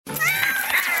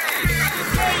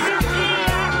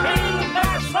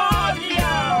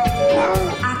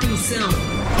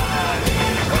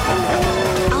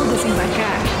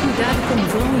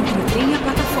vão entre o trem e a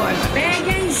plataforma. Pegue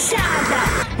a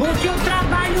enxada, porque o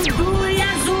trabalho duro e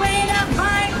a zoeira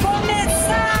vai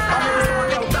começar.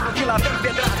 É o carro que lá vem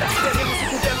pedrada. Devemos se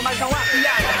fudendo, mas não há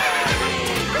piada.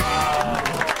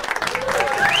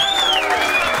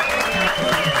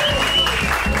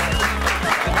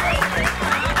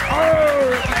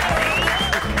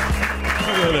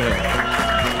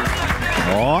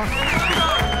 Ó.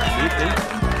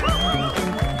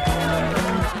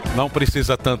 Não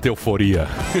precisa tanta euforia.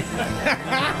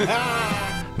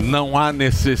 Não há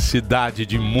necessidade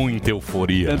de muita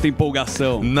euforia. Tanta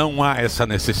empolgação. Não há essa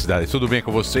necessidade. Tudo bem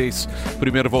com vocês?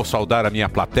 Primeiro vou saudar a minha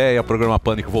plateia. O programa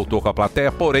Pânico voltou com a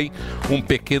plateia. Porém, um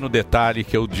pequeno detalhe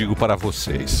que eu digo para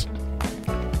vocês.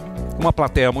 Uma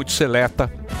plateia muito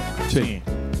seleta. Sim.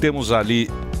 Temos ali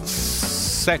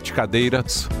 7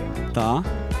 cadeiras. Tá.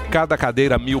 Cada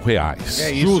cadeira R$1.000.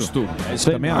 É isso. Justo. É isso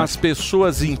também As acho.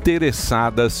 pessoas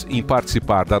interessadas em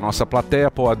participar da nossa plateia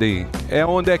podem...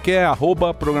 Onde é que é?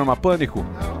 @Programa Pânico?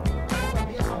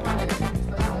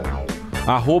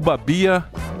 @Bia...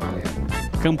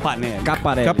 Campanelli.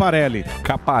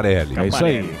 Caparelli. É isso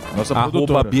aí. Nossa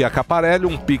produtora. @Bia Caparelli,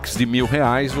 um pix de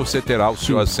R$1.000. Você terá o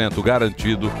seu assento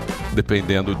garantido,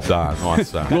 dependendo da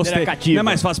nossa... Gostei. Não é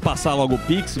mais fácil passar logo o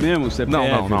Pix mesmo?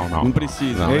 Não. Não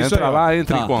precisa. Não, entra lá,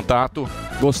 entra em contato.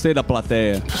 Gostei da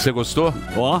plateia. Você gostou?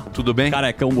 Ó. Tudo bem?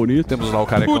 Carecão bonito. Temos lá o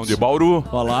carecão de Bauru.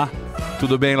 Ó lá.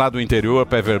 Tudo bem lá do interior,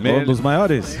 pé vermelho. Um dos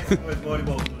maiores.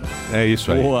 É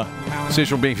isso aí. Boa.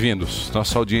 Sejam bem-vindos.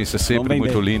 Nossa audiência é sempre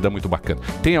muito linda, muito bacana.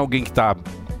 Tem alguém que está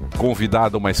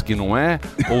convidado, mas que não é?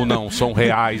 Ou não? São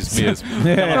reais mesmo?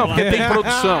 Não, porque tem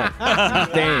produção.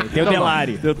 Tem o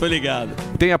Delari. Eu tô ligado.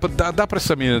 Dá pra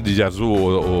essa menina de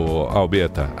azul,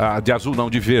 Albeta? De azul não,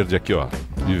 de verde aqui, ó.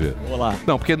 De verde. Olá.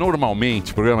 Não, porque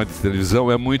normalmente programa de televisão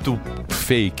é muito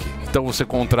fake. Então você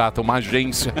contrata uma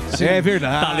agência. É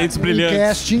verdade. Talentos brilhantes.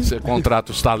 Casting. Você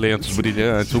contrata os talentos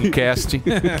brilhantes, um casting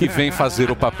que vem fazer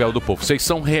o papel do povo. Vocês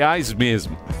são reais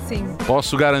mesmo. Sim.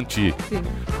 Posso garantir. Sim.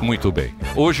 Muito bem.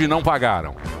 Hoje não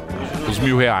pagaram os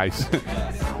R$1.000.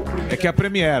 É que a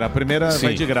primeira Sim.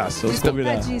 vai de graça. Os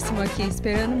convidados. Convidadíssimo aqui,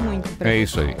 esperando muito. É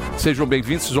isso aí. Sejam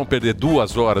bem-vindos. Vocês vão perder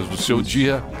 2 horas do seu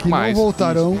dia, Que mas não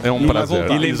voltarão. é um prazer.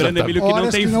 E lembrando, Emílio, que não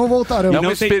Horas tem... que não voltarão. É uma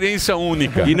não tem- experiência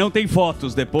única. E não tem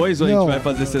fotos depois ou a Não. gente vai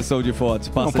fazer sessão de fotos?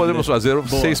 Não podemos fazer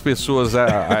Boa. 6 pessoas a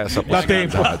essa Dá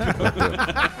tempo.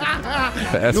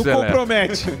 É Não excelente.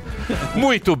 compromete.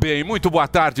 Muito bem, muito boa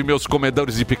tarde, meus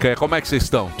comedores de picanha. Como é que vocês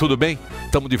estão? Tudo bem?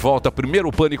 Estamos de volta. Primeiro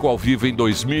Pânico ao vivo em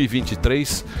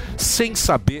 2023, sem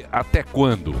saber até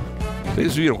quando.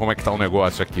 Vocês viram como é que tá o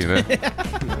negócio aqui, né?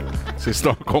 Vocês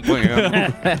estão acompanhando.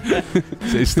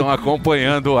 Vocês estão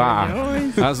acompanhando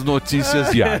as notícias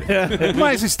diárias.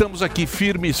 Mas estamos aqui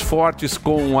firmes, fortes,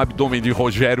 com o abdômen de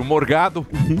Rogério Morgado.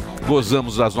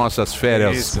 Gozamos das nossas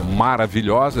férias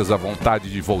maravilhosas. A vontade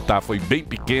de voltar foi bem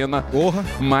pequena.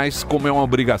 Mas como é uma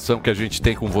obrigação que a gente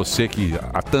tem com você, que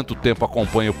há tanto tempo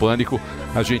acompanha o Pânico,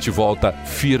 a gente volta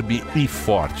firme e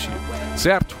forte.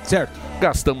 Certo? Certo.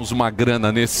 Gastamos uma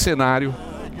grana nesse cenário.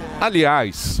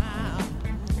 Aliás,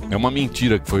 é uma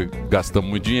mentira que gastamos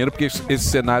muito dinheiro, porque esse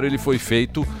cenário ele foi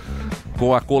feito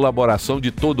com a colaboração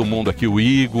de todo mundo aqui, o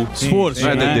Igor. Esforço, não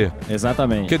é, né? Dedê?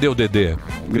 Exatamente. Cadê o Dedê?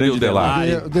 Cadê o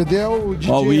Delari? O Dedê é o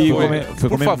DJ. Ó, o Igor.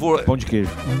 Por favor, Pão de queijo.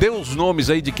 dê os nomes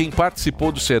aí de quem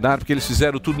participou do cenário, porque eles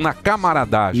fizeram tudo na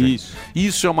camaradagem.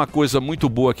 Isso é uma coisa muito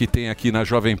boa que tem aqui na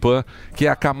Jovem Pan, que é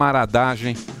a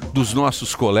camaradagem dos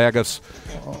nossos colegas.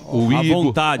 O A Igor,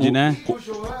 vontade, né?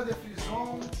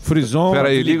 Frison.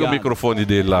 Peraí, liga ligado. o microfone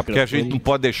dele lá, porque a gente não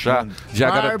pode deixar de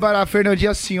agradecer. Bárbara,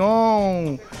 Fernandinha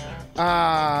Sion,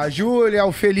 a Júlia,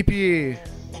 o Felipe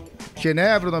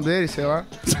Genebra, o nome dele, sei lá.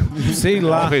 Sei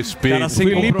lá. Com respeito. Cara, sem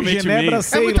Felipe comprometimento. Genebra, É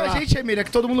sei muita lá. gente, Emília,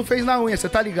 que todo mundo fez na unha, você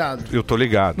tá ligado? Eu tô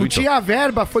ligado. Não Então, tinha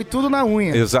verba, foi tudo na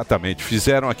unha. exatamente.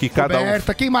 Fizeram aqui cada um.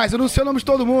 Roberta, quem mais? Eu não sei o nome de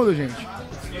todo mundo, gente.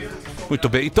 Muito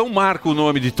bem. Então marca o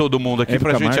nome de todo mundo aqui Hebe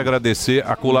pra gente Camargo. agradecer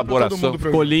a colaboração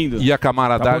Ficou lindo. e a Tá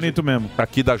camaradagem bonito mesmo.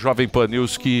 aqui da Jovem Pan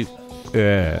News, que,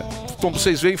 como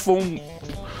vocês veem, foi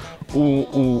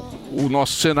o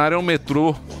nosso cenário é um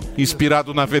metrô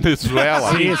inspirado na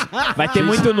Venezuela. Isso. Vai ter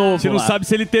muito novo. A gente não lá. sabe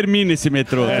se ele termina esse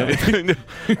metrô. Entendeu?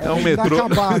 É um metrô.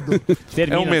 Acabado. É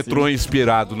Termina um metrô assim.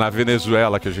 inspirado na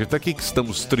Venezuela, que a gente tá aqui, que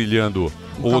estamos trilhando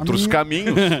outros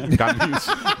caminhos.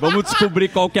 Vamos descobrir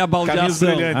qual que é a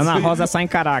baldeação. Ana Rosa sai em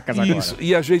Caracas agora. Isso,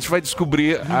 e a gente vai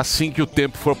descobrir assim que o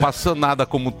tempo for passando, nada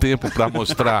como o tempo para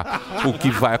mostrar o que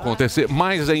vai acontecer.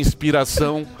 Mas a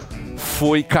inspiração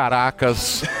foi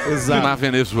Caracas na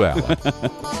Venezuela.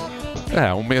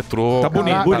 É, um metrô. Tá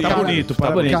bonito, tá bonito.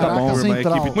 Tá bonito, tá bom.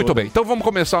 Central. Muito bem, então vamos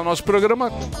começar o nosso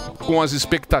programa com as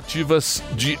expectativas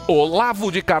de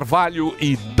Olavo de Carvalho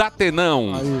e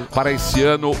Datenão para esse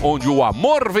ano onde o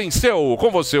amor venceu.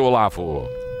 Com você, Olavo.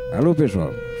 Alô,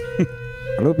 pessoal.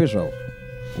 Alô, pessoal.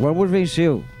 O amor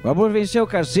venceu. O amor venceu,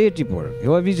 cacete, pô.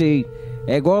 Eu avisei.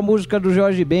 É igual a música do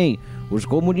Jorge Ben. Os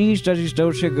comunistas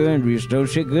estão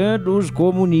chegando os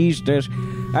comunistas.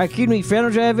 Aqui no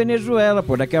inferno já é Venezuela,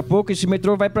 pô. Daqui a pouco esse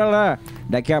metrô vai pra lá.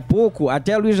 Daqui a pouco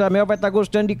até a Luísa Mel vai estar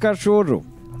gostando de cachorro.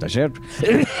 Tá certo?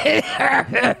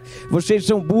 Vocês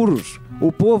são burros.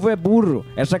 O povo é burro.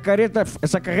 Essa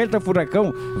carreta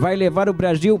furacão vai levar o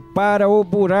Brasil para o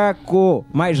buraco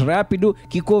mais rápido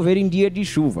que cover em dia de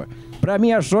chuva. Pra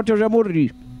minha sorte, eu já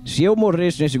morri. Se eu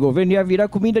morresse nesse governo, ia virar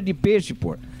comida de peixe,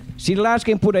 pô. Se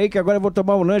lasquem por aí que agora eu vou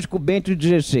tomar um lanche com o Bento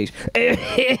XVI.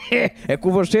 É com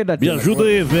você, Datinho. Me ajuda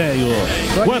aí, velho.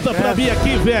 Conta pra mim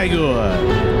aqui, velho.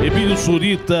 Emílio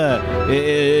Surita,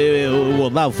 o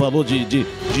Olavo falou de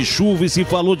chuva, e se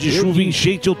falou de chuva e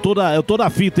enchente, eu tô na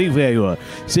fita, hein, velho.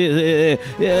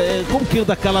 Como que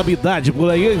anda a calamidade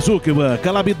por aí, hein, Zuckerman?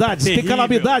 Calamidades, tem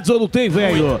calamidades ou não tem,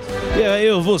 velho?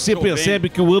 Você percebe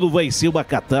que o ano vai ser uma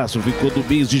catástrofe quando o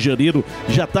mês de janeiro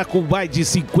já tá com mais de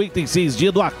 56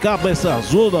 dias, não acaba essa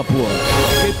zona, pô.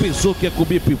 Quem pensou que ia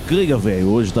comer picanha, velho,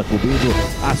 hoje tá comendo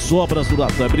as sobras do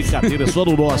Natal. É brincadeira, é só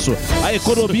no nosso. A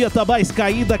economia tá mais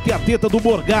caída que a teta do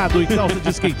Morgado em calça de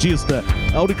skatista.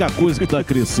 A única coisa que tá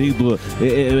crescendo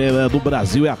no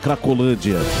Brasil é a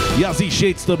Cracolândia. E as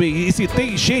enchentes também. E se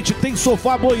tem enchente, tem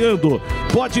sofá boiando.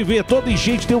 Pode ver, toda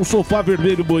enchente tem um sofá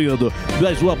vermelho boiando.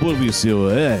 Mas o amor venceu,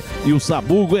 E o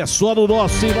sabugo é só no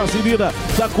nosso, sem vaselina.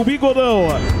 Tá comigo ou não?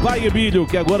 Vai, Emílio,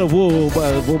 que agora eu vou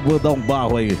mandar um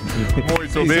barro aí.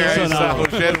 Muito bem,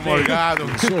 Rogério Morgado.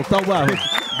 Soltar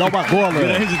dar uma gola.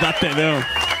 Grande Datenão.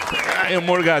 Aí o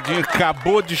Morgadinho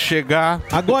acabou de chegar.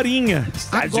 Agorinha.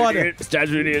 Agora.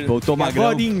 Estados Unidos. Voltou magrão.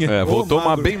 Agorinha. Voltou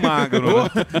uma bem magro, né?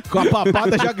 Com a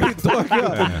papada já gritou aqui,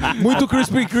 ó. Muito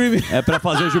Krispy Kreme. É pra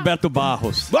fazer o Gilberto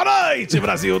Barros. Boa noite,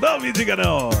 Brasil. Não me diga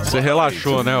não. Você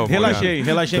relaxou, né, Relaxei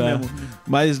mesmo.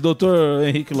 Mas doutor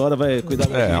Henrique Lora vai cuidar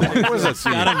da gente. Uma coisa assim.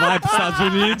 O cara vai pros Estados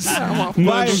Unidos.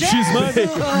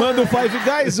 Manda o Five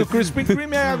Guys, o Krispy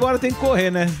Kreme agora tem que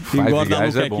correr, né? Five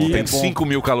Guys é bom. Tem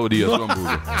 5.000 calorias no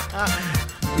hambúrguer.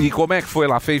 E como é que foi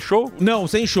lá? Fez show? Não,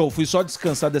 sem show. Fui só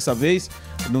descansar dessa vez.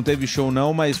 Não teve show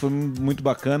não, mas foi muito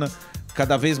bacana.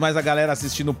 Cada vez mais a galera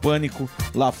assistindo Pânico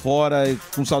lá fora,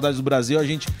 com saudades do Brasil.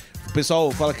 O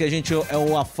pessoal fala que a gente é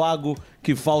um afago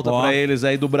que falta pra eles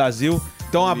aí do Brasil.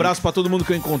 Então um abraço pra todo mundo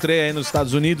que eu encontrei aí nos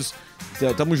Estados Unidos.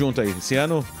 Tamo junto aí. Esse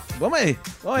ano, vamos aí.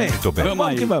 Muito bem.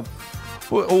 Vamos que vamos.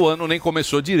 O ano nem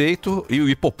começou direito e o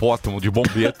hipopótamo de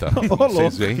bombeta,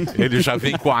 vocês veem? Ele já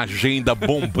vem com a agenda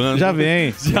bombando. Já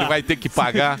vem. Ele vai ter que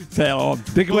pagar. É óbvio.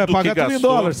 Tem que pagar tudo em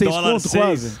dólar, 6 pontos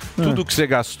quase. Tudo que você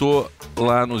gastou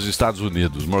lá nos Estados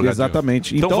Unidos, Morgadinho.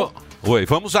 Exatamente. Então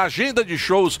vamos à agenda de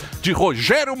shows de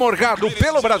Rogério Morgado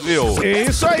pelo Brasil.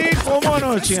 Isso aí, como eu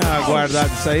não tinha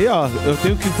aguardado isso aí, ó, eu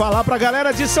tenho que falar pra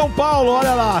galera de São Paulo,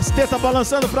 olha lá, as tetas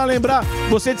balançando pra lembrar,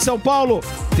 você de São Paulo,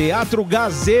 Teatro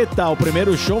Gazeta, o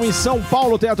primeiro show em São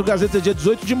Paulo, Teatro Gazeta, dia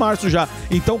 18 de março já,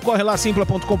 então corre lá,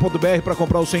 simpla.com.br pra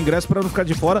comprar o seu ingresso pra não ficar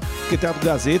de fora, porque Teatro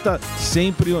Gazeta,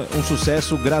 sempre um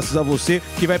sucesso, graças a você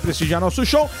que vai prestigiar nosso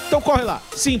show, então corre lá,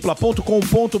 simpla.com.br,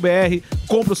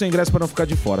 compra o seu ingresso pra não ficar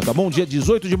de fora, tá bom? Dia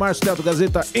 18 de março, Teatro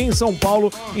Gazeta em São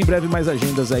Paulo. Em breve mais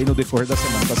agendas aí no decorrer da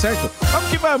semana, tá certo?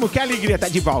 Vamos, que a alegria tá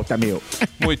de volta, meu.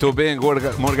 Muito bem,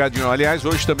 Morgadinho. Aliás,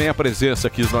 hoje também a presença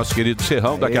aqui do nosso querido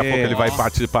Serrão. Daqui a pouco ele vai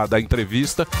participar da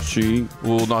entrevista. Sim.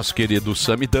 O nosso querido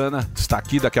Samidana está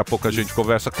aqui. Daqui a pouco a gente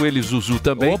conversa com ele. Zuzu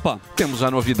também. Opa. Temos a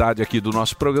novidade aqui do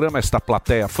nosso programa, esta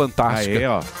plateia fantástica. Aê,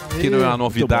 ó. Que não é uma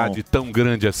novidade tão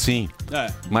grande assim,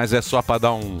 mas é só para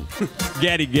dar um...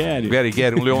 Gary,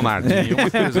 um Leonardinho, uma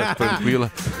coisa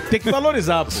tranquila. Tem que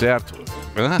valorizar, pô. Certo.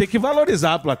 Tem que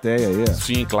valorizar a plateia aí.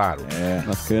 Sim, claro.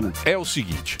 Bacana. É o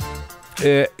seguinte,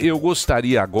 eu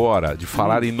gostaria agora de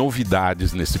falar em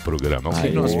novidades nesse programa. O que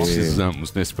nós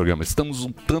precisamos nesse programa? Estamos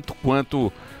um tanto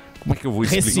quanto... Como é que eu vou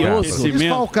explicar?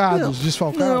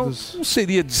 Desfalcados. Não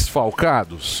seria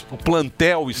desfalcados? O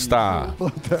plantel está...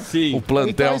 Sim. O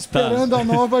plantel esperando a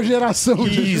nova geração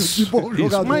de bons isso.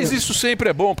 jogadores. Mas isso sempre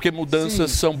é bom, porque mudanças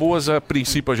são boas. A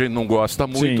princípio a gente não gosta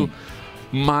muito,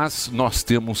 mas nós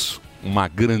temos uma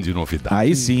grande novidade.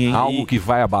 Aí sim, hein? Algo que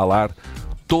vai abalar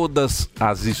todas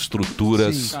as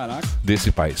estruturas Sim. Caraca.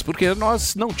 desse país. Porque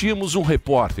nós não tínhamos um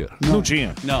repórter. Não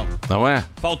tinha. Não. Não é?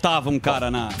 Faltava um cara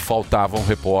na... Faltava um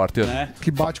repórter. Que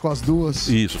bate com as duas.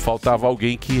 Isso, faltava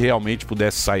alguém que realmente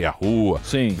pudesse sair à rua,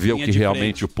 ver o Linha que de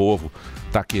realmente frente. o povo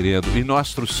está querendo. E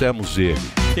nós trouxemos ele.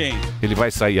 Quem? Ele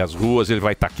vai sair às ruas, ele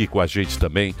vai estar aqui com a gente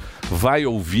também. Vai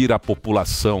ouvir a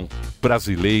população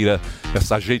brasileira,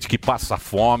 essa gente que passa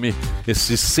fome,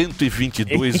 esses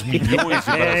 122 milhões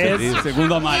de brasileiros.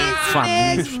 Segundo a Maria.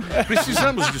 Famintos.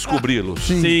 Precisamos descobri-los.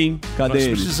 Sim. Cadê Nós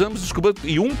eles? precisamos descobrir.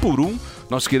 E um por um,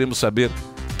 nós queremos saber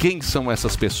quem são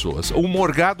essas pessoas. O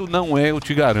Morgado não é, eu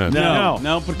te garanto.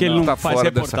 Não, porque ele não tá faz fora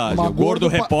reportagem. dessa... O gordo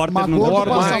repórter não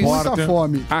Magordo passa Mas- muita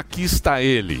fome. Aqui está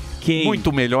ele. Quem?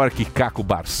 Muito melhor que Caco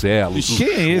Barcelos, Quem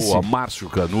é esse? Uchoa, Márcio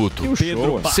Canuto.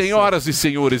 Pedro Passa. Senhoras e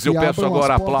senhores, eu E peço abram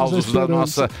agora as portas aplausos da da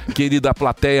esperança. nossa querida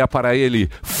plateia para ele.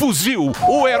 Fuzil,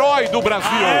 o herói do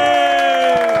Brasil.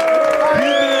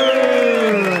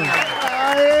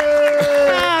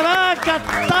 Caraca,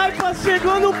 Taipa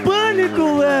chegou no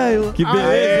pânico, velho. Que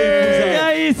beleza, hein, E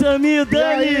aí, Samir,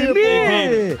 Dani,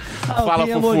 Mi? Fala,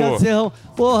 Fufu.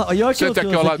 Porra, olha o que eu Senta aqui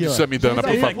trouxe ao lado de ó. Samidana,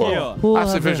 por Senta favor. aqui, ó. Porra,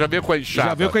 Você velho. já veio com a enxada.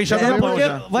 Já veio com a enxada na mão, Porque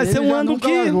já. vai ser Ele um já ano nunca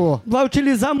que largou. vai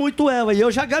utilizar muito ela. E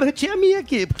eu já garanti a minha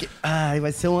aqui. Porque, ai,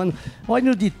 vai ser um ano.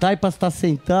 Olha o de Taipas tá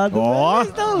sentado. Ó.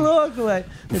 Vocês tão loucos, velho.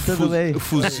 Tudo bem.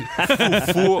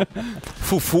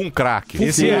 Fufu, um craque.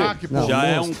 Esse é. Não, Já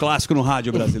é monstro. um clássico no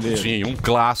rádio brasileiro. Sim, um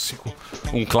clássico.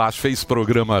 Um clássico. Fez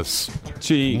programas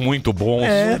Sim. muito bons.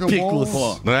 Épicos.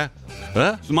 Pô, Né?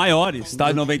 Hã? os maiores,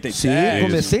 tá? 97. Sim,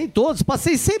 comecei em todos.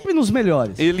 Passei sempre nos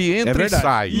melhores. Ele entra e verdade.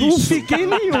 sai. Não fiquei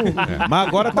nenhum. Mas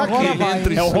agora tá aqui.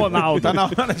 Entra e sai. Ronaldo. Tá na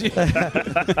hora de...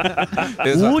 O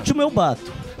Exa- último eu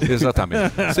bato.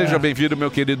 Exatamente. Seja bem-vindo, meu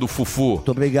querido Fufu.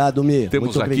 Muito obrigado, Mi. Temos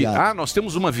Muito aqui. obrigado. Ah, nós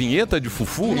temos uma vinheta de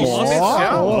Fufu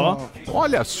especial.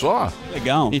 Olha só.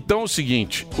 Legal. Então é o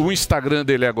seguinte: o Instagram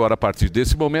dele agora, a partir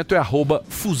desse momento, é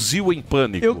 @Fuzil em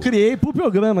Pânico. Eu criei pro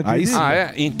programa. Aí acredita? Ah,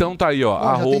 é? Então tá aí, ó. Ó,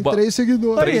 já tem arroba 3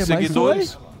 seguidores. 3 Aí, mas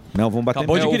seguidores. Não, vamos bater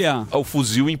Acabou de É o- criar. é o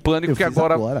Fuzil em Pânico Eu que fiz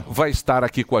agora agora. vai estar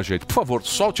aqui com a gente. Por favor,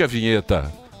 solte a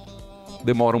vinheta.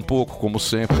 Demora um pouco, como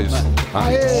sempre.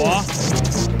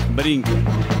 Ó, brinca.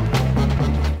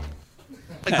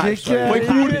 Foi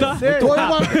curta.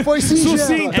 Foi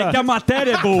singela. É que a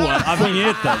matéria é boa, a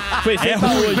vinheta Foi feita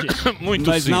hoje. Muito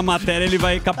mas na simples. matéria ele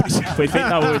vai caprichar. Foi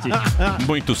feita hoje.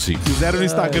 Muito simples. Fizeram no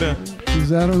Instagram.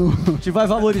 Fizeram. A gente vai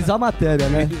valorizar a matéria,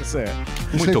 né? Isso é.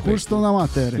 Os Muito bem. recursos estão na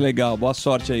matéria. Legal, boa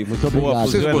sorte aí. Muito obrigado.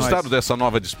 Vocês É gostaram nóis. dessa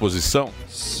nova disposição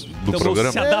do Estamos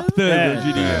programa? se adaptando, eu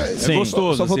diria. É Sim.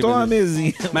 gostoso. Só faltou assim, uma mas-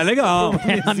 mesinha. Mas legal.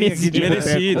 A mesinha de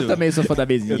Merecido. Eu também sou fã da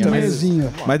mesinha. Mesinha.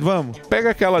 Mas vamos. Pega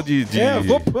aquela de.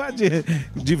 Roupa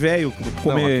de velho.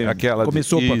 Comer, Não, aquela comer de...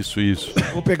 sopa. Isso.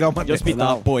 Vou pegar uma De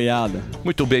hospital. Apoiada.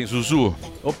 Muito bem, Zuzu.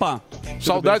 Opa.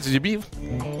 Saudades de mim?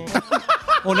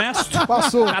 Honesto.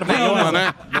 Passou. Nenhuma,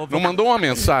 né? Não mandou uma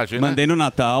mensagem, né? Mandei no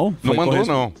Natal. Não Foi mandou, corres-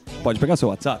 não. Pode pegar seu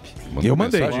WhatsApp. Mandou Eu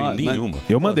mandei. mensagem Ah, nenhuma.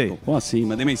 Eu mandei. Como assim?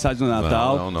 Mandei mensagem no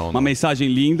Natal. Não. Uma mensagem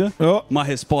linda. Oh. Uma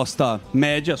resposta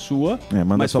média sua.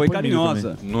 Manda mas só foi por mim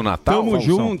carinhosa. No Natal? Tamo Falsão.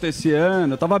 junto esse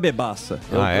ano. Eu tava bebaça.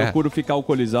 Eu Ah, é? procuro ficar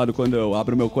alcoolizado quando eu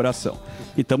abro meu coração.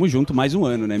 E tamo junto mais um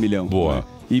ano, né, Milhão? Boa.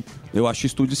 E eu acho o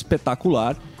estúdio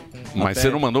espetacular. Mas Até- você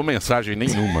não mandou mensagem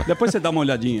nenhuma. Depois você dá uma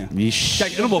olhadinha.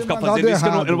 Ixi. Eu não vou ficar Mandado fazendo isso, que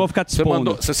eu errado. não vou ficar te Você, expondo.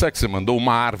 mandou, você sabe que você mandou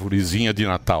uma árvorezinha de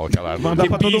Natal, aquela árvore. Mandar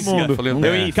pra todo pisca. mundo. Falei, Eu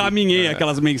é. encaminhei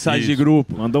aquelas mensagens de Isso.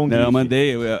 grupo. Mandou um Não, gif. eu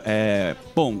mandei.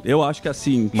 Bom, eu acho que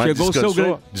assim, Mas chegou o seu descansou?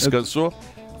 grande. Descansou?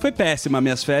 Foi péssima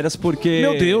minhas férias, porque,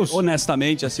 Meu Deus.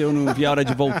 honestamente, assim, eu não vi a hora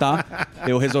de voltar.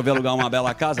 Eu resolvi alugar uma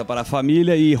bela casa para a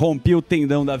família e rompi o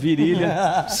tendão da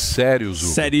virilha. Sério, Zu?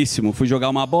 Seríssimo. Fui jogar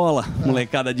uma bola,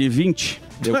 molecada de 20.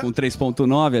 Eu com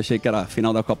 3.9, achei que era a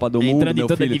final da Copa do Mundo. Entrando em meu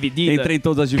toda filho. dividida. Entrei em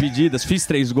todas as divididas, fiz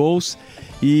 3 gols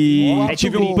e Ótimo.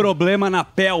 tive um problema na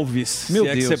pelvis. Meu se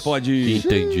é que Deus. você pode...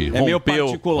 Entendi. É meio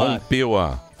particular. Rompeu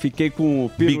a Fiquei com o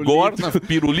pirulito. bigorna,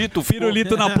 pirulito,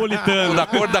 Pirulito napolitano. da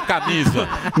cor da camisa.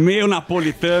 Meio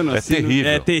napolitano. É assim,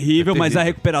 terrível. É terrível, É mas terrível. a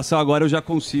recuperação agora eu já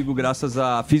consigo, graças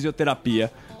à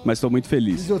fisioterapia. Mas estou muito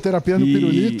feliz. Fisioterapia no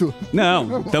pirulito?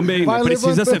 Não, também. Vai Não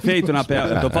precisa ser levantando. feito na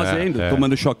pele. Eu tô fazendo,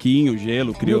 tomando choquinho,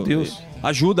 gelo, crio. Meu Deus.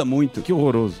 Ajuda muito. Que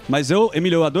horroroso. Mas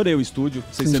Emílio, eu adorei o estúdio.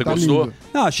 Vocês Você sentaram- gostou?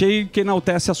 Não, achei que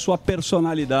enaltece a sua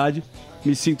personalidade.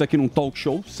 Me sinto aqui num talk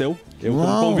show seu. Eu como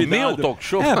Não, convidado. meu talk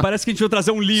show? Parece que a gente vai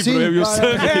trazer um livro, Sim, eu e o parece.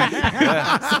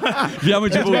 Sam. Viemos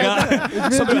divulgar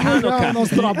sobre o Hanukkah.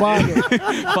 nosso trabalho.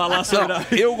 Falar sobre a...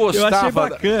 Eu gostava, achei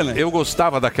bacana. eu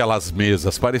gostava daquelas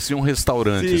mesas, parecia um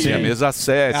restaurante, Sim. assim, a mesa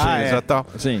 7, a mesa é. tal.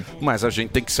 Sim. Mas a gente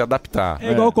tem que se adaptar.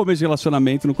 É igual o começo de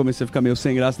relacionamento, no começo você fica meio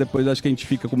sem graça, depois acho que a gente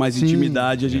fica com mais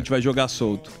intimidade e a gente vai jogar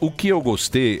solto. O que eu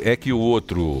gostei é que o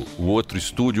outro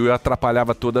estúdio eu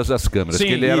atrapalhava todas as câmeras, Sim,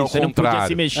 que ele era ao isso, você não podia contrário.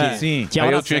 se mexer. Sim. Tinha Aí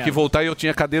hora eu tinha certa. que voltar e eu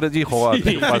tinha cadeira de roda.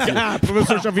 Eu fazia-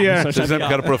 Professor Xavier. Vocês lembram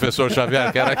que era o professor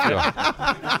Xavier? Que era aqui,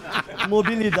 ó.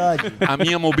 Mobilidade. A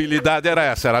minha mobilidade era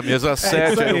essa, era a mesa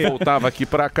 7, isso aí aí. eu voltava aqui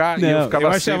pra cá e Não, eu ficava Eu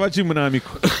achava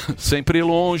dinâmico. sempre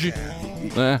longe,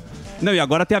 né? Não, e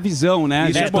agora tem a visão, né?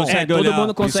 Isso A gente é bom. consegue todo olhar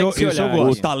mundo consegue Isso- se isso eu olhar.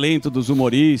 gosto. o talento dos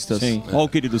humoristas. Sim. Olha o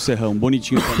querido Serrão,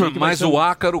 bonitinho também. que vai Mas ser o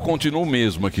ácaro continua o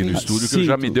mesmo aqui no estúdio, que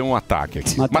já sinto. me deu um ataque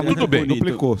aqui. Mas Mas tudo bem. bonito.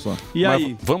 Duplicou só. E Mas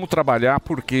aí? vamos trabalhar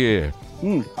porque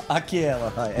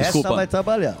Aquela. Essa Desculpa. vai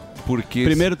trabalhar.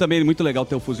 Primeiro também é muito legal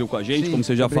ter o fuzil com a gente, Sim, como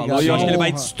você já obrigado. falou. E eu acho que ele vai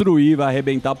Honra. destruir, vai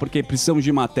arrebentar, porque precisamos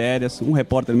de matérias. Um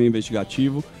repórter meio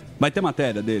investigativo. Vai ter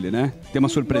matéria dele, né? Tem uma não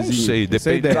surpresinha. sei,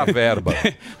 depende da verba.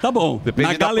 Tá bom. Depende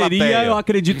Na da galeria plateia. eu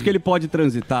acredito que ele pode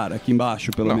transitar aqui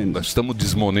embaixo, pelo Não, menos. nós estamos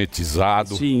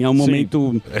desmonetizados. Sim, é um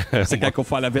momento. Você quer que eu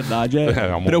fale a verdade?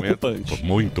 É, um preocupante. momento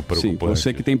muito Sim, preocupante.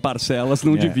 você que tem parcelas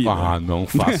não devia. Ah, não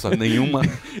faça nenhuma.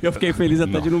 Eu fiquei feliz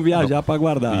até de não viajar pra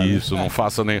guardar. Isso, não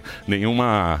faça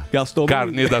nenhuma Gastou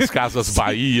carnê das Casas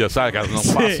Bahia, sabe? Cara? Não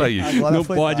faça isso. Agora Não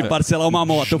foi pode tarde. parcelar uma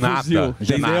moto, Nada, fuzil.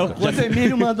 Entendeu? nada. O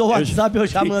Emílio mandou o WhatsApp, eu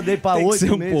já mandei pra Tem que ser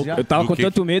 8 um meses. pouco. Já. Eu tava Do com que-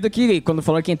 tanto medo que quando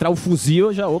falou que ia entrar o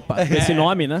fuzil, já, opa, esse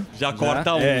nome, né? Já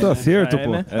corta um. Tá certo, É,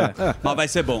 pô. né? Mas vai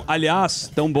ser bom. Aliás,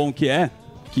 tão bom que é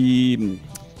que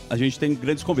a gente tem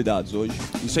grandes convidados hoje.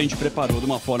 Isso a gente preparou de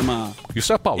uma forma...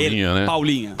 Isso é Paulinha, né?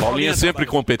 Paulinha. Paulinha é sempre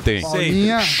competente.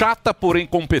 Paulinha. Chata, porém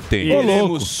competente.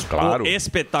 Teremos Claro. o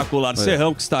espetacular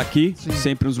Serrão, que está aqui.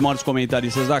 Sempre os maiores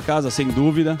comentaristas da casa, sem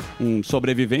dúvida. Um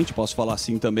sobrevivente, posso falar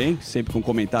assim também. Sempre com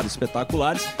comentários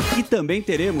espetaculares. E também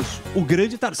teremos o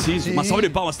grande Tarcísio. Uma salva de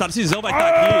palmas. Tarcisão vai estar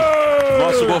aqui.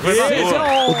 Nosso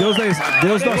governador. O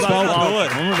Deus do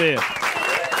asfalto. Vamos ver.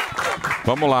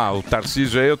 Vamos lá, o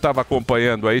Tarcísio aí eu tava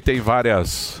acompanhando aí, tem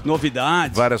várias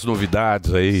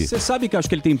Novidades. aí. Você sabe que eu acho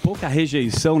que ele tem pouca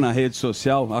rejeição na rede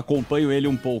social. Acompanho ele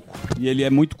um pouco. E ele é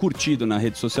muito curtido na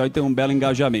rede social e tem um belo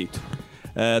engajamento.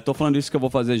 Tô falando isso que eu vou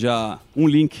fazer já um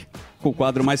link com o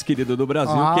quadro mais querido do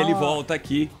Brasil, Ah. que ele volta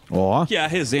aqui, Ó. que é a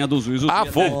resenha do Zuiz. Ah,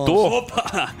 voltou?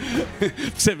 Opa!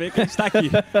 Você vê que ele está aqui.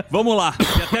 Vamos lá.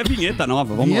 Tem até vinheta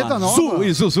nova. Vamos Vinheta lá. nova?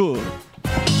 Zuiz, Zuzu.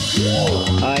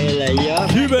 Aí, aí, ó.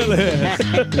 Que beleza!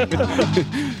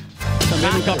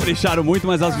 Também não capricharam muito,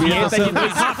 mas as vinhetas Vinheta são... de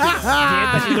 2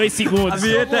 Vinheta de 2 segundos. A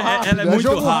vinheta ela é É muito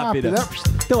jogo rápida. rápido,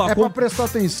 né? Então, É pra prestar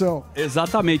atenção.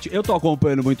 Exatamente. Eu tô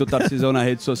acompanhando muito o Tarcisão na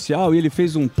rede social e ele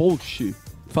fez um post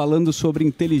falando sobre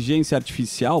inteligência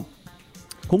artificial.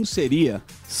 Como seria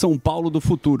São Paulo do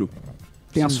futuro?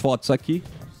 Tem as fotos aqui,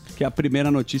 que é a primeira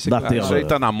notícia Da que tela. Isso aí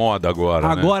tá na moda agora,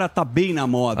 né? Agora tá bem na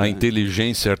moda. A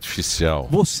inteligência artificial.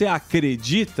 Você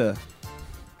acredita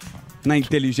na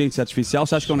inteligência artificial?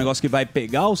 Você acha que é um negócio que vai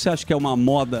pegar ou você acha que é uma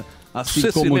moda assim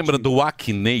Você como... se lembra do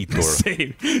Akinator?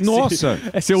 Sei. Nossa.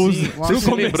 Você usa... Você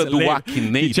se lembra do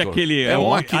Akinator? Tinha aquele... É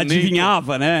um Akinator.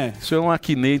 Adivinhava, né? Isso é um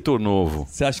Akinator novo.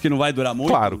 Você acha que não vai durar muito?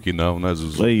 Claro que não, né,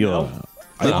 Zuzu? Aí, ó.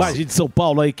 A imagem de São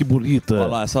Paulo aí, que bonita. Olha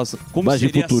lá, como Imagem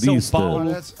seria futurista. São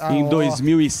Paulo em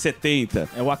 2070?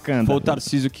 É Wakanda. Foi o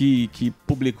Tarcísio que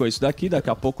publicou isso daqui. Daqui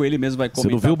a pouco ele mesmo vai Você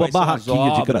comentar não viu uma quais são as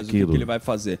barraquinha de obras, o que craqueiro. ele vai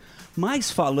fazer. Mas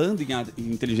falando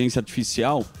em inteligência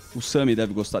artificial, o Sami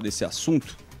deve gostar desse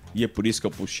assunto. E é por isso que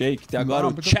eu puxei, que tem agora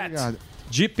o muito Chat obrigado.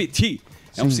 GPT.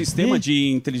 É um sistema de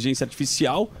inteligência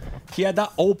artificial que é da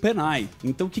OpenAI.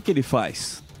 Então o que ele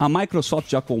faz? A Microsoft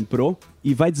já comprou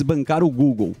e vai desbancar o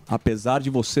Google, apesar de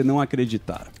você não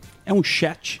acreditar. É um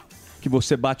chat que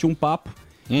você bate um papo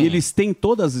e eles têm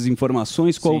todas as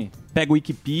informações. Pega o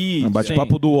Wikipedia. É um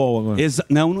bate-papo do UOL agora.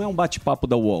 Não é um bate-papo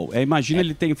da UOL. Imagina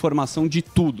ele ter informação de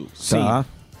tudo. Tá.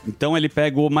 Então ele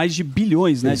pegou mais de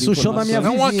bilhões, né? Isso de chama minha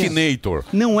informações. É um vizinha. Akinator.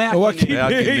 Não é o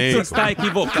Akinator. É Akinator. Você está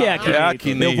equivocado. Que é Akinator? É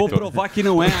Akinator. Eu vou provar que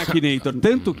não é Akinator.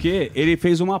 Tanto que ele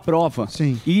fez uma prova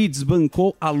e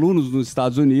desbancou alunos nos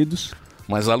Estados Unidos.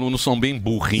 Mas alunos são bem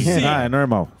burrinhos. Ah, é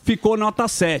normal. Ficou nota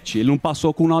 7. Ele não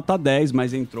passou com nota 10,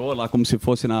 mas entrou lá como se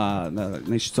fosse na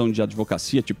instituição de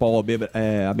advocacia, tipo a OAB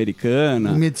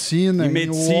americana. Em medicina, Em em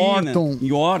medicina. Wharton.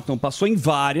 Em Wharton. Passou em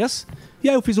várias. E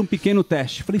aí eu fiz um pequeno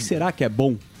teste. Falei, será que é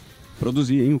bom?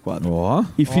 Produzi, hein, o quadro. Ó.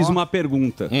 E fiz uma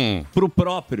pergunta pro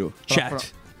próprio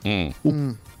chat.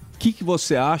 O que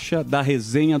você acha da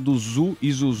resenha do Zu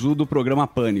e Zuzu do programa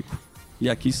Pânico? E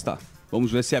aqui está.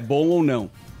 Vamos ver se é bom ou não.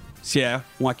 Se é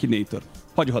um Akinator.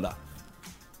 Pode rodar.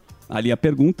 Ali a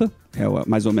pergunta,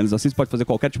 mais ou menos assim, você pode fazer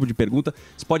qualquer tipo de pergunta.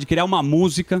 Você pode criar uma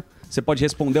música, você pode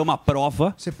responder uma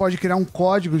prova. Você pode criar um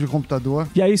código de computador.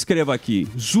 E aí escreva aqui,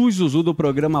 Zuzu do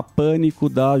programa Pânico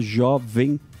da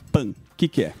Jovem Pan. O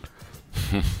que é?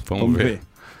 Vamos ver.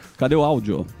 Cadê o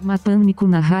áudio? Uma Pânico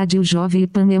na Rádio Jovem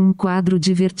Pan é um quadro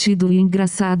divertido e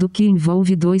engraçado que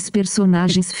envolve 2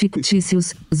 personagens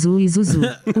fictícios, Zu e Zuzu.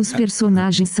 Os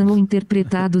personagens são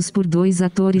interpretados por 2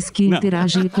 atores que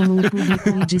interagem com o público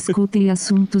e discutem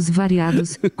assuntos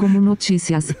variados, como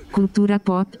notícias, cultura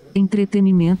pop,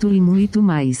 entretenimento e muito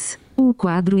mais. O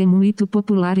quadro é muito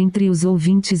popular entre os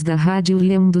ouvintes da rádio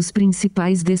e é um dos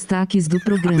principais destaques do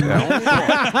programa.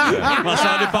 Uma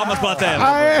salva de palmas, plateia.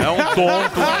 É um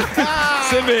tonto.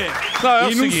 Você vê.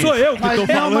 Não, e não sou eu que tô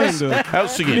falando. É o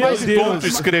seguinte, um tonto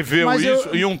escreveu isso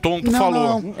e um tonto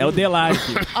falou. É o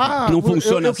Delarte. Não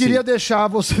funciona eu queria deixar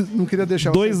você. Não queria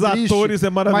deixar 2 você triste, atores é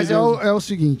maravilhoso. Mas é o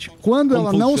seguinte: quando Como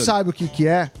ela não funciona? sabe o que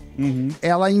é,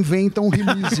 ela inventa um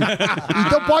release.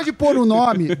 Então pode pôr o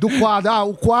nome do quadro.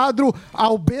 O quadro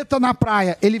Albeta na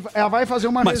Praia. Ela vai fazer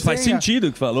uma Mas resenha. faz sentido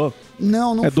o que falou?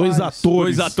 Não É 2 faz.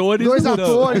 atores. 2 atores. Dois não.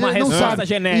 atores, Uma ele não resposta sabe.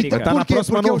 genérica. Então, Tá na por quê?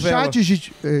 próxima Porque novela. o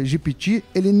chat GPT,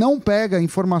 ele não pega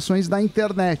informações da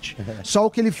internet. Só o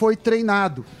que ele foi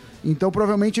treinado. Então,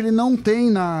 provavelmente, ele não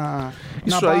tem na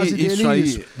base dele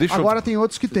isso. Agora tem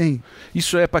outros que tem.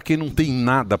 Isso é pra quem não tem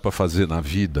nada pra fazer na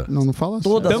vida. Não fala assim.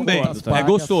 Todas Também. as É pagas.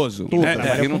 gostoso.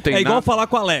 Quem não tem igual nada. falar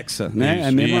com a Alexa, né? Isso, É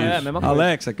a mesma mesma coisa.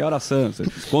 Alexa, que oração. Você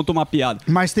conta uma piada.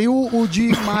 Mas tem o de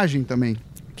imagem também,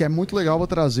 que é muito legal, vou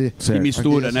trazer. Que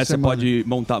mistura, Aqui né? essa Você semana. pode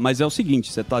montar. Mas é o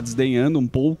seguinte, você está desdenhando um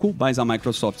pouco, mas a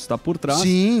Microsoft está por trás.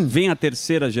 Sim. Vem a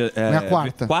terceira,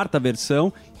 a quarta.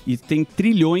 versão e tem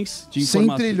trilhões de 100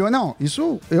 informações. trilhões. Não,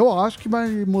 isso eu acho que vai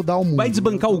mudar o mundo. Vai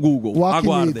desbancar o Google. O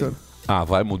Aguardem. Akinator. Ah,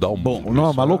 vai mudar o mundo. Não, é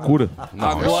uma loucura.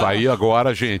 Não, isso aí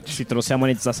agora, gente. Se trouxer a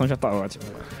monetização já tá ótimo.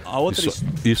 A outra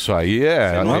Isso aí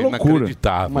é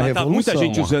inacreditável. Mas tá muita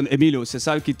gente usando. Emílio, você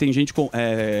sabe que tem gente com.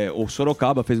 O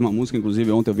Sorocaba fez uma música,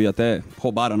 inclusive ontem eu vi até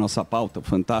roubar a nossa pauta,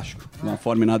 fantástico, de uma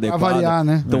forma inadequada. Pra variar,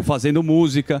 né? Estão fazendo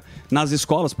música. Nas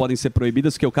escolas podem ser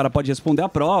proibidas, que o cara pode responder a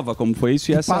prova, como foi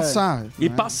isso e essa. passar, E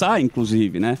né? passar,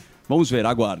 inclusive, né? Vamos ver,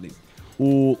 aguardem.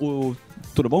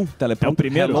 Tudo bom? Teleprompter? É o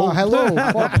primeiro?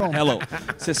 Hello.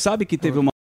 Você sabe que teve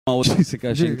uma outra notícia que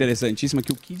eu achei interessantíssima,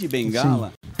 que o Kid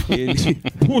Bengala, ele...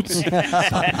 Putz.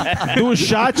 Do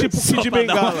chat pro Só Kid pra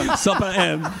dar Bengala. uma- Só pra,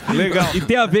 Legal. E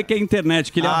tem a ver com a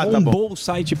internet, que ele tá arrombou o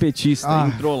site petista,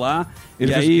 entrou lá,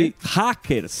 Ele e fez aí o quê?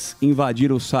 hackers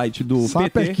invadiram o site do PT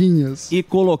Sapequinhas. e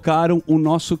colocaram o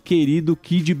nosso querido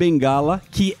Kid Bengala,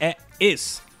 que é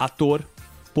ex-ator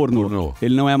pornô.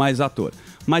 Ele não é mais ator.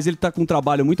 Mas ele tá com um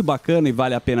trabalho muito bacana e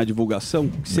vale a pena a divulgação,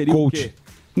 que seria Coach. o quê?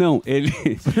 Não, ele...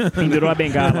 Pendurou a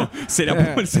bengala. Seria bom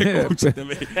ele ser coach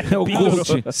também. É o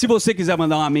coach. Se você quiser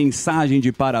mandar uma mensagem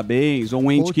de parabéns ou um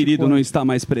ente Coach querido point. não está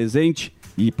mais presente,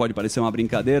 e pode parecer uma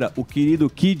brincadeira, o querido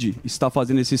Kid está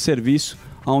fazendo esse serviço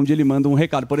onde ele manda um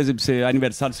recado. Por exemplo, se é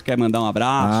aniversário, você quer mandar um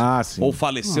abraço, sim. ou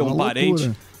faleceu Ah, um loucura.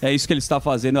 parente, é isso que ele está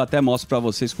fazendo. Eu até mostro para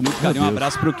vocês com muito carinho. Um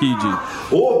abraço pro Kid.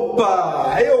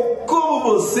 Opa! Eu, como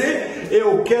você,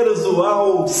 eu quero zoar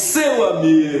o seu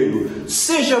amigo.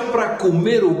 Seja para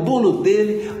comer o bolo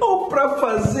dele ou para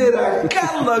fazer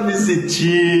aquela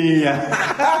visitinha.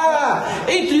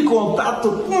 Entre em contato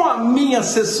com a minha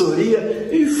assessoria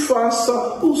e faça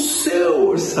o seu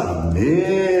orçamento.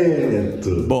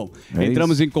 Bom,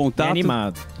 entramos em contato. É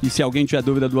animado. E se alguém tiver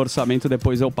dúvida do orçamento,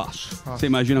 depois eu passo. Você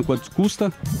imagina quanto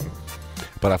custa?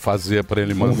 Para fazer, para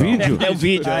ele mandar. vídeo? É o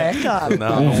vídeo. É, cara.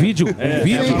 Não, Um vídeo? Um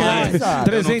vídeo? 100 reais. eu não tenho o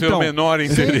Trezentão. menor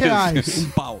interesse. R$100. Um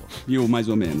pau. Mais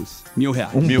ou menos. R$1.000.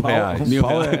 R$1.000.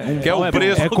 R$1.000. Que é o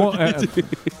preço.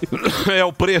 É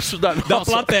o preço da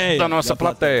nossa plateia. Da nossa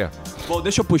plateia. Bom,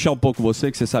 deixa eu puxar um pouco você,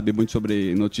 que você sabe muito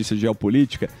sobre notícias de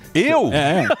geopolítica. Eu?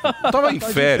 É. Tava em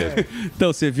férias.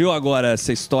 Então, você viu agora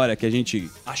essa história que a gente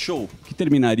achou que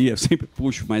terminaria, eu sempre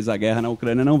puxo, mas a guerra na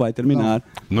Ucrânia não vai terminar.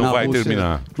 Não Na vai Rússia.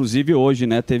 terminar. Inclusive hoje,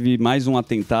 né, teve mais um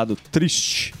atentado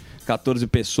triste. 14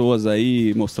 pessoas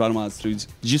aí mostraram uma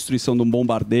destruição de um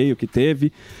bombardeio que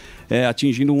teve,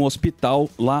 atingindo um hospital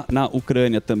lá na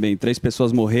Ucrânia também. 3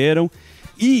 pessoas morreram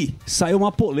e saiu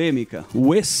uma polêmica.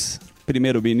 O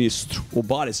ex-primeiro-ministro, o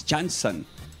Boris Johnson,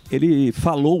 ele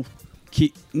falou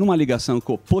que numa ligação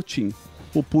com o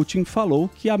Putin falou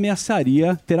que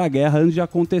ameaçaria ter a guerra antes de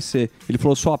acontecer. Ele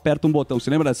falou, só aperta um botão. Você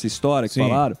lembra dessa história que Sim.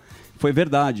 falaram? Foi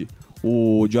verdade.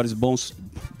 O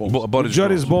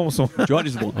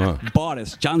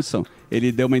Boris Johnson,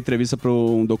 ele deu uma entrevista para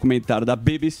um documentário da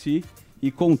BBC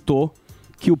e contou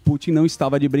que o Putin não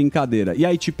estava de brincadeira. E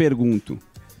aí te pergunto,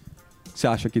 você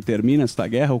acha que termina essa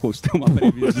guerra ou você tem uma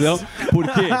previsão? Por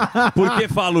quê? Por que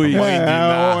falo isso?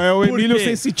 É o Emílio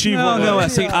sensitivo. Não,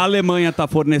 assim, a Alemanha está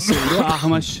fornecendo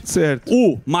armas. Certo.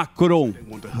 O Macron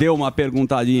deu uma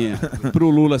perguntadinha pro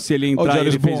Lula se ele entrar.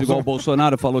 Ele fez igual o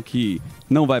Bolsonaro, falou que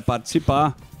não vai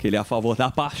participar, que ele é a favor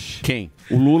da paz. Quem?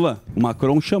 O Lula. O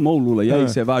Macron chamou o Lula. E aí,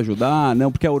 você vai ajudar?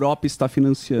 Não, porque a Europa está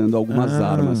financiando algumas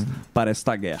armas para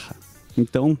esta guerra.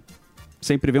 Então,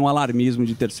 sempre vem um alarmismo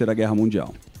de Terceira Guerra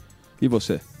Mundial. E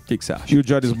você? O que você acha? E o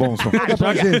Joris Bonson? Conta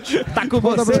pra gente. Tá com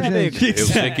você, amigo.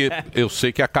 Eu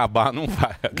sei que acabar não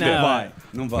vai.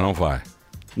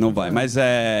 Não vai. Mas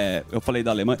eu falei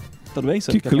da Alemanha. Tudo bem?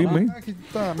 Que clima, hein?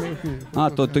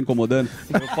 Tô incomodando.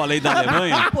 Eu falei da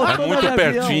Alemanha. É muito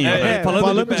pertinho.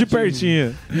 Falando de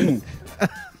pertinho.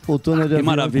 Que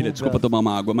maravilha. Desculpa tomar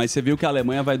uma água. Mas você viu que a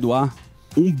Alemanha vai doar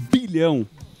R$1 bilhão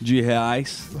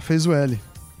Fez o L.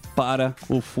 para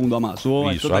o Fundo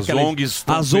Amazônia. Isso, as ONGs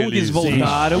estão As ONGs felizes.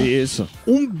 voltaram. Isso.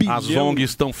 R$1 bilhão. As ONGs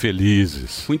estão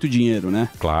felizes. Muito dinheiro, né?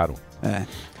 Claro.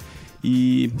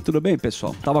 E tudo bem,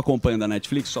 pessoal? Tava acompanhando a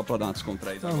Netflix só pra dar uma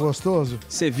descontraída. Tá gostoso?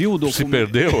 Você viu o documento? Se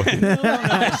perdeu?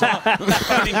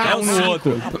 É um no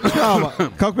outro.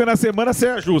 Calma, na semana você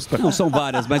ajusta. Não, são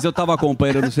várias, mas eu tava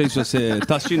acompanhando, não sei se você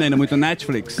tá assistindo ainda muito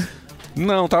Netflix.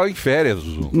 Não, tava em férias,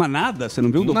 Zuzu. Mas nada? Você não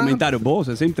viu um documentário bom?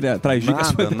 Você sempre traz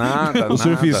dicas. Nada. O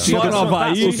surfistinha Só no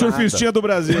Havaí. O surfistinha do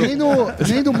Brasil.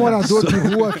 Nem do morador de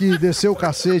rua que desceu o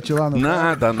cacete lá no...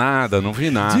 Nada, não vi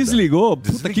nada. Desligou?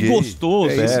 Puta, que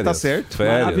gostoso. Isso, tá certo.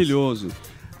 Férias. Maravilhoso.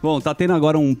 Bom, tá tendo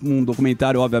agora um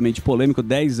documentário, obviamente, polêmico.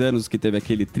 10 anos que teve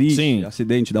aquele triste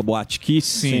acidente da Boate Kiss.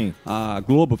 Sim. A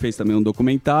Globo fez também um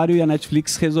documentário e a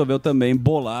Netflix resolveu também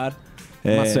bolar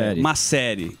uma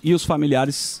série. E os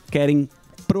familiares querem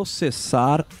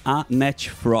processar a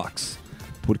Netflix.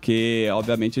 Porque,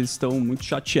 obviamente, eles estão muito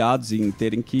chateados em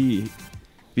terem que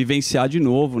vivenciar de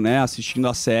novo, né? Assistindo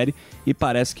a série. E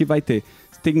parece que vai ter.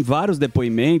 Tem vários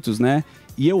depoimentos, né?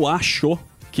 E eu acho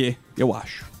que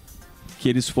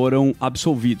eles foram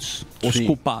absolvidos, os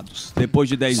culpados, depois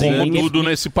de 10 anos. Como tudo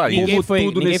nesse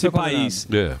país.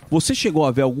 Você chegou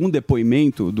a ver algum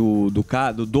depoimento do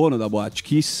dono da Boate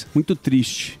Kiss? Muito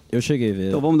triste. Eu cheguei a ver.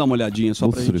 Então vamos dar uma olhadinha só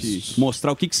pra gente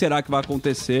mostrar o que será que vai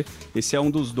acontecer. Esse é um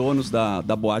dos donos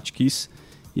da Boate Kiss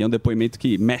e é um depoimento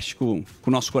que mexe com o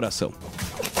nosso coração.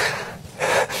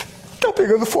 Tá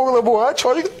pegando fogo na boate,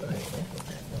 olha...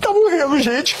 Tá morrendo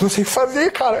gente, não sei o que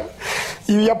fazer, cara.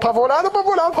 E apavorado,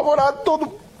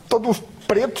 todo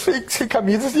preto, sem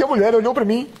camisas, e a mulher olhou pra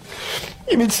mim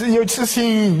e eu disse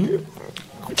assim,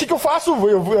 o que eu faço?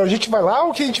 A gente vai lá,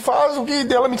 o que a gente faz? O que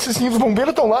dela me disse assim, os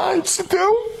bombeiros estão lá, eu disse,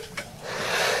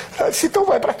 então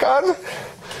vai pra casa,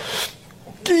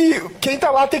 que quem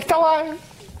tá lá tem que estar lá.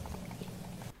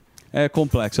 É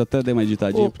complexo, eu até dei uma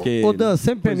editadinha, porque... Ô Dan,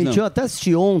 você me permitiu, eu até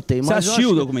assisti ontem. Você assistiu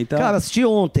o documentário? Cara, assisti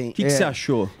ontem. O que você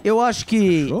achou? Eu acho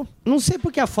que... Não sei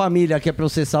porque a família quer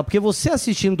processar, porque você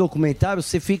assistindo o documentário,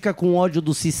 você fica com ódio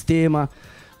do sistema,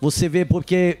 você vê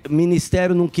porque o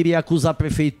ministério não queria acusar a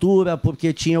prefeitura,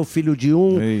 porque tinha o filho de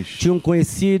tinha um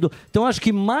conhecido. Então, acho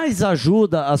que mais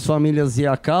ajuda as famílias e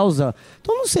a causa.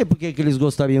 Então, não sei por que eles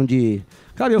gostariam de...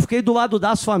 Cara, eu fiquei do lado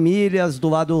das famílias, do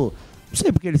lado... Não sei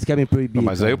porque eles querem proibir.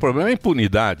 Mas aí o problema é a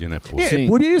impunidade, né? Pô?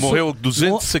 Por isso. Morreu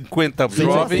 250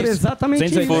 jovens. Exatamente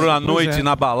isso. Foram à noite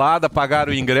na balada,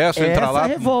 pagaram o ingresso, entra lá. Essa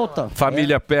é a revolta.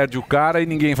 Família perde o cara e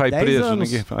ninguém vai 10 preso.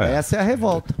 anos. Essa é a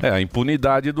revolta. É a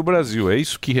impunidade do Brasil. É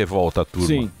isso que revolta a turma.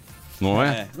 Sim. Não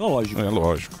é? Lógico. É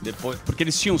lógico. Depois, porque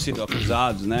eles tinham sido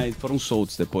acusados, né? E foram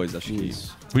soltos depois, acho que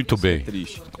isso. Muito bem.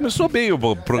 Triste. Começou bem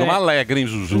o programa alegre, hein,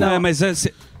 Zuzu? Não, mas...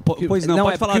 Pois não,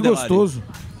 pode falar, que gostoso.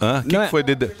 O que foi,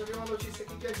 Dedê?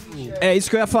 É isso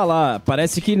que eu ia falar.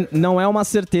 Parece que não é uma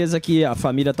certeza que a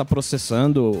família está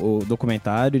processando o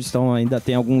documentário. Eles ainda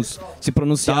tem alguns... Se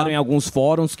pronunciaram em alguns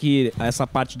fóruns que essa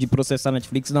parte de processar a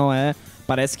Netflix não é...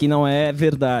 Parece que não é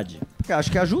verdade. Porque acho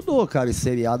que ajudou, cara. Esse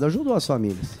seriado ajudou as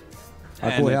famílias.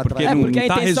 Porque não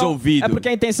tá resolvido. É porque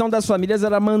a intenção das famílias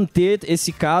era manter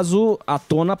esse caso à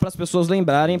tona para as pessoas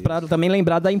lembrarem, para também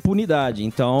lembrar da impunidade.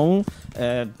 Então...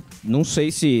 não sei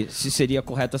se seria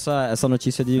correta essa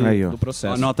notícia do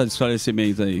processo. A nota de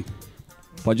esclarecimento aí.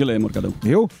 Pode ler, Morcadão.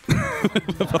 Eu?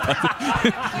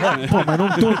 Pô, mas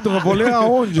não tô, vou ler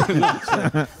aonde?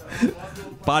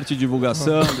 Parte de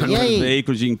divulgação, de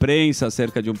veículos de imprensa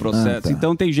acerca de um processo. Tá.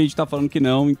 Então tem gente que tá falando que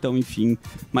não, então enfim.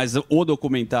 Mas o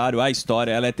documentário, a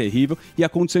história, ela é terrível. E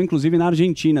aconteceu inclusive na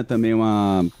Argentina também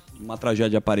uma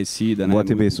tragédia parecida, né? Boa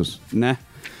Besos. Né?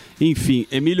 Enfim,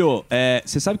 Emílio,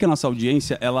 você sabe que a nossa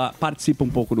audiência, ela participa um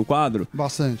pouco do quadro?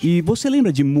 Bastante. E você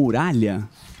lembra de Muralha?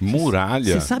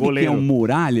 Muralha? Você sabe quem é um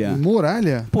Muralha?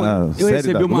 Muralha? Pô, eu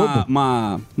recebi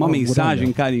uma mensagem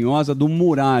Muralha. carinhosa do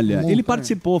Muralha. Ele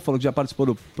participou, falou que já participou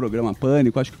do programa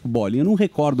Pânico, acho que com o Bolinha, não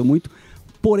recordo muito.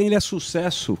 Porém, ele é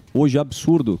sucesso, hoje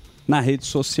absurdo, na rede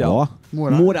social.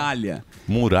 Muralha.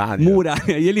 Muralha.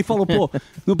 E ele falou, pô,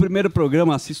 no primeiro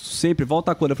programa, assisto sempre,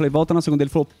 volta quando? Eu falei, volta na segunda. Ele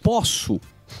falou, posso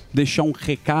deixar um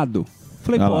recado? Eu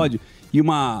falei, pode. E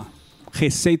uma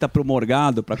receita pro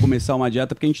Morgado, pra começar uma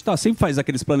dieta, porque a gente sempre faz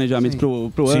aqueles planejamentos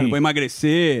pro ano, vou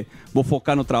emagrecer, vou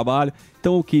focar no trabalho.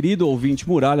 Então, o querido ouvinte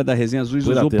Muralha da Resenha Azul e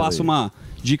Zuzu passa uma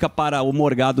dica para o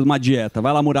Morgado de uma dieta.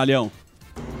 Vai lá, Muralhão.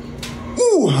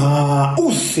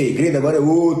 O segredo agora é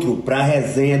outro pra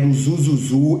resenha do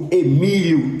Zuzuzu,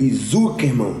 Emílio e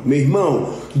Zuckerman. Meu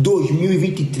irmão,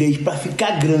 2023 pra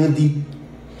ficar grande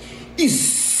e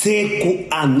seco,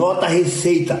 anota a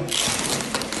receita.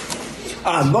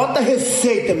 Anota a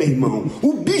receita, meu irmão.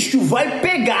 O bicho vai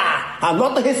pegar.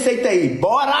 Anota a receita aí.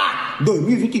 Bora!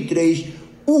 2023.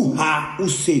 O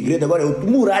segredo agora é outro.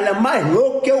 Muralha mais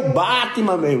louco que o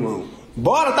Batman, meu irmão.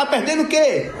 Bora, tá perdendo o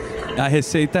quê? A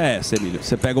receita é essa, Emílio.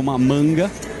 Você pega uma manga,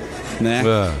 né?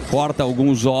 Corta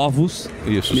alguns ovos.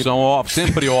 Isso, são ovos,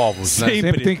 sempre ovos, né?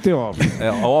 Sempre tem que ter ovos.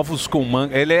 Ovos com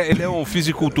manga. Ele é um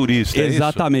fisiculturista,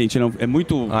 Exatamente, não, é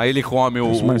muito... Aí ele come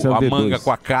a manga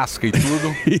com a casca e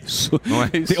tudo. Isso. Não é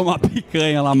isso? Tem uma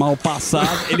picanha lá mal passada.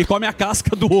 Ele come a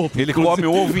casca do ovo. Ele come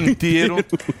o ovo inteiro.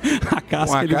 A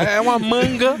casca... É uma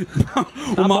manga.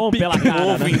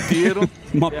 Ovo inteiro.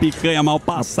 Uma picanha mal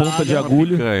passada. ponta de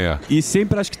agulha. E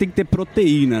sempre acho que tem que ter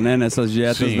proteína, né? Nessas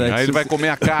dietas. Sim, né, aí ele vai comer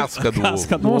a casca do ovo.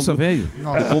 Nossa, velho.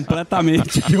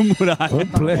 Completamente, viu, Muralha?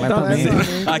 Completamente.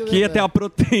 Aqui tem a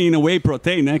proteína, whey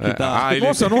protein, né? Que tá...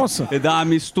 Nossa. Ele dá uma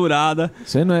misturada.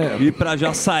 Você não é... E pra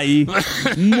já sair,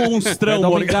 monstrão. Vai dar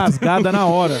uma engasgada na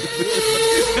hora.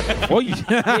 Oi, que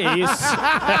isso?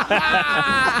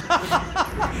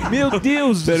 Meu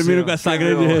Deus! Termino com essa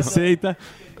grande receita.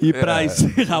 E pra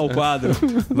encerrar o quadro,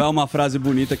 vai uma frase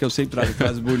bonita, que eu sempre trago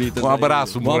frases bonitas. Um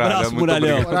abraço, Muralha. Um abraço,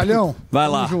 Muralhão. Muralhão, vai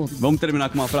lá. Vamos terminar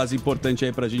com uma frase importante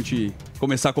aí pra gente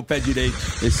começar com o pé direito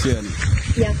esse ano.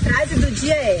 E a frase do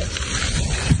dia é: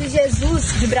 se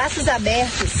Jesus, de braços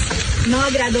abertos, não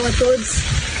agradou a todos,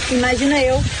 imagina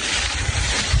eu,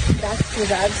 braços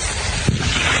cruzados.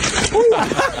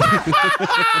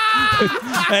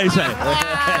 É isso aí.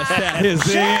 Essa é a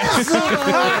resenha.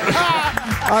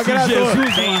 Agradou.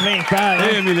 Jesus Tem inventar,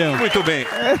 né? Emilhão. Muito bem.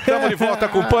 Estamos de volta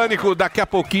com o Pânico. Daqui a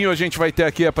pouquinho a gente vai ter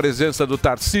aqui a presença do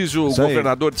Tarcísio, o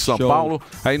governador de São Paulo,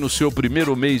 aí no seu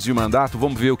primeiro mês de mandato.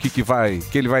 Vamos ver o que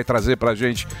ele vai trazer pra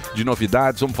gente de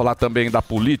novidades. Vamos falar também da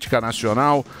política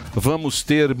nacional. Vamos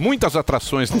ter muitas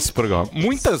atrações nesse programa.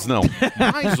 Muitas não,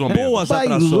 mais ou menos. Boas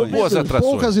atrações. Boas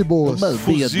atrações. Poucas e boas.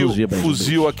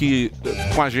 Fuzil aqui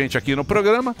com a gente aqui no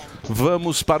programa.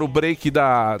 Vamos para o break do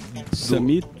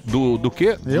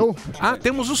quê? Eu?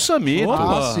 Temos o Samir.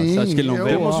 Sim. Acho que ele não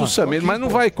veio. Temos o Samir, mas não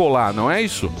vai colar, não é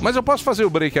isso? Mas eu posso fazer o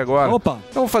break agora. Opa.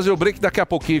 Então vou fazer o break daqui a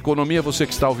pouquinho. Economia, você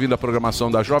que está ouvindo a programação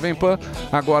da Jovem Pan.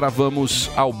 Agora vamos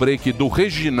ao break do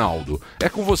Reginaldo. É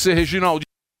com você, Reginaldo.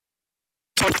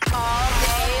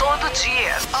 Todo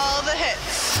dia. All the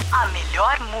hits. A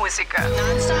melhor música.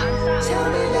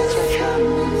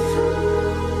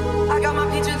 I got my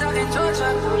peaches out in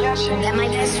Georgia. That my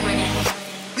best friend.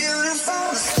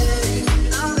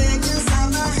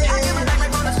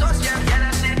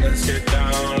 Let's get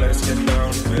down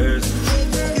to business.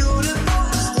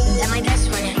 That my best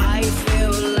friend. I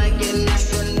feel like an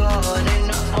astronaut in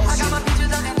the ocean. I got my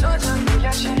peaches out in Georgia.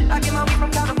 I get my weed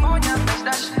from California.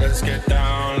 Let's get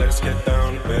down to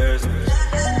business.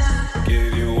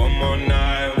 Give you one more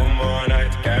night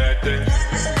to get this.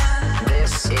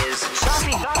 This is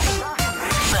Jovem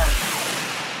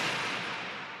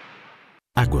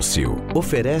A Gocil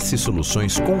oferece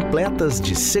soluções completas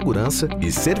de segurança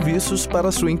e serviços para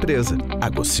a sua empresa. A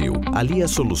Gocil alia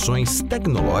soluções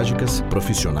tecnológicas,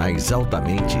 profissionais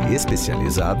altamente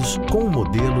especializados com um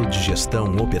modelo de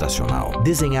gestão operacional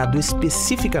desenhado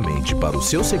especificamente para o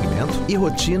seu segmento e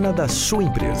rotina da sua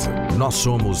empresa. Nós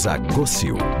somos a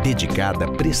Gocil, dedicada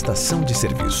à prestação de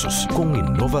serviços com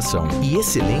inovação e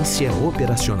excelência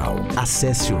operacional.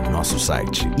 Acesse o nosso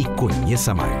site e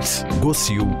conheça mais.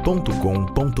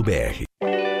 gocil.com.br.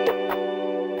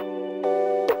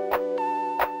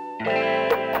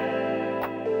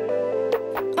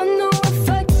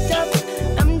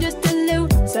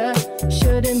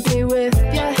 Shouldn't be with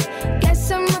ya. Guess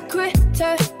I'm a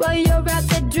quitter while you're out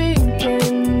there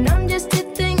drinking. I'm just here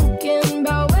thinking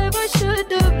about where I should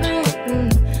have been.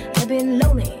 I've been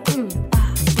lonely.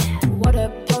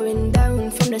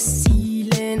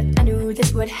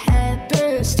 this would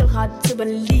happen. Still hard to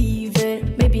believe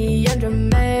it. Maybe I'm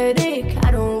dramatic.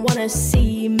 I don't wanna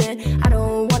see me. I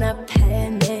don't wanna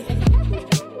panic.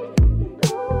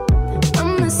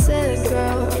 I'm a sad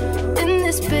girl in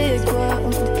this big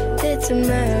world. It's a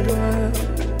mad world.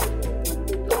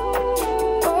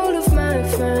 All of my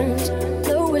friends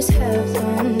know it's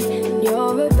heaven.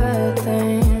 You're a bad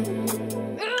thing.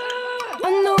 I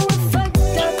know I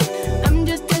fucked up. I'm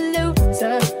just a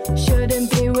loser.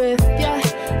 Shouldn't be with ya.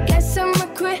 Guess I'm a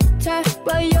quitter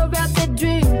while you're out there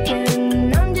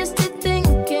drinking. I'm just a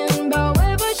thinking about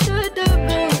where I should have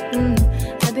been.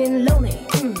 I've been lonely.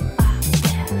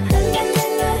 La la la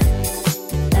la.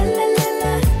 La la la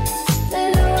la.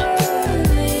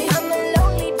 Lonely. I'm a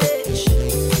lonely bitch.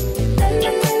 La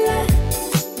la la la.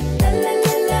 La la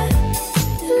la la.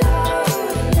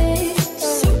 Lonely.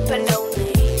 Super lonely.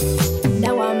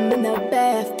 Now I'm in the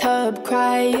bathtub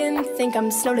crying. Think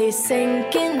I'm slowly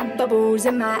sinking. Bubbles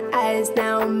in my eyes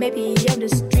now. Maybe I'm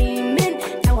just dreaming.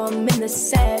 Now I'm in the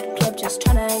sad club just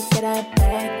trying to get a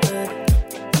back up.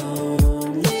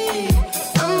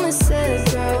 I'm a sad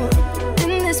girl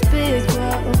in this big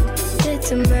world.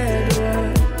 It's a mad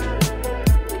world.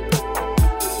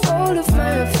 All of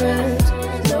my friends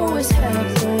know it's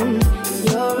happened.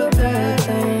 You're a bad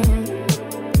thing.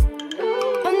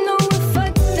 I know I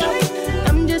fucked up.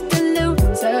 I'm just a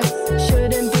loser.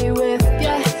 Shouldn't be with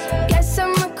ya. Guess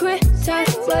I'm a quitter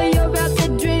while you're out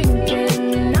there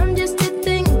drinking. I'm just a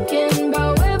thinking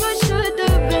about where I should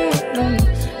have been.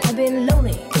 I've been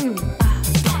lonely.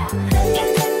 La la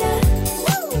la la.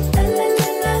 La la la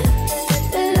la.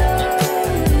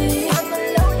 Lonely. I'm a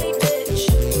lonely bitch.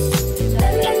 La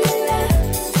la la la.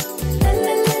 La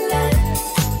la la la.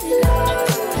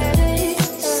 Lonely.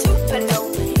 Super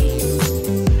lonely.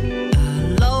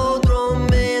 Loathe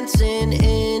romancing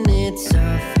in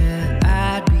itself,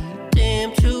 yeah, I'd be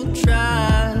damned to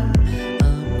try.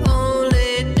 I'm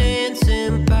only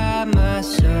dancing by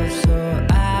myself, so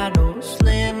I don't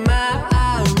slam my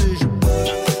Irish bar.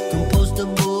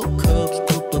 Compostable cups,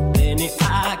 put a penny,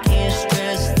 I can't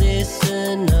stress this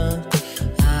enough.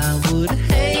 I would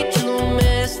hate to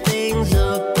mess things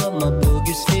up, but my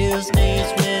boogie still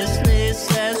stays restless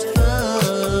as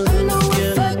fuck. I know I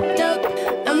fucked up.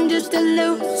 I'm just a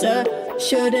loser.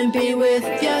 Shouldn't be with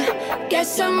ya.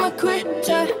 Guess I'm a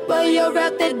quitter while you're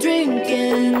out there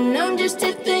drinking. I'm just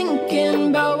a thinking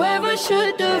about where I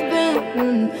should have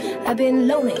been. I've been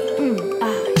lonely. I've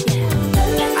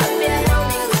been lonely.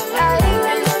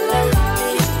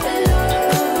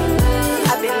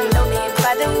 I've been lonely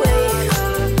by the way.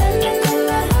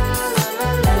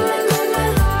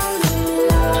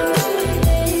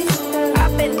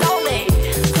 I've been lonely.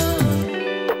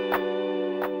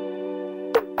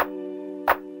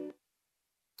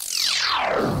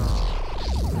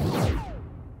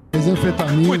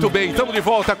 Muito bem, estamos de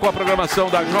volta com a programação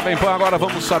da Jovem Pan. Agora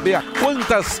vamos saber a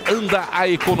quantas anda a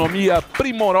economia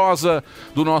primorosa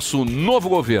do nosso novo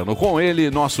governo. Com ele,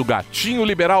 nosso gatinho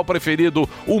liberal preferido,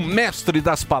 o mestre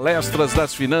das palestras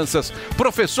das finanças,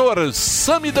 professor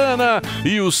Samidana,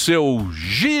 e o seu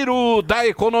Giro da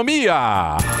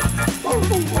Economia.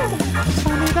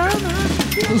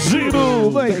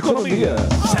 Giro da Economia.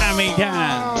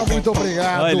 Muito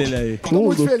obrigado. Olha ele aí. Tô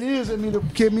muito feliz, Emílio,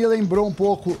 porque me lembrou um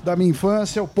pouco da minha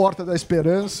infância, o Porta da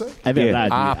Esperança. É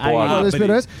verdade. Porta da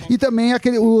Esperança. E também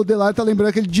o Delari tá lembrando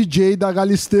aquele DJ da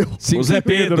Galisteu. Sim, o Zé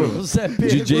Pedro. O Zé Pedro.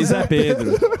 DJ Zé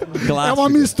Pedro. É uma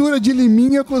mistura de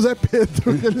Liminha com o Zé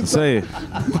Pedro. Isso aí.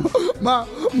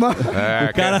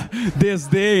 O cara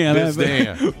desdenha, né?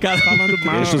 Desdenha. O cara falando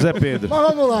mal. Deixa o Zé Pedro. Mas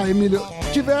vamos lá, Emílio.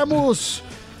 Tivemos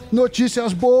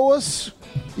notícias boas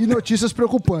e notícias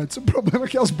preocupantes. O problema é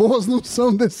que as boas não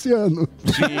são desse ano.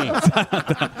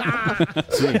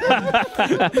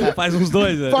 Faz uns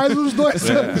dois, né? Faz uns 2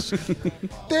 anos.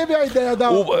 Teve a ideia da...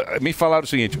 Me falaram o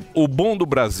seguinte, o bom do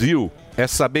Brasil é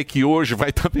saber que hoje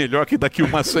vai estar melhor que daqui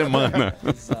uma semana.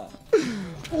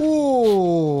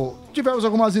 Tivemos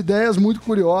algumas ideias muito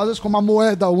curiosas, como a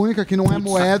moeda única, que não é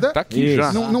moeda. Tá aqui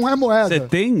já. Não é moeda. Você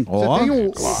tem?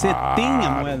 Você tem a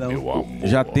moeda única?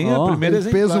 Já tem a primeira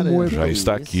exemplar. Peso moeda. Já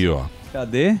está aqui, ó.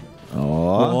 Cadê?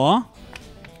 Ó.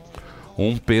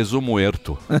 Um peso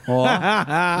muerto.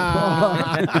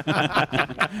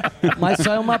 Mas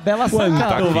só é uma bela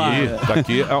sacada. Tá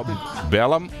aqui.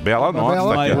 Bela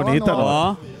nota. Tá aqui, ó. Bonita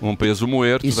nota. Um peso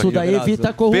muerto. Isso daí evita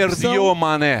a corrupção. Perdió,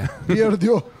 mané.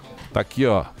 Perdió. Tá aqui,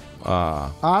 ó.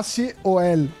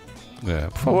 ACOL.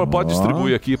 Por favor, pode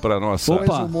distribuir aqui para nossa.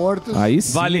 Peso morto. Aí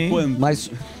sim. Vale quanto? Mas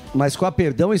Mas com a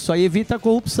perdão, isso aí evita a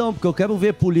corrupção, porque eu quero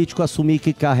ver político assumir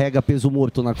que carrega peso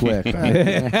morto na cueca.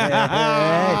 Entendeu?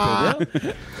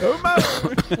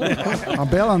 Uma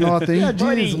bela nota, hein?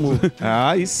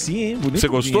 Ah, e sim, hein? Bonito. Você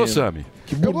gostou, dinheiro. Sami?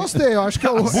 Eu gostei, eu acho que é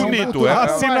o Bonito, é.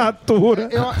 Assinatura.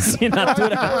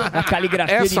 Assinatura, a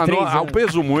caligrafia Essa de 3 nota, ao anos.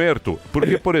 peso muerto,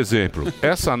 porque, por exemplo,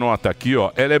 essa nota aqui,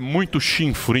 ó, ela é muito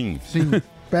chinfrim. Sim,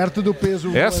 perto do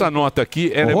peso. Essa nota aqui,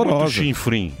 ela é muito Horrorosa.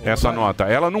 chinfrim, essa nota.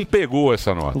 Ela não pegou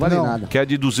essa nota. Não vale nada. Que é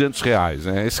de R$200,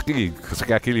 né? Esse que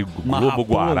é aquele Globo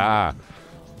Guará.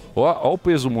 Ó o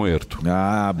peso muerto.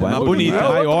 Ah, bonito.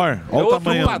 Maior. É Olha o outro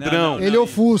tamanho. padrão. Ele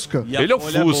ofusca. E a Ele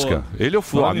folha é ofusca. boa. Ele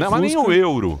ofusca. Fala em Não, mas nem fusca. o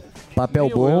euro. Papel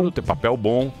Nem o bom. euro tem papel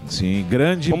bom. Sim,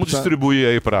 grande. Vamos distribuir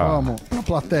aí Vamos, na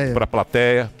plateia. pra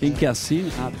plateia, Quem que assina?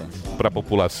 Ah, tá. pra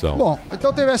população. Bom,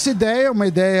 então teve essa ideia, uma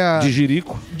ideia De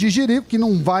jirico. de jirico que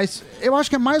não vai... Eu acho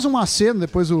que é mais um aceno,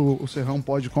 depois o Serrão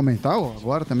pode comentar, ou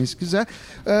agora também se quiser,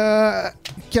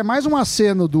 que é mais um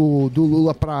aceno do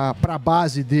Lula para a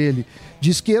base dele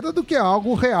de esquerda do que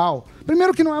algo real.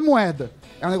 Primeiro que não é moeda.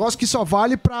 É um negócio que só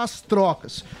vale para as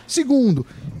trocas. Segundo,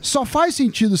 só faz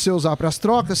sentido você usar para as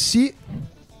trocas se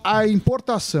a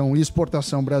importação e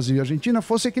exportação Brasil e Argentina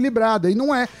fosse equilibrada. E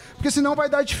não é. Porque senão vai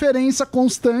dar diferença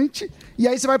constante e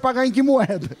aí você vai pagar em que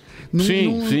moeda?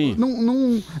 Sim.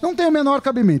 Não tem o menor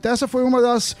cabimento. Essa foi uma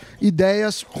das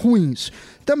ideias ruins.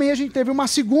 Também a gente teve uma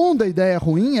segunda ideia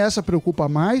ruim, essa preocupa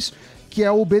mais, que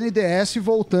é o BNDES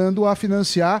voltando a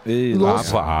financiar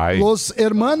los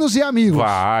hermanos e amigos.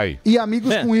 Vai. E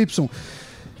amigos com Y.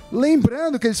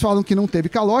 Lembrando que eles falam que não teve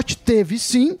calote, teve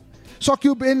sim, só que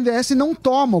o BNDES não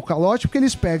toma o calote porque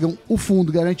eles pegam o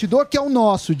fundo garantidor, que é o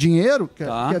nosso dinheiro, que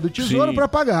é do Tesouro, para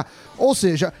pagar. Ou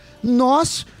seja,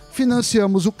 nós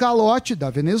financiamos o calote da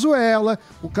Venezuela,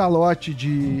 o calote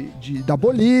da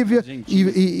Bolívia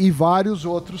e vários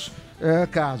outros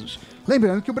casos.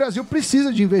 Lembrando que o Brasil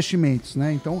precisa de investimentos,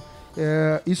 né? Então,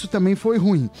 isso também foi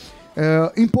ruim.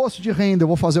 Imposto de renda, eu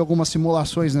vou fazer algumas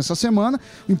simulações nessa semana.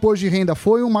 O imposto de renda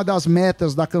foi uma das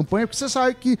metas da campanha, porque você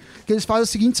sabe que eles fazem a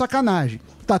seguinte sacanagem: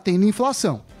 tá tendo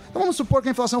inflação. Então vamos supor que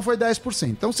a inflação foi 10%.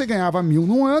 Então você ganhava 1.000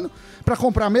 no ano, para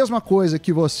comprar a mesma coisa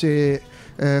que você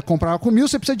comprava com 1.000,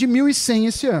 você precisa de 1.100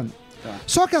 esse ano.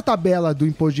 Só que a tabela do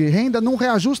imposto de renda não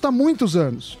reajusta há muitos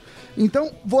anos.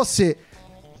 Então você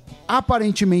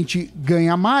aparentemente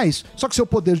ganha mais, só que seu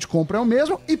poder de compra é o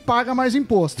mesmo e paga mais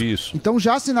imposto. Isso. Então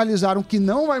já sinalizaram que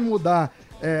não vai mudar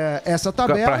essa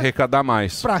tabela. Para arrecadar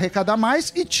mais. Para arrecadar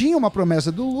mais, e tinha uma promessa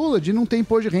do Lula de não ter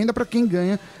imposto de renda para quem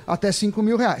ganha até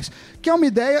R$5.000. Que é uma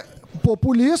ideia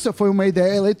populista, foi uma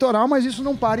ideia eleitoral, mas isso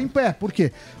não para em pé. Por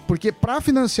quê? Porque para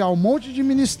financiar um monte de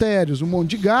ministérios, um monte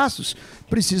de gastos,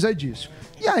 precisa disso.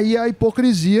 E aí a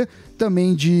hipocrisia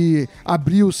também de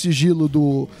abrir o sigilo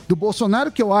do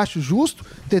Bolsonaro, que eu acho justo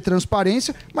ter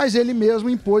transparência, mas ele mesmo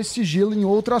impôs sigilo em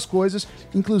outras coisas,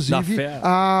 inclusive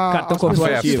cartão as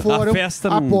pessoas que foram a festa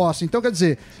à posse. Então, quer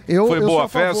dizer, eu Foi eu boa sou a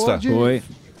favor festa? de... Foi.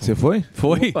 Você foi?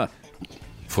 Foi. Opa.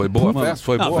 Foi boa a festa?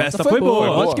 Foi boa. A festa foi boa.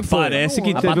 Lógico que foi. Parece que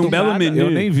A teve um belo menu.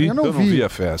 Eu nem vi. Eu não vi a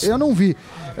festa. Eu não vi.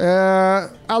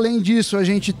 Além disso, a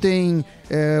gente tem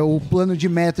o plano de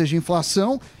metas de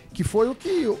inflação, que foi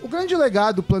o grande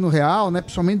legado do Plano Real, né?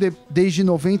 Principalmente desde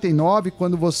 99,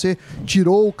 quando você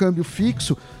tirou o câmbio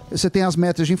fixo, você tem as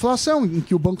metas de inflação, em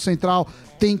que o Banco Central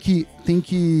tem que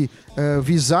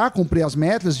visar cumprir as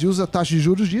metas e usa a taxa de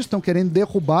juros disso, estão querendo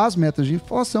derrubar as metas de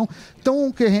inflação,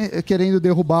 estão querendo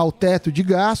derrubar o teto de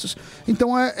gastos,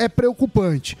 então é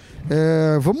preocupante.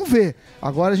 Vamos ver.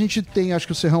 Agora a gente tem, acho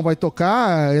que o Serrão vai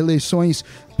tocar, eleições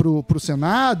para o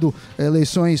Senado,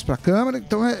 eleições para a Câmara,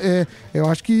 então eu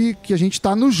acho que a gente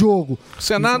está no jogo. O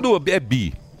Senado é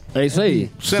bi. É isso aí.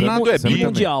 O Senado é bi.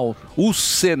 Mundial. O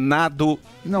Senado...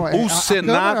 Não, o a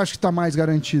Senado... Câmara acho que está mais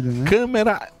garantida, né?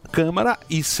 Câmara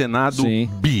e Senado Sim.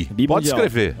 bi. Pode mundial.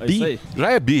 escrever. É isso aí.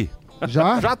 Já é bi.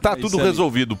 Já tá tudo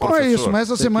resolvido, Bom, professor. é isso, mas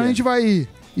essa semana a gente vai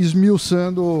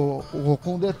esmiuçando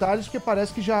com detalhes, porque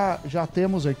parece que já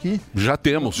temos aqui. Já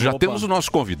temos o nosso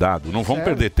convidado. Não vamos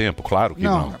Sério? perder tempo, claro que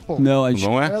não. Pô, Não, a gente...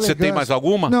 Não é? Você tem mais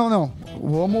alguma? Não.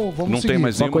 Vamos Não seguir. tem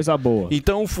mais Uma nenhuma? coisa boa.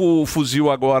 Então o fuzil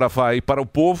agora vai para o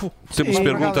povo. Temos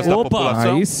perguntas da Opa,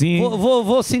 população. Aí sim.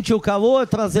 Vou sentir o calor,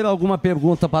 trazer alguma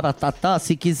pergunta para a Tatá,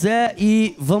 se quiser,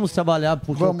 e vamos trabalhar,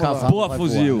 porque o cavalo Boa, vai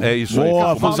fuzil. voar. É isso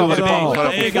Boa, aí. fuzilzão.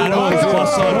 Aí, garoto, boa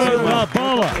sorte.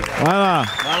 Vai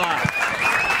lá.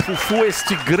 Fufu,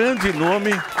 este grande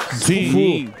nome.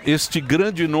 Sim. Fufu, este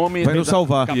grande nome. Vai nos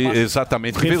salvar.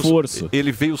 Exatamente. Reforço.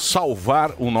 Ele veio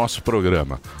salvar o nosso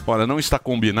programa. Olha, não está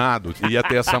combinado, ia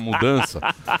ter essa mudança.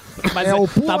 Mas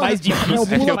tá mais difícil.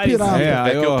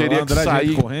 É que eu teria que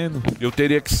sair. Eu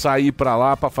teria que sair pra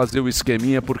lá pra fazer o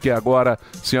esqueminha, porque agora,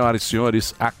 senhoras e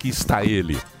senhores, aqui está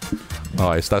ele.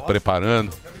 Ó, está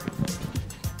preparando.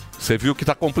 Você viu que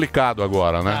tá complicado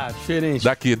agora, né? Ah,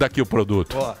 diferente. Daqui o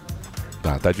produto. Ó.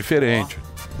 Tá diferente.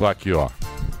 Ó. Aqui, ó.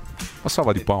 Uma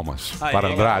salva de palmas Aê, para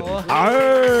Andrade. ó.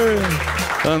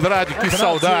 Aê! Andrade, que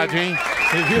saudade, hein?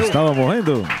 Você viu? Estava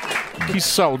morrendo? Que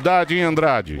saudade, hein,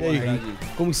 Andrade? E aí,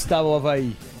 como estava o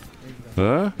Havaí?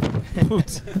 Hã?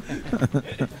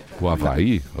 O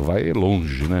Havaí? O Havaí é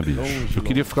longe, né, bicho? Eu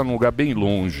queria ficar num lugar bem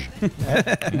longe.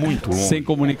 Muito longe. Sem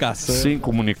comunicação. Sem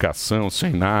comunicação,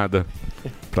 sem nada.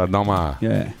 Pra dar uma...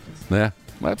 Né?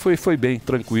 Mas foi bem,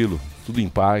 tranquilo. Tudo em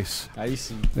paz. Aí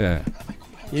sim. É.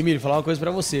 E, Emílio, falar uma coisa pra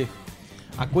você.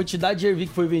 A quantidade de Hervik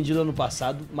que foi vendida ano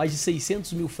passado, mais de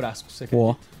 600 mil frascos. Você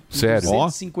acredita? Sério?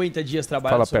 250 dias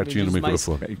trabalhados. Fala pertinho do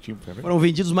microfone. Foram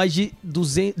vendidos mais de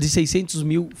 600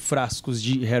 mil frascos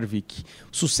de Hervik.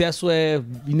 O sucesso é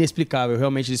inexplicável,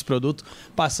 realmente, desse produto.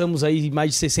 Passamos aí em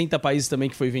mais de 60 países também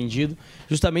que foi vendido.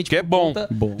 Justamente que é bom.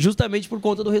 Justamente por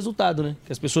conta do resultado, né?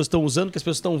 Que as pessoas estão usando, que as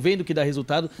pessoas estão vendo que dá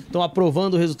resultado, estão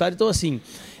aprovando o resultado. Então, assim,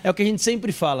 é o que a gente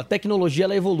sempre fala. A tecnologia,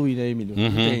 ela evolui, né, Emílio?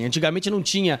 Uhum. Antigamente não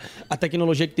tinha a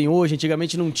tecnologia que tem hoje,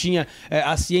 antigamente não tinha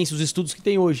a ciência, os estudos que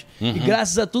tem hoje. Uhum. E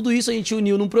graças a tudo isso, a gente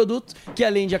uniu num produto que,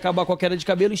 além de acabar com a queda de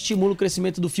cabelo, estimula o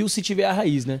crescimento do fio se tiver a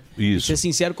raiz, né? Isso. Ser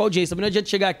sincero com a audiência. Também não adianta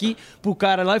chegar aqui pro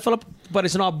cara lá e falar,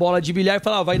 parecendo uma bola de bilhar, e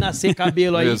falar, vai nascer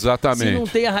cabelo aí. Exatamente. Se não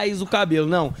tem a raiz do cabelo.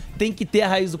 Não, tem que ter a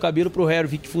raiz do cabelo pro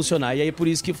Hervik funcionar. E aí é por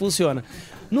isso que funciona.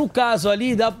 No caso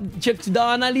ali, tinha que dar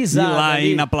uma analisada. E lá, ali.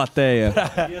 hein, na plateia.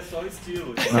 É só o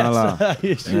estilo. Ah lá.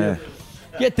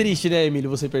 Que é triste, né, Emílio,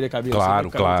 você perder cabelo.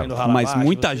 Claro, você vai tendo rala Mas abaixo,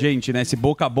 muita gente, né? Se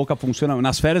boca a boca funciona.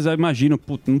 Nas férias, eu imagino,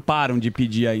 não param de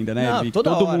pedir ainda, né, Não, Hervik? toda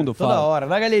Todo hora, mundo fala. Toda hora.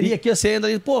 Na galeria aqui, você anda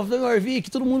ali, pô, vem o Hervik,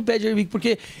 todo mundo pede Hervik,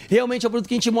 porque realmente é um produto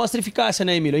que a gente mostra eficácia,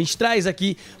 né, Emílio? A gente traz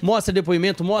aqui, mostra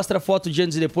depoimento, mostra foto de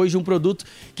antes e depois de um produto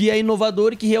que é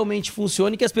inovador e que realmente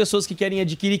funciona e que as pessoas que querem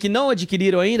adquirir, que não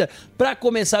adquiriram ainda, pra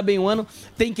começar bem o ano,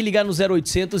 tem que ligar no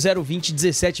 0800 020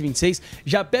 1726.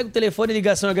 Já pega o telefone,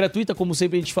 ligação é gratuita, como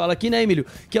sempre a gente fala aqui, né, Emílio?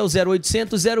 Que é o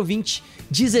 0800 020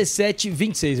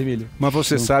 1726, Emílio. Mas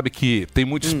você sabe que tem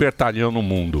muito espertalhão no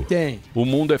mundo. Tem. O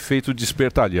mundo é feito de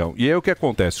espertalhão. E aí o que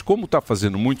acontece? Como está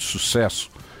fazendo muito sucesso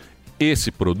esse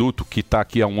produto, que está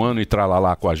aqui há um ano e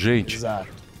tralalá com a gente... Exato.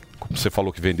 Você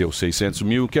falou que vendeu 600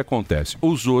 mil, o que acontece?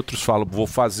 Os outros falam, vou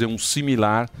fazer um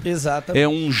similar. Exatamente. É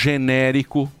um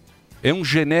genérico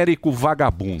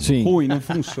vagabundo. Sim. Ruim, não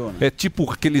funciona. É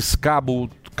tipo aqueles cabo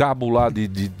lá de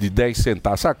 10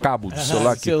 centavos. Sabe cabo de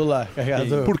celular? Celular,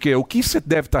 carregador. Por quê? O que você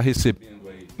deve estar recebendo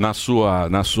aí na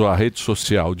sua rede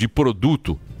social de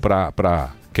produto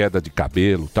para queda de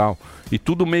cabelo e tal, e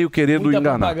tudo meio querendo Muita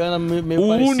enganar. propaganda meio O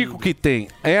parecida. único que tem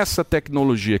essa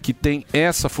tecnologia, que tem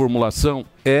essa formulação,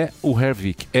 é o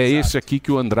Hervik. É esse aqui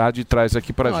que o Andrade traz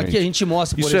aqui pra Não, gente. Aqui a gente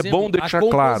mostra, por Isso exemplo, é bom deixar a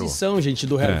claro. composição, gente,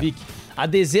 do Hervik. A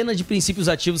dezena de princípios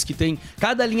ativos que tem.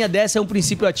 Cada linha dessa é um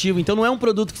princípio ativo. Então não é um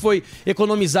produto que foi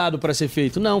economizado para ser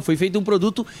feito. Não, foi feito um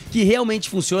produto que realmente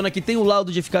funciona, que tem o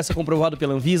laudo de eficácia comprovado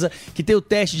pela Anvisa, que tem o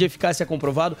teste de eficácia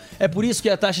comprovado. É por isso que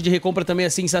a taxa de recompra também é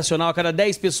sensacional. A cada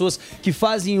 10 pessoas que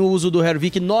fazem o uso do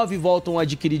Hervik, 9 voltam a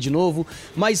adquirir de novo.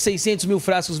 Mais de 600 mil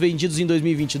frascos vendidos em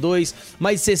 2022.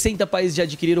 Mais de 60 países já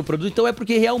adquiriram o produto. Então é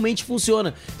porque realmente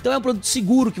funciona. Então é um produto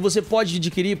seguro que você pode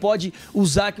adquirir, pode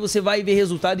usar, que você vai ver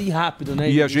resultado e rápido.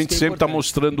 Né? E a Isso gente que é sempre está importante.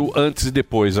 mostrando antes e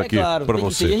depois aqui Claro, para tem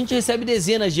que você. ser. E a gente recebe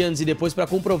dezenas de antes e depois para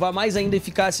comprovar mais ainda a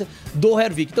eficácia do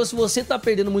Hervik. Então, se você tá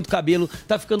perdendo muito cabelo,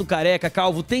 tá ficando careca,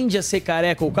 calvo, tende a ser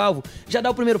careca ou calvo, já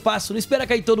dá o primeiro passo. Não espera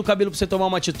cair todo o cabelo para você tomar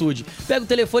uma atitude. Pega o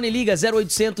telefone e liga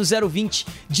 0800 020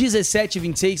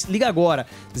 1726. Liga agora.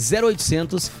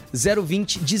 0800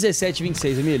 020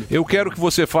 1726, Emílio. Eu quero que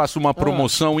você faça uma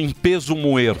promoção em peso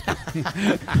muerto.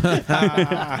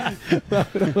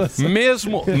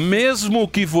 Mesmo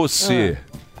que você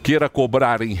queira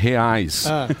cobrar em reais,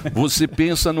 você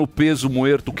pensa no peso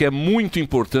muerto, que é muito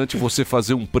importante você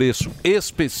fazer um preço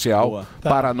especial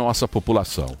para a nossa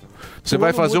população. Você O vai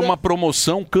ano fazer muda- uma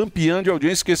promoção campeã de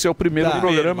audiência, que esse é o primeiro Tá.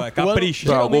 programa. Vai, capricha.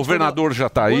 Tá, o Geralmente, governador já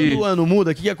tá aí. Quando o ano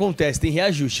muda, o que acontece? Tem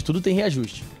reajuste, tudo tem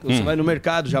reajuste. Você Hum. vai no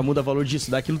mercado, já muda o valor disso,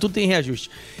 daquilo, tudo tem reajuste.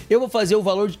 Eu vou fazer o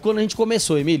valor de quando a gente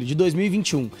começou, Emílio, de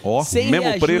 2021. Sem mesmo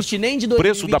reajuste preço, nem de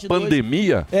preço 2022. da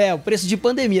pandemia? É, o preço de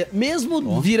pandemia.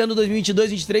 Mesmo virando 2022,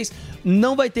 2023,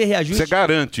 não vai ter reajuste. Você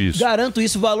garante isso? Garanto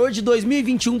isso. Valor de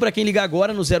 2021 para quem ligar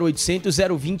agora no 0800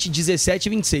 020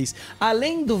 1726.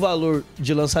 Além do valor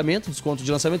de lançamento, desconto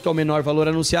de lançamento, que é o menor valor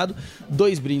anunciado,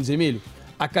 2 brindes, Emílio.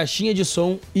 A caixinha de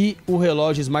som e o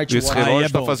relógio smartwatch. Esse relógio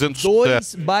tá fazendo 2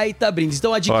 sucesso. baita brindes.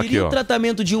 Então, adquirir Aqui, ó. o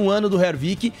tratamento de 1 ano do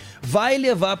Hervik, vai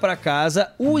levar para casa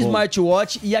o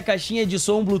smartwatch e a caixinha de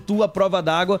som Bluetooth à prova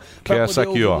d'água Que é para essa poder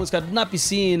aqui, ouvir ó. música na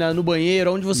piscina, no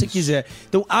banheiro, onde você quiser.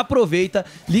 Então, aproveita,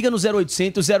 liga no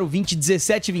 0800 020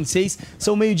 1726.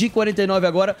 São 12h e 49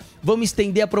 agora. Vamos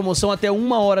estender a promoção até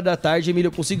 1h da tarde. Emílio,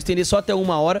 eu consigo estender só até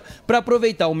 1h para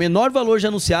aproveitar o menor valor já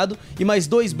anunciado e mais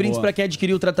 2 brindes para quem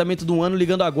adquiriu o tratamento de 1 ano,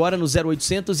 ligando agora no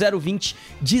 0800 020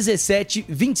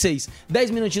 1726.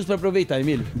 10 minutinhos para aproveitar,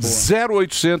 Emílio.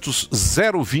 0800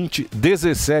 020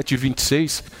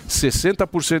 1726,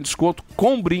 60% de desconto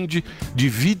com brinde,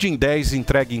 divide em 10,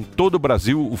 entregue em todo o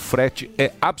Brasil. O frete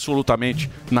é absolutamente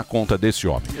na conta desse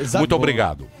homem. Exato. Muito Boa.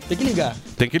 obrigado. Tem que ligar.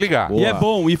 Tem que ligar. E é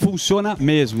bom, e funciona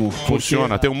mesmo.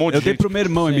 Funciona, tem um monte Eu de dei gente. pro meu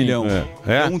irmão, Sim. Emilhão.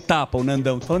 É. Deu um tapa, o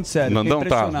Nandão. Tô falando sério. Nandão fiquei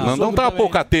tá, impressionado. Nandão tá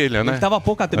pouca telha, né? Ele tava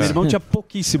pouca telha. Meu irmão tinha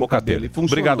pouquíssimo cabelo. E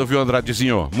funcionou. Obrigado, viu,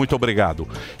 Andradezinho? Muito obrigado.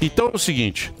 Então é o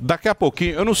seguinte, daqui a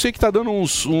pouquinho, eu não sei que tá dando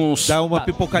uns... Dá uma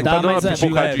pipocadinha. Tá dando Mas uma é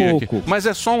pipocadinha aqui. pouco. Mas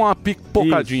é só uma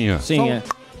pipocadinha. Isso. Sim, Só é.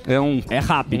 É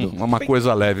rápido. Uma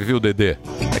coisa leve, viu, Dedê?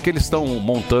 É que eles estão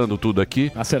montando tudo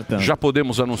aqui. Acertando. Já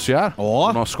podemos anunciar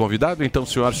o nosso convidado? Então,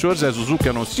 senhoras e senhores, é Zuzu que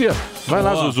anuncia? Vai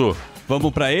lá, Ó. Zuzu.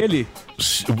 Vamos pra ele?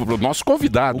 O nosso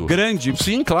convidado. O grande?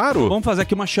 Sim, claro. Vamos fazer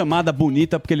aqui uma chamada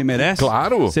bonita porque ele merece?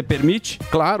 Claro. Você permite?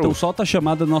 Claro. Então solta a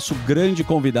chamada do nosso grande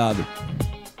convidado.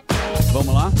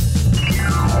 Vamos lá?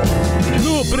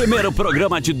 No primeiro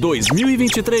programa de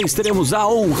 2023, teremos a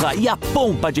honra e a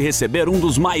pompa de receber um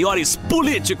dos maiores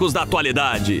políticos da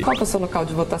atualidade. Qual que é o seu local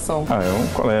de votação? É um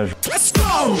colégio.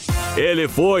 Ele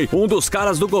foi um dos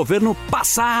caras do governo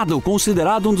passado,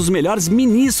 considerado um dos melhores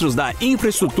ministros da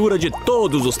infraestrutura de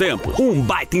todos os tempos. Um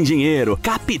baita engenheiro,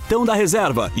 capitão da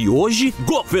reserva e hoje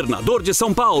governador de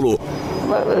São Paulo.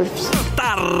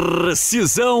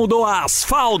 Tarcisão do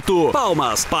Asfalto.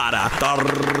 Palmas para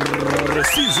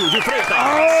Tarcísio de Freitas.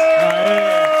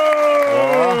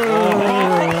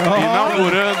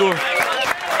 Inaugurando.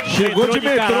 Chegou de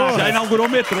metrô. Já inaugurou o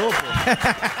metrô,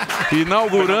 pô.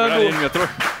 Inaugurando.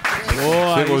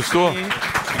 Você gostou?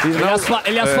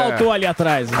 Ele asfaltou ali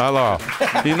atrás. Olha lá,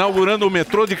 ó. Inaugurando o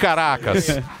metrô de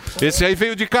Caracas. Esse aí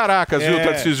veio de Caracas, viu, É.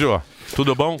 Tarcísio?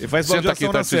 Tudo bom? faz Senta aqui, baldeação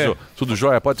na Tarcísio. Sé. Tudo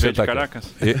jóia? Pode Veio sentar de aqui.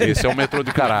 Caracas? Esse é o metrô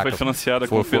de Caracas. Foi financiada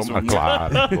com peso muerto.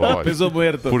 Claro, lógico. Peso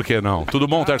muerto. Por que não? Tudo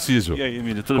bom, Tarcísio? E aí,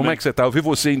 Emílio, tudo Como bem? é que você tá? Eu vi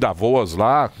você em Davos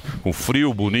lá, com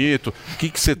frio, bonito. O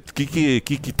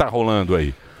que tá rolando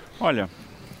aí? Olha,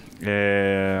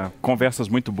 conversas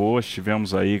muito boas,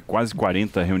 tivemos aí quase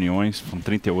 40 reuniões, foram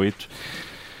 38.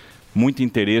 Muito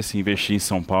interesse em investir em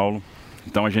São Paulo.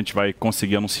 Então a gente vai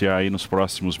conseguir anunciar aí nos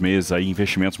próximos meses aí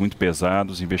investimentos muito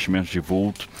pesados, investimentos de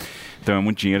vulto. Então é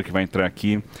muito dinheiro que vai entrar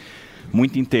aqui.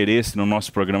 Muito interesse no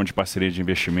nosso programa de parceria de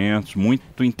investimentos,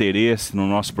 muito interesse no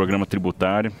nosso programa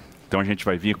tributário. Então a gente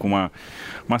vai vir com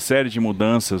uma série de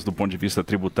mudanças do ponto de vista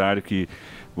tributário que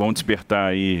vão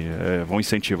despertar aí, vão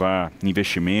incentivar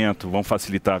investimento, vão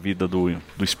facilitar a vida do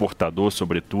exportador,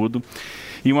 sobretudo,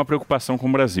 e uma preocupação com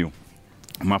o Brasil.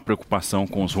 Uma preocupação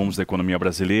com os rumos da economia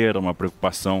brasileira, uma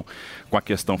preocupação com a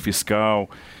questão fiscal,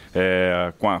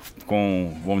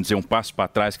 com, vamos dizer, um passo para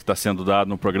trás que está sendo dado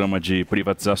no programa de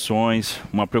privatizações,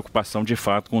 uma preocupação de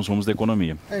fato com os rumos da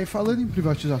economia. E falando em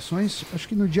privatizações, acho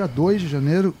que no dia 2 de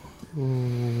janeiro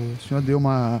o senhor deu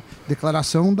uma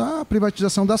declaração da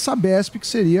privatização da Sabesp, que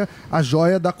seria a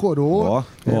joia da coroa.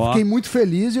 Fiquei muito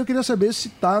feliz e eu queria saber se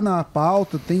está na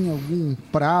pauta, tem algum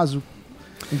prazo.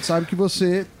 A gente sabe que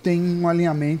você tem um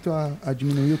alinhamento a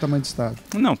diminuir o tamanho do Estado.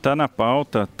 Não, está na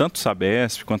pauta tanto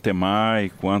Sabesp, quanto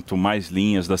EMAI, quanto mais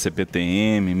linhas da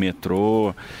CPTM,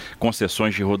 metrô,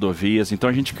 concessões de rodovias. Então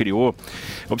a gente criou...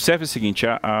 Observe o seguinte,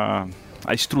 a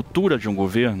estrutura de um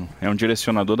governo é um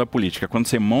direcionador da política. Quando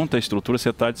você monta a estrutura, você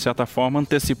está, de certa forma,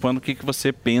 antecipando o que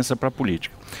você pensa para a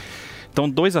política. Então,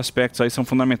 2 aspectos aí são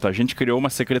fundamentais. A gente criou uma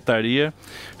secretaria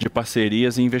de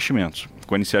parcerias e investimentos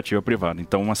com a iniciativa privada.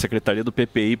 Então, uma secretaria do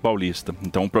PPI paulista.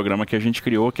 Então, um programa que a gente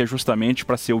criou que é justamente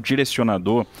para ser o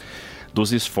direcionador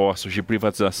dos esforços de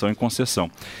privatização e concessão.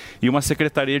 E uma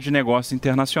Secretaria de Negócios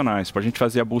Internacionais, para a gente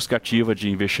fazer a busca ativa de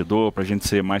investidor, para a gente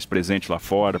ser mais presente lá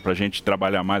fora, para a gente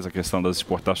trabalhar mais a questão das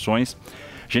exportações.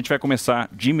 A gente vai começar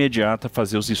de imediato a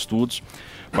fazer os estudos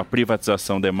para a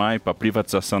privatização da EMAI, para a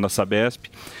privatização da Sabesp.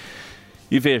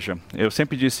 E veja, eu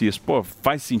sempre disse isso,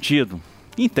 faz sentido?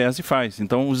 Em tese faz.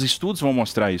 Então os estudos vão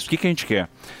mostrar isso. O que a gente quer?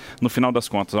 No final das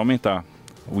contas, aumentar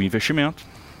o investimento,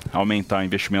 aumentar o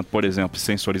investimento, por exemplo, em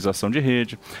sensorização de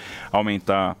rede,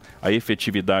 aumentar a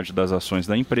efetividade das ações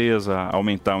da empresa,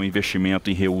 aumentar o investimento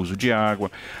em reuso de água,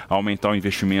 aumentar o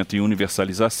investimento em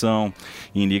universalização,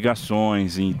 em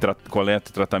ligações, em coleta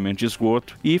e tratamento de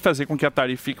esgoto e fazer com que a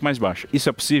tarifa fique mais baixa. Isso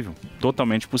é possível?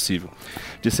 Totalmente possível.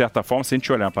 De certa forma, se a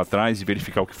gente olhar para trás e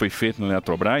verificar o que foi feito na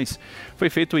Eletrobras,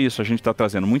 foi feito isso. A gente está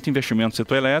trazendo muito investimento no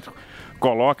setor elétrico,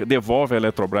 devolve a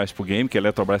Eletrobras para o game, que a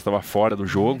Eletrobras estava fora do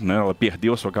jogo, né? Ela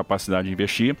perdeu a sua capacidade de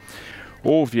investir.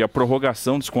 Houve a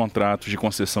prorrogação dos contratos de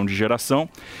concessão de geração,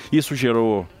 isso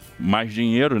gerou mais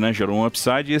dinheiro, né? Gerou um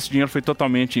upside e esse dinheiro foi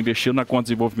totalmente investido na conta de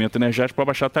desenvolvimento energético para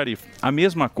baixar a tarifa. A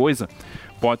mesma coisa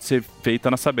pode ser feita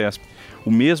na Sabesp.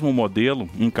 O mesmo modelo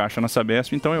encaixa na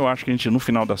Sabesp, então eu acho que a gente, no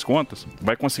final das contas,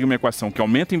 vai conseguir uma equação que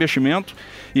aumenta o investimento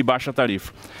e baixa a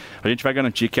tarifa. A gente vai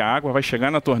garantir que a água vai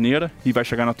chegar na torneira e vai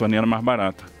chegar na torneira mais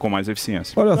barata, com mais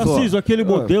eficiência. Olha só, Tarcísio, aquele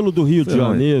modelo do Rio de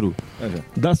Janeiro,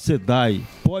 da SEDAI,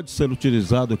 pode ser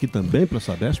utilizado aqui também para a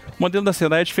Sabesp? O modelo da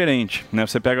SEDAI é diferente, né?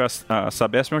 Você pega a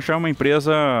Sabesp, já é uma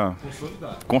empresa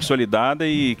consolidada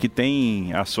e que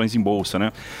tem ações em bolsa,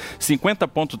 né?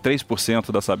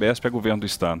 50,3% da Sabesp é governo do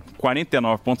estado,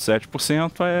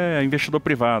 49,7% é investidor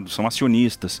privado, são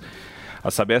acionistas. A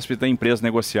Sabesp tem empresas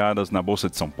negociadas na Bolsa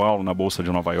de São Paulo, na Bolsa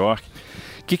de Nova York.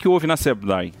 O que houve na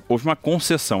SEDAI? Houve uma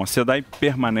concessão. A SEDAI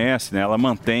permanece, né? Ela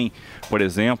mantém, por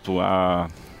exemplo,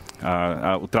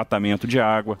 o tratamento de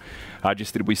água, a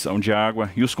distribuição de água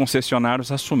e os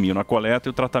concessionários assumiram a coleta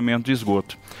e o tratamento de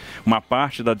esgoto. Uma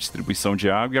parte da distribuição de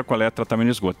água e a coleta e tratamento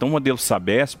de esgoto. Então o modelo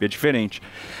Sabesp é diferente.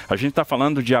 A gente está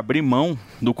falando de abrir mão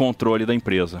do controle da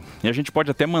empresa. E a gente pode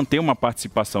até manter uma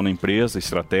participação na empresa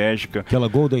estratégica. Aquela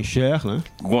Golden Share, né?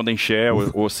 Golden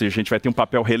Share, ou seja, a gente vai ter um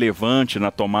papel relevante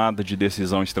na tomada de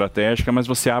decisão estratégica, mas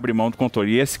você abre mão do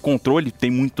controle. E esse controle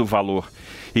tem muito valor.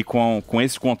 E com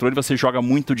esse controle você joga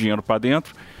muito dinheiro para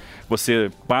dentro,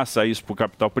 você passa isso para o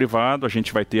capital privado, a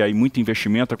gente vai ter aí muito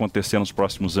investimento acontecendo nos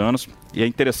próximos anos. E é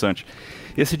interessante,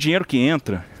 esse dinheiro que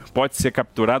entra pode ser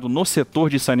capturado no setor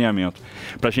de saneamento,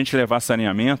 para a gente levar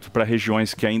saneamento para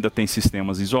regiões que ainda têm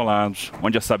sistemas isolados,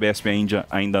 onde a Sabesp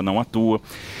ainda não atua.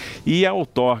 E a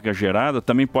outorga gerada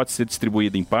também pode ser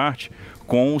distribuída em parte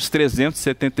com os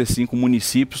 375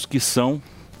 municípios que são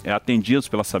atendidos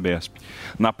pela Sabesp,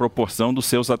 na proporção dos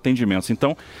seus atendimentos.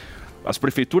 Então, as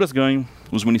prefeituras ganham,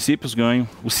 os municípios ganham,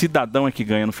 o cidadão é que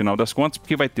ganha no final das contas,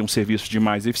 porque vai ter um serviço de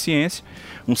mais eficiência,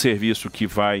 um serviço que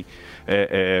vai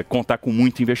contar com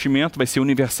muito investimento, vai ser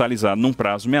universalizado num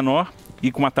prazo menor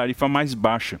e com uma tarifa mais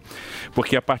baixa.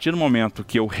 Porque a partir do momento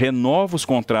que eu renovo os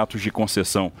contratos de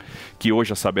concessão, que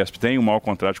hoje a Sabesp tem, o maior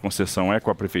contrato de concessão é com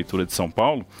a Prefeitura de São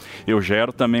Paulo, eu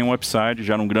gero também um upside,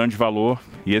 gero um grande valor,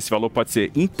 e esse valor pode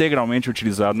ser integralmente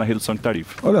utilizado na redução de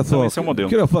tarifa. Olha só, então, esse é o modelo.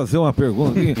 Queria fazer uma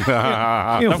pergunta.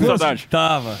 Tá com saudade?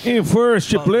 Tava. In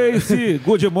first place,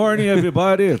 good morning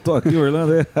everybody. Tô aqui,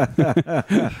 Orlando.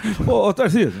 Ô,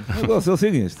 Tarcísio, o negócio é o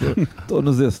seguinte, tô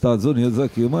nos Estados Unidos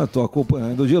aqui, mas tô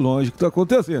acompanhando de longe o que tá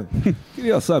acontecendo.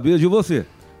 Queria saber de você,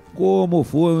 como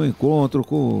foi o encontro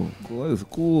com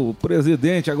o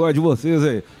presidente agora de vocês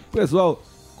aí? O pessoal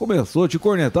começou a te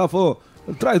cornetar, falou,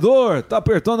 traidor, tá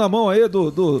apertando a mão aí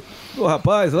do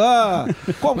rapaz lá.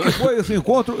 Como que foi esse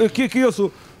encontro? E que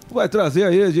isso vai trazer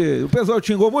aí? O pessoal te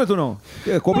xingou muito ou não?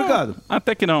 É complicado. Não,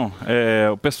 até que não.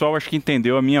 O pessoal acho que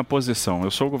entendeu a minha posição.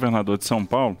 Eu sou o governador de São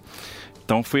Paulo,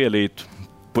 então fui eleito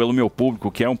pelo meu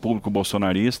público, que é um público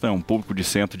bolsonarista, é um público de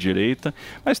centro-direita,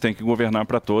 mas tem que governar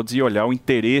para todos e olhar o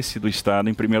interesse do Estado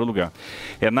em primeiro lugar.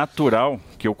 É natural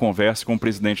que eu converse com o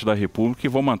presidente da República e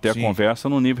vou manter a conversa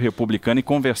no nível republicano, e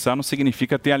conversar não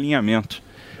significa ter alinhamento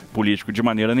político de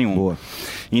maneira nenhuma. Boa.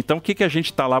 Então, o que a gente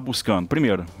está lá buscando?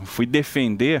 Primeiro, fui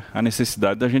defender a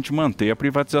necessidade da gente manter a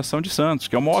privatização de Santos,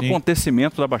 que é o maior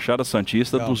acontecimento da Baixada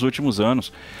Santista dos últimos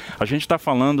anos. A gente está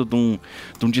falando de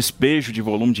um despejo de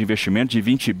volume de investimento de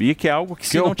 20 bi, que é algo que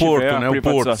se não tiver a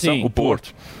privatização... O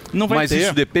Porto. Não vai Mas ter.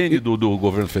 isso depende do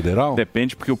governo federal?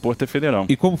 Depende, porque o Porto é federal.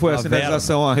 E como foi a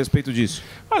sinalização a respeito disso?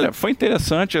 Olha, foi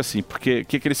interessante assim, porque o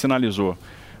que ele sinalizou?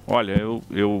 Olha,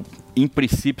 eu em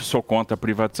princípio sou contra a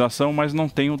privatização, mas não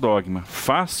tenho dogma.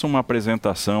 Faça uma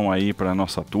apresentação aí para a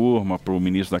nossa turma, para o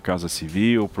ministro da Casa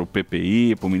Civil, para o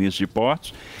PPI, para o ministro de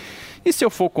Portos, E se eu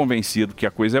for convencido que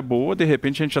a coisa é boa, de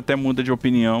repente a gente até muda de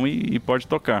opinião e pode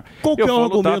tocar. Qual que eu é o vou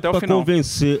lutar argumento até o para final.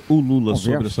 convencer o Lula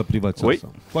sobre essa privatização? Oi?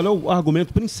 Qual é o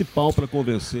argumento principal para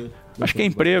convencer? Acho que é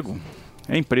emprego.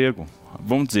 É emprego.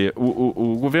 Vamos dizer,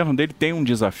 o governo dele tem um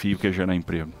desafio que é gerar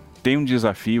emprego. Tem um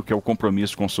desafio que é o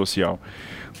compromisso com o social.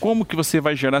 Como que você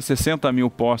vai gerar 60 mil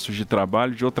postos de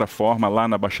trabalho de outra forma lá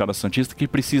na Baixada Santista que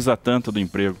precisa tanto do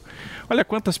emprego? Olha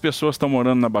quantas pessoas estão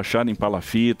morando na Baixada em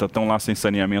palafita, estão lá sem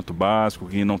saneamento básico,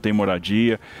 que não tem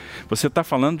moradia. Você está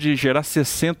falando de gerar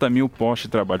 60 mil postos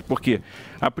de trabalho. Por quê?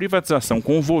 A privatização,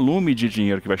 com o volume de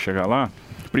dinheiro que vai chegar lá,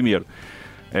 primeiro,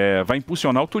 vai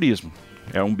impulsionar o turismo.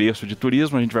 É um berço de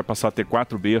turismo, a gente vai passar a ter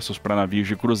 4 berços para navios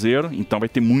de cruzeiro, então vai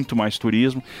ter muito mais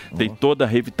turismo, tem toda a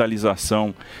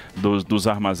revitalização dos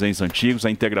armazéns antigos,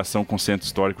 a integração com o Centro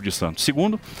Histórico de Santos.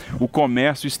 Segundo, o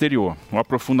comércio exterior, o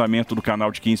aprofundamento do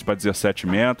canal de 15 para 17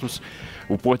 metros,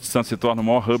 o Porto de Santos se torna o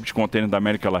maior hub de contêiner da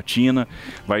América Latina,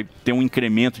 vai ter um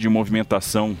incremento de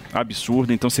movimentação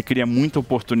absurdo, então você cria muita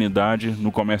oportunidade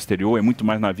no comércio exterior, é muito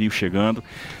mais navio chegando.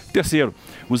 Terceiro,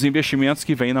 os investimentos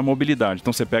que vêm na mobilidade.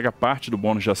 Então você pega parte do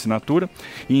bônus de assinatura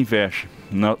e investe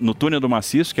no túnel do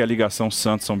Maciço, que é a ligação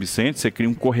Santos-São Vicente, você cria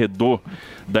um corredor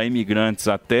da Imigrantes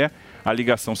até a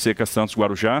ligação seca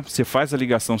Santos-Guarujá, você faz a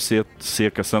ligação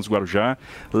seca Santos-Guarujá,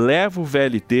 leva o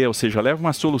VLT, ou seja, leva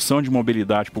uma solução de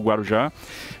mobilidade para o Guarujá,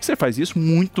 você faz isso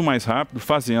muito mais rápido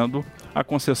fazendo a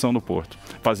concessão do porto,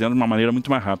 fazendo de uma maneira muito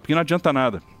mais rápida, porque não adianta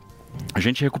nada. A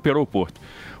gente recuperou o porto.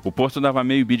 O porto dava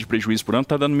meio bi de prejuízo por ano,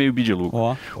 está dando meio bi de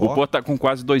lucro. O porto está com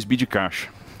quase 2 bi de caixa.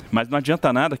 Mas não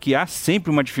adianta nada que há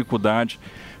sempre uma dificuldade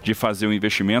de fazer o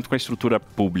investimento com a estrutura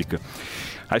pública.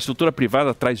 A estrutura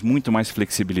privada traz muito mais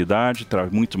flexibilidade, traz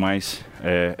muito mais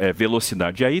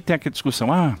velocidade. E aí tem aquela discussão,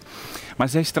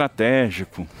 mas é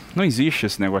estratégico. Não existe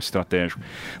esse negócio estratégico.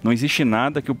 Não existe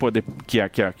nada que o poder,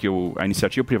 a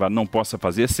iniciativa privada não possa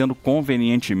fazer sendo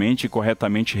convenientemente e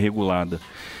corretamente regulada.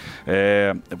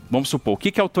 Vamos supor, o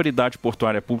que a autoridade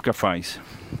portuária pública faz?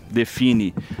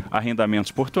 Define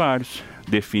arrendamentos portuários,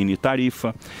 define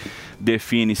tarifa,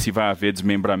 define se vai haver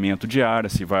desmembramento de área,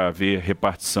 se vai haver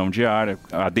repartição de área,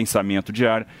 adensamento de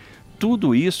área.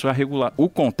 Tudo isso o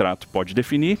contrato pode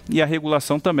definir e a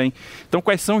regulação também. Então,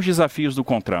 quais são os desafios do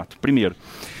contrato? Primeiro,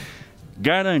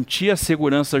 garantir a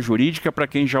segurança jurídica para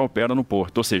quem já opera no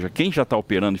porto. Ou seja, quem já está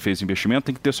operando e fez investimento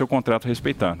tem que ter seu contrato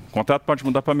respeitado. O contrato pode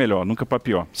mudar para melhor, nunca para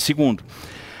pior. Segundo,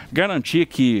 garantir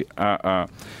que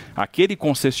aquele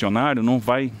concessionário não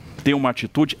vai ter uma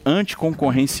atitude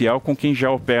anticoncorrencial com quem já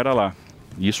opera lá.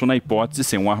 Isso na hipótese de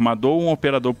ser um armador ou um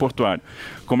operador portuário.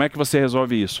 Como é que você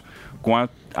resolve isso? Com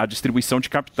a distribuição de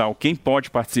capital. Quem pode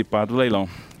participar do leilão?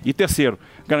 E terceiro,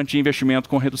 garantir investimento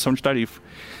com redução de tarifa.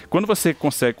 Quando você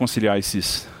consegue conciliar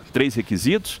esses 3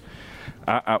 requisitos,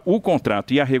 o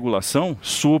contrato e a regulação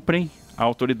suprem a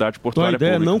autoridade portuária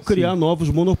pública. A ideia é não criar Sim. novos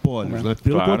monopólios, né?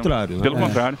 Pelo contrário. Né? Pelo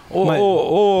contrário.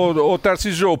 Ô,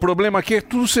 Tarcísio, o problema aqui é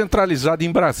tudo centralizado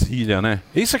em Brasília, né?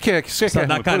 Isso aqui é... Precisa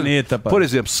dar caneta, por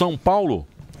exemplo, São Paulo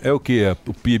é o que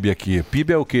o PIB aqui?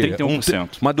 PIB é o quê?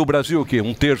 31%. Mas do Brasil o quê?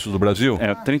 1/3 do Brasil?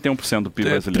 31% do PIB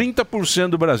brasileiro. 30%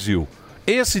 do Brasil.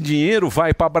 Esse dinheiro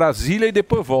vai para Brasília e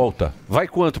depois volta. Vai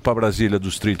quanto para Brasília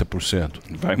dos 30%?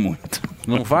 Vai muito.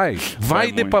 Não vai?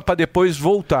 Vai para depois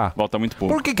voltar. Volta muito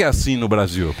pouco. Por que é assim no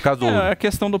Brasil? Por causa do... É a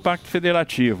questão do Pacto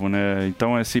Federativo, né?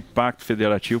 Então esse Pacto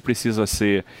Federativo precisa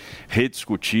ser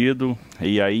rediscutido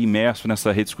e aí imerso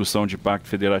nessa rediscussão de Pacto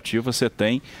Federativo você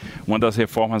tem uma das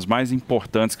reformas mais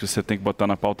importantes que você tem que botar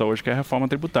na pauta hoje, que é a reforma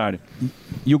tributária.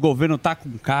 E o governo tá com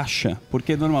caixa,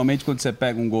 porque normalmente quando você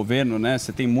pega um governo, né,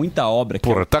 você tem muita obra.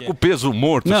 Porra, tá com peso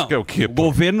morto, não, isso que é o quê? O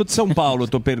governo de São Paulo, eu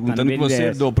tô perguntando que você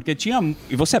herdou, porque tinha,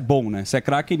 e você é bom, né? Você é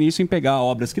craque nisso em pegar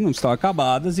obras que não estão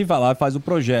acabadas e vai lá e faz o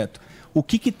projeto. O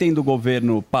que tem do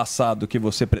governo passado que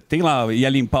você tem lá, ia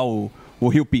limpar o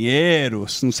Rio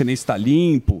Pinheiros, não sei nem se está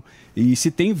limpo, e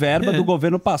se tem verba do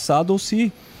governo passado ou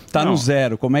se tá no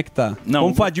zero, como é que tá? Não,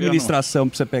 como foi a administração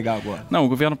para você pegar agora? Não, o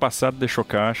governo passado deixou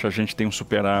caixa, a gente tem um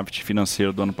superávit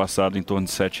financeiro do ano passado em torno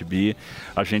de 7 bi,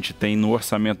 a gente tem no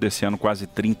orçamento desse ano quase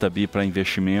 30 bi para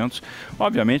investimentos.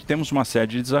 Obviamente temos uma série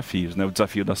de desafios, né? O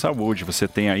desafio da saúde, você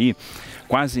tem aí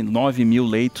quase 9 mil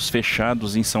leitos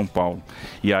fechados em São Paulo.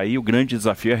 E aí o grande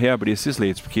desafio é reabrir esses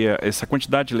leitos, porque essa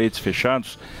quantidade de leitos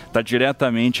fechados está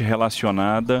diretamente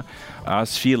relacionada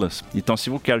às filas. vagas. Então, se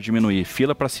eu quero diminuir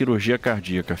fila para cirurgia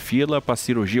cardíaca, fila para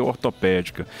cirurgia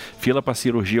ortopédica, fila para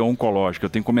cirurgia oncológica, eu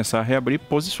tenho que começar a reabrir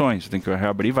posições, eu tenho que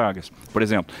reabrir vagas. Por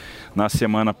exemplo, na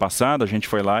semana passada, a gente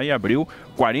foi lá e abriu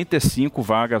 45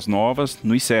 vagas novas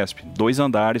no ICESP, 2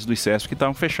 andares do ICESP que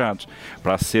estavam fechados,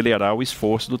 para acelerar o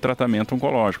esforço do tratamento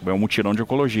oncológico, é um mutirão de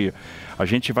oncologia. A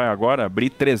gente vai agora abrir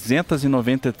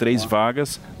 393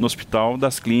 vagas no Hospital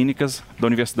das Clínicas da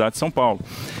Universidade de São Paulo.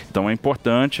 Então é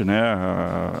importante, né,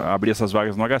 abrir essas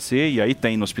vagas no HC, e aí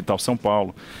tem no Hospital São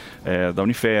Paulo, da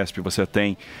Unifesp, você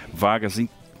tem vagas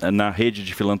na rede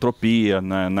de filantropia,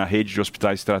 na rede de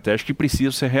hospitais estratégicos que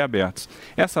precisam ser reabertos.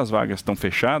 Essas vagas estão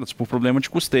fechadas por problema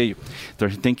de custeio. Então a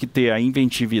gente tem que ter a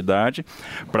inventividade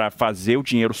para fazer o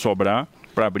dinheiro sobrar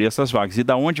para abrir essas vagas. E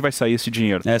da onde vai sair esse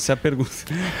dinheiro? Essa é a pergunta.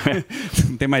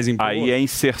 Não tem mais imposto? Aí é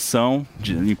inserção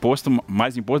de imposto,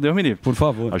 mais imposto, Deus me livre. Por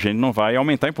favor. A gente não vai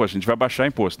aumentar imposto, a gente vai baixar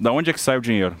imposto. Da onde é que sai o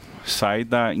dinheiro? Sai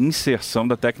da inserção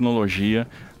da tecnologia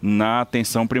na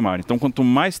atenção primária. Então, quanto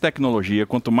mais tecnologia,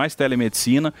 quanto mais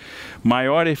telemedicina,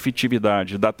 maior a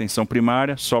efetividade da atenção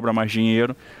primária, sobra mais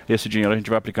dinheiro, esse dinheiro a gente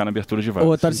vai aplicar na abertura de vagas.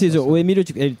 Ô, Tarcísio, o Emílio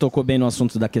ele tocou bem no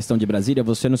assunto da questão de Brasília.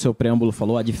 Você, no seu preâmbulo,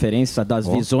 falou a diferença das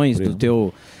visões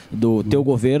do teu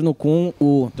governo com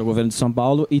o teu governo de São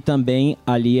Paulo e também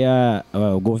ali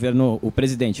o governo, o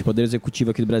presidente, o Poder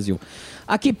Executivo aqui do Brasil.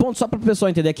 A que ponto, só para o pessoal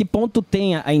entender, a que ponto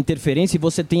tem a interferência e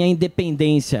você tem a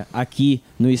independência aqui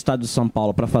no estado de São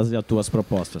Paulo para fazer as tuas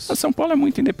propostas? São Paulo é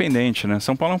muito independente, né?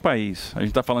 São Paulo é um país. A gente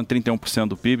está falando de 31%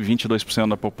 do PIB, 22%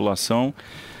 da população,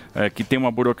 que tem uma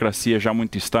burocracia já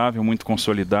muito estável, muito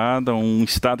consolidada, um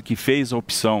Estado que fez a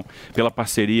opção pela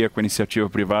parceria com a iniciativa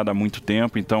privada há muito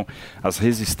tempo, então as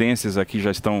resistências aqui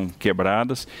já estão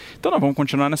quebradas. Então nós vamos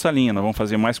continuar nessa linha, nós vamos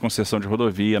fazer mais concessão de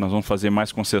rodovia, nós vamos fazer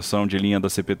mais concessão de linha da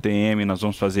CPTM, nós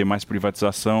vamos fazer mais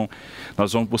privatização,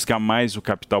 nós vamos buscar mais o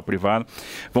capital privado,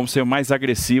 vamos ser mais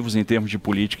agressivos em termos de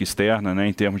política externa, né,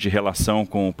 em termos de relação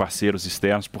com parceiros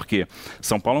externos, porque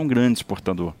São Paulo é um grande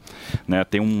exportador, né,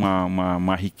 tem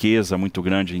uma riqueza muito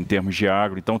grande em termos de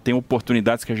agro, então tem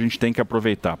oportunidades que a gente tem que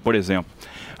aproveitar. Por exemplo,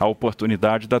 a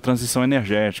oportunidade da transição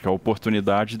energética, a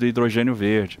oportunidade do hidrogênio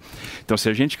verde. Então, se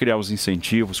a gente criar os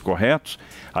incentivos corretos,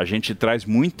 a gente traz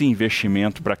muito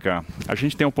investimento para cá. A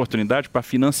gente tem a oportunidade para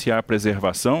financiar a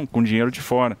preservação com dinheiro de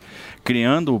fora,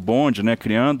 criando o bonde, né,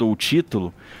 criando o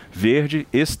título verde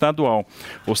estadual,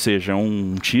 ou seja,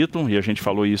 um título, e a gente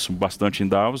falou isso bastante em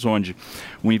Davos, onde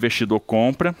o investidor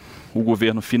compra, o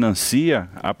governo financia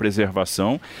a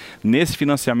preservação. Nesse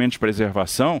financiamento de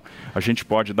preservação, a gente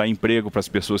pode dar emprego para as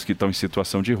pessoas que estão em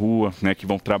situação de rua, né, que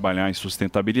vão trabalhar em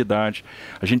sustentabilidade.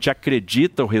 A gente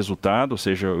acredita o resultado, ou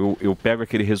seja, eu pego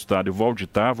aquele resultado, eu vou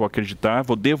auditar, vou acreditar,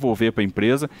 vou devolver para a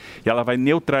empresa e ela vai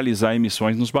neutralizar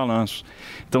emissões nos balanços.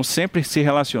 Então, sempre se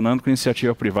relacionando com a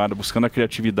iniciativa privada, buscando a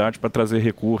criatividade para trazer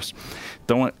recursos.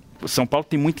 Então, São Paulo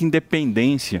tem muita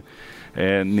independência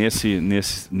nesse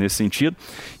sentido.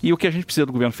 E o que a gente precisa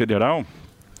do governo federal,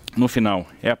 no final,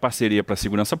 é a parceria para a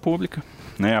segurança pública,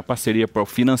 né, a parceria para o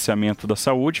financiamento da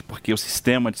saúde, porque o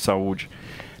sistema de saúde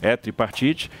é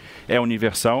tripartite, é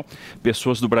universal.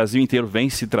 Pessoas do Brasil inteiro vêm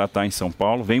se tratar em São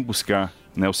Paulo, vêm buscar,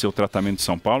 né, o seu tratamento em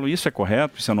São Paulo. Isso é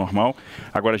correto, isso é normal.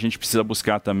 Agora a gente precisa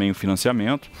buscar também o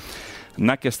financiamento.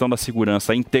 Na questão da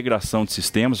segurança, a integração de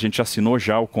sistemas, a gente assinou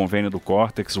já o convênio do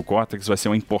Córtex. O Córtex vai ser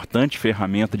uma importante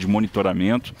ferramenta de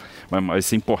monitoramento, vai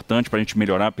ser importante para a gente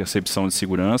melhorar a percepção de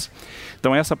segurança.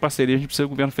 Então, essa parceria a gente precisa do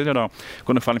governo federal.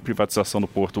 Quando eu falo em privatização do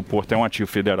porto, o porto é um ativo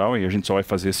federal e a gente só vai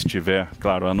fazer se tiver,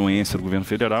 claro, a anuência do governo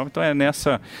federal. Então, é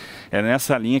nessa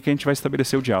linha que a gente vai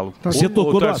estabelecer o diálogo. Você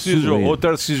tocou o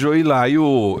Tarcísio, e lá, e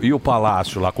o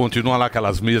Palácio lá? Continua lá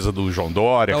aquelas mesas do João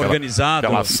Dória? Organizado.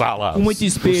 Aquela sala. Com muito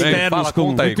espelho.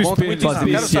 Conta aí, muito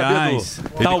especiais.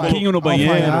 Talquinho no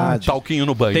banheiro. Talquinho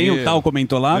no banheiro. Tem o talco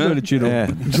mentolado ou ele tirou?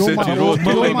 Você tirou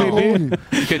mamãe bebê.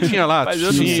 Porque tinha lá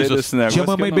tinha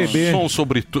mamãe bebê. Som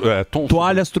sobre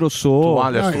toalhas troçou.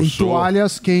 E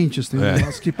toalhas quentes. Tem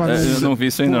umas que parecem. Eu não vi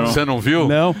isso ainda não. Você não viu?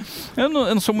 Não. Eu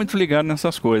não sou muito ligado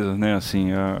nessas coisas, né?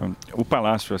 Assim, o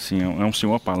palácio, assim, é um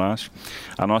senhor palácio.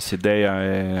 A nossa ideia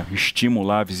é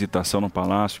estimular a visitação no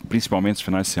palácio, principalmente nos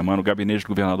finais de semana. O gabinete do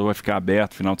governador vai ficar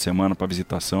aberto no final de semana para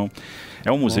visitação.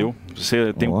 É um museu.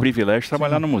 Você tem o privilégio de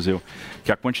trabalhar no museu.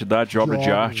 Que a quantidade de obra de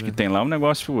arte que tem lá, o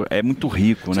negócio é muito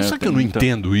rico, né? Sabe que eu não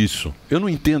entendo isso? Eu não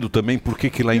entendo também por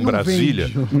que lá em Brasília...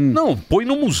 Não, põe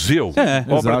no museu.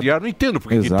 Obra de arte. Não entendo por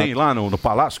que tem lá no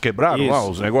Palácio, quebraram lá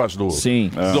os negócios do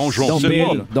Dom João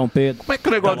VI. Dom Pedro. Como é que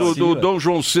o negócio do Dom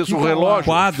João VI, o relógio,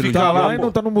 quadro, fica lá, e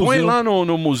não tá no museu. Põe lá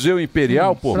no Museu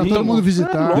Imperial, pô. Pra todo mundo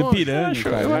visitar.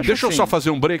 Deixa eu só fazer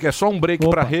um break, é só um break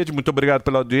pra rede. Muito obrigado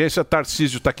pela audiência. Márcia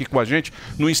Tarcísio está aqui com a gente.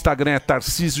 No Instagram é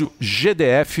Tarcísio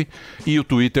GDF e o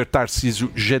Twitter Tarcísio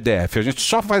GDF. A gente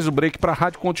só faz o break para a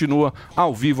rádio, continua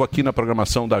ao vivo aqui na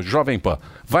programação da Jovem Pan.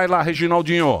 Vai lá,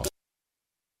 Reginaldinho.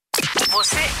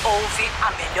 Você ouve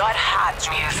a melhor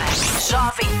rádio.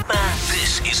 Jovem Pan.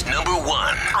 This is number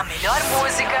one. A melhor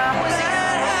música.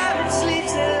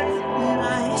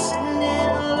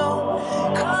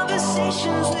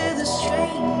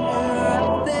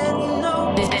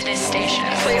 This station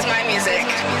plays my music.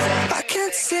 I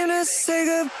can't seem to say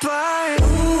goodbye.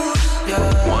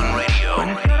 One radio,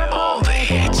 all the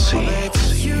hits.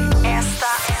 Esta,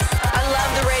 I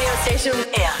love the radio station.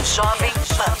 É a Jovem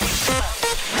Pan.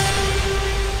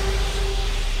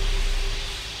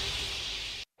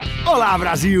 Olá,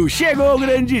 Brasil! Chegou o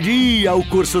grande dia! O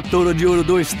curso Toro de Ouro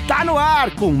 2 está no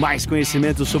ar, com mais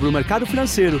conhecimento sobre o mercado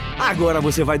financeiro. Agora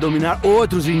você vai dominar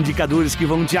outros indicadores que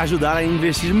vão te ajudar a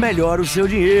investir melhor o seu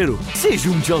dinheiro. Se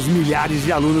junte aos milhares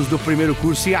de alunos do primeiro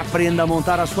curso e aprenda a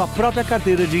montar a sua própria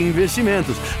carteira de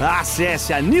investimentos.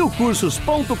 Acesse a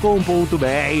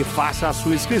newcursos.com.br e faça a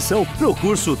sua inscrição no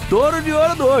curso Toro de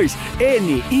Ouro 2.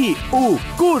 NIU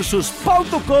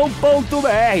cursos.com.br.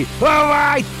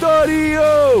 Vai,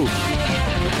 Torinho!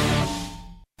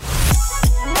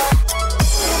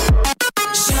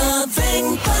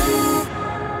 Jovem Pan.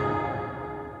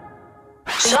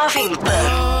 Jovem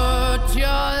Pan. Put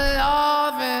your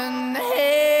loving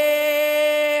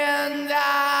hand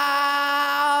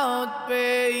out,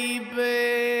 baby,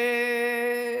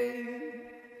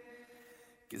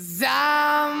 'cause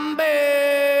I'm begging.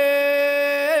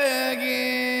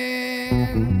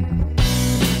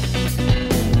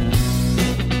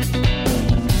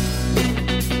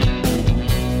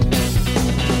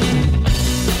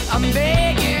 I'm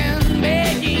begging,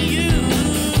 begging you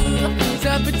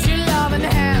to put your loving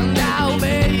hand out,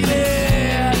 baby.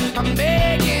 I'm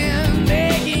begging,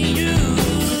 begging you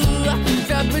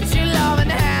to put your loving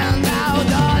hand out,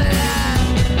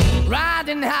 darling.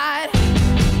 Riding high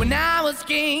when I was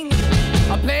king,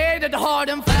 I played it hard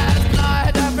and fast, I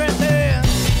had everything.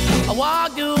 I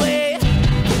walked away,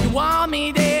 you want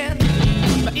me then,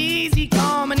 but easy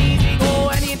come and easy go,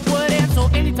 and it wouldn't. So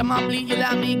anytime I bleed, you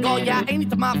let me go. Yeah,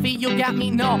 anytime I feel, you got me.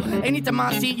 No, anytime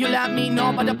I see, you let me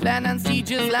know. But the plan and see,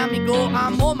 just let me go.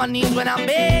 I'm on my knees when I'm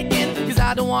begging, 'cause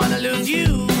I don't wanna lose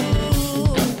you.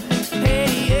 Hey,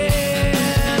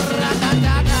 yeah,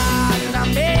 ra-da-da-da. 'Cause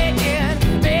I'm begging,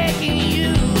 begging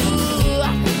you,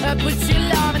 put your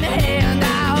love in the hand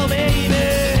out, baby.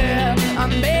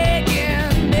 I'm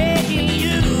begging, begging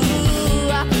you,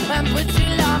 put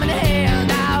your love in the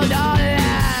hand out, darling.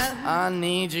 I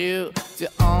need you to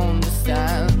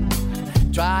understand.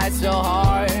 Try so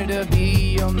hard to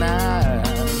be your man,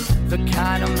 the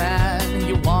kind of man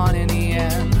you want in the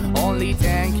end. Only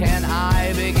then can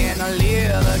I begin to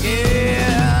live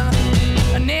again.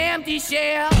 An empty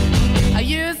shell I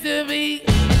used to be,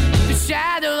 the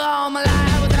shadow all my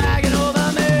life was dragging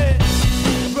over me.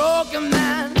 A broken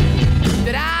man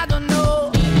that I don't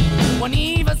know won't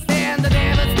even stand, that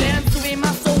never stands to be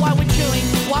my soul. Why we're chilling,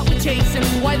 why we're chasing,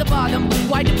 why the bottom,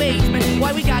 why the basement,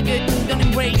 why we got good, don't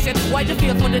embrace it, why the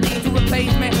feel for the need to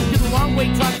replace me. You're the wrong way,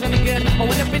 trying to be good. I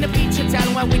went up in the feature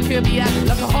town where we could be at,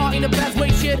 like a heart in the best way,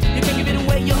 shit. You can give it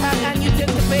away, you have, and you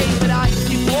tend to pay. But I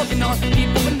keep walking on, keep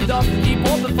opening the door, keep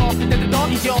open for, that the door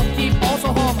is yours, keep also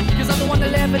home, 'cause I'm the one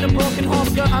that live in a broken home,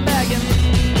 girl, I'm begging.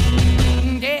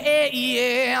 Yeah, yeah,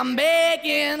 yeah, I'm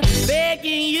begging,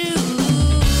 begging you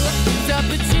to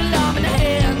put your love in the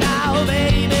hand now,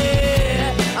 baby.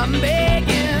 I'm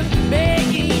begging,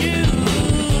 begging you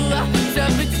to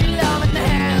put your love in the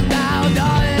hand now,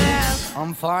 darling.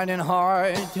 I'm finding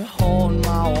hard to hold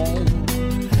my own,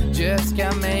 just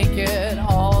can't make it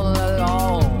all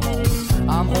alone.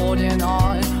 I'm holding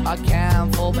on, I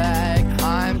can't fall back,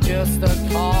 I'm just a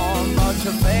call, but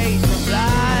your face is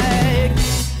black.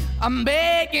 I'm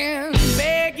begging,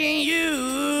 begging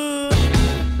you,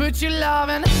 put your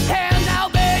loving hand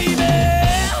out, baby.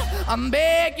 I'm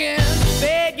begging,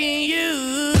 begging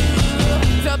you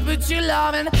to put your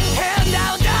loving hand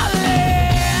out,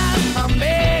 darling. I'm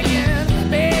begging,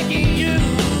 begging you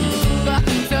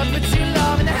to put your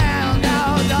loving hand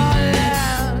out,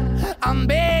 darling. I'm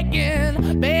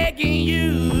begging, begging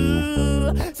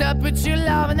you to put your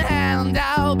loving hand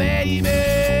out, baby.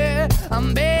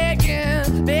 I'm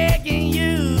begging, begging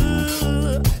you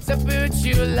to put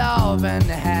your loving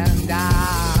hand out.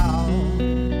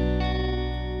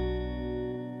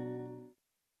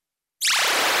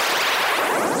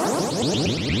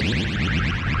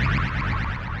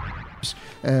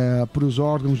 para os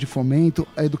órgãos de fomento,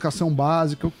 a educação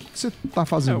básica? O que você está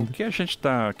fazendo? O que a gente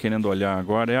está querendo olhar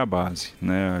agora é a base,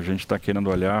 né? A gente está querendo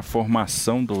olhar a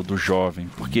formação do jovem,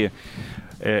 porque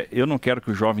eu não quero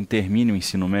que o jovem termine o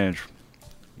ensino médio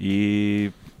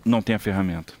e não tenha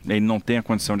ferramenta, ele não tenha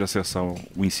condição de acessar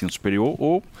o ensino superior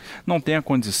ou não tenha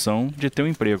condição de ter um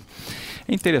emprego.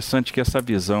 É interessante que essa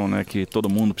visão, né, que todo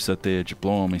mundo precisa ter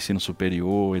diploma, ensino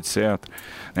superior, etc.,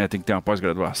 né, tem que ter uma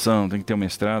pós-graduação, tem que ter um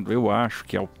mestrado, eu acho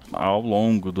que ao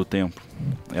longo do tempo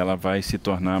ela vai se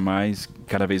tornar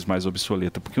cada vez mais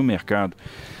obsoleta, porque o mercado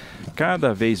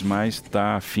cada vez mais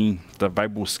está afim, vai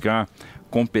buscar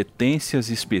competências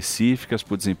específicas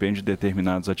para o desempenho de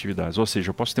determinadas atividades. Ou seja,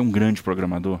 eu posso ter um grande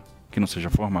programador que não seja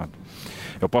formado.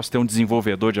 Eu posso ter um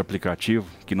desenvolvedor de aplicativo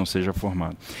que não seja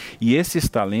formado. E esses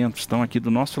talentos estão aqui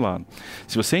do nosso lado.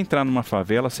 Se você entrar numa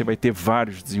favela, você vai ter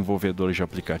vários desenvolvedores de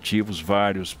aplicativos,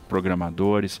 vários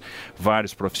programadores,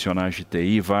 vários profissionais de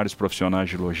TI, vários profissionais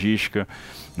de logística,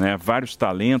 né, vários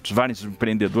talentos, vários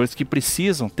empreendedores que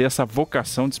precisam ter essa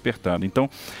vocação despertada. Então,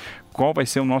 qual vai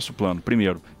ser o nosso plano?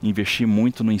 Primeiro, investir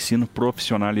muito no ensino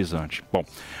profissionalizante. Bom,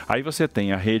 aí você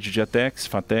tem a rede de ETECs,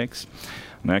 FATECs,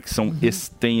 né, que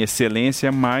tem excelência,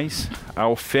 mas a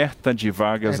oferta de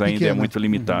vagas ainda é muito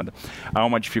limitada. Há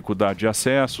uma dificuldade de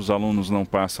acesso, os alunos não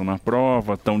passam na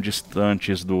prova, estão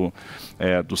distantes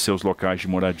dos seus locais de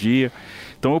moradia.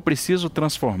 Então eu preciso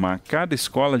transformar cada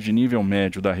escola de nível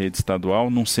médio da rede estadual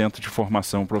num centro de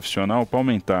formação profissional para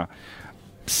aumentar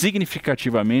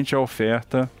significativamente a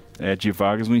oferta de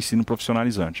vagas no ensino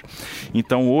profissionalizante.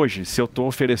 Então hoje, se eu estou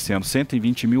oferecendo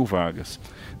 120 mil vagas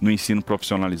no ensino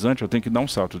profissionalizante, eu tenho que dar um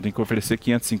salto, eu tenho que oferecer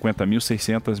 550 mil,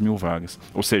 600 mil vagas.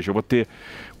 Ou seja, eu vou ter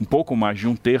um pouco mais de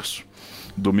 1/3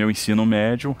 do meu ensino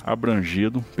médio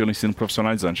abrangido pelo ensino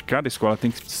profissionalizante. Cada escola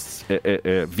tem que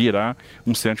virar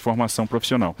um centro de formação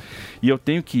profissional. E eu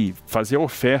tenho que fazer a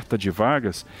oferta de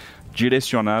vagas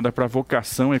direcionada para a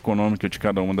vocação econômica de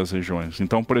cada uma das regiões.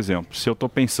 Então, por exemplo, se eu estou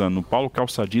pensando no Paulo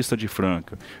Calçadista de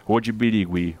Franca, ou de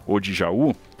Birigui, ou de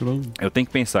Jaú, eu tenho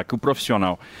que pensar que o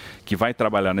profissional que vai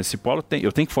trabalhar nesse polo,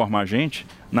 eu tenho que formar gente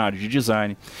na área de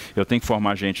design, eu tenho que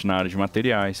formar gente na área de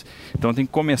materiais. Então, eu tenho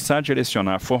que começar a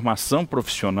direcionar a formação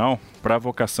profissional para a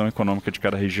vocação econômica de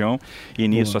cada região, e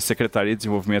nisso a Secretaria de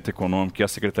Desenvolvimento Econômico e a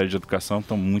Secretaria de Educação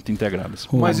estão muito integradas.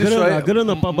 Mas a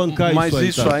grana para bancar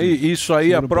isso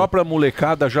aí a própria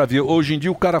molecada já viu. Hoje em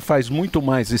dia o cara faz muito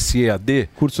mais esse EAD,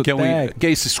 que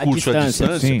é esses cursos à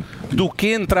distância, do que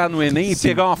entrar no Enem e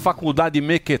pegar uma faculdade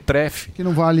mequetrefe que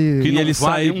não vale, que não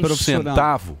vale um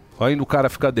centavo. Ainda o cara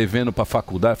fica devendo para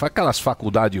faculdade. Faz aquelas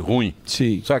faculdades ruins.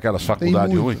 Sim. Sabe aquelas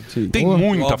faculdades ruins? Tem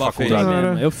muita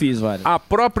faculdade. Eu fiz várias. A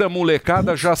própria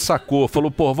molecada já sacou.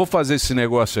 Falou, pô, vou fazer esse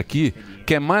negócio aqui,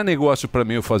 que é mais negócio para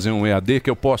mim eu fazer um EAD, que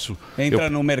eu posso...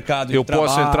 no mercado eu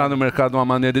posso entrar no mercado de uma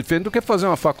maneira diferente do que fazer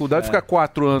uma faculdade, ficar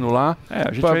 4 anos lá.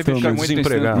 A gente vai ficar muito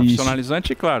desempregado.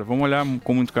 Profissionalizante, e claro, vamos olhar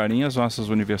com muito carinho as nossas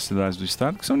universidades do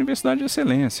Estado, que são universidades de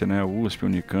excelência, né? A USP, a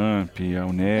Unicamp, a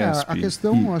Unesp, a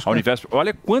questão, a Univesp.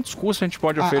 Olha quantos cursos a gente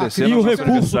pode oferecer e o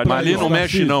recurso mas ali não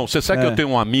mexe não. Você sabe que eu tenho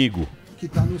um amigo que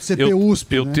tá no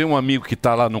CPUSP, eu tenho um amigo que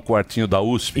tá lá no quartinho da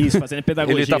USP. Isso, fazendo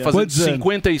pedagogia. Ele tá fazendo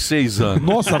 56 anos.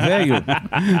 Nossa, velho.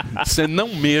 Você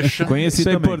não mexa. Conheci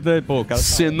também.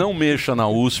 Você não mexa na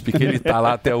USP, que ele tá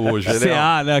lá até hoje. Ele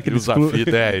CA, né?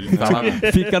 Ele tá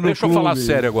lá. Fica no Deixa eu falar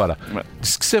sério agora.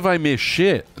 Diz que você vai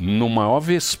mexer no maior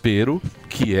vespeiro,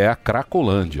 que é a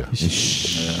Cracolândia.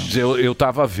 Eu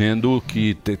tava vendo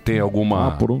que tem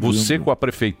alguma... Você com a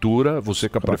prefeitura,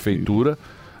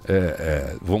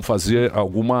 vão fazer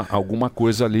alguma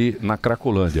coisa ali na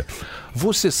Cracolândia.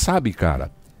 Você sabe,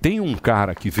 cara, tem um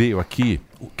cara que veio aqui,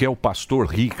 que é o Pastor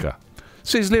Rica.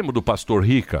 Vocês lembram do Pastor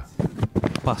Rica?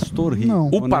 Pastor Rica? Não.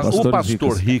 O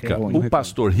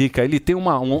Pastor Rica, ele tem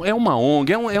uma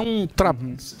ONG, é um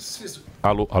trabalho...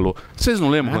 Alô? Vocês não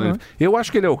lembram? Eu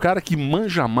acho que ele é o cara que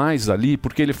manja mais ali,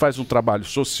 porque ele faz um trabalho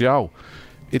social,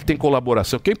 ele tem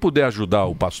colaboração. Quem puder ajudar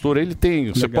o pastor, ele tem.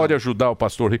 Legal. Você pode ajudar o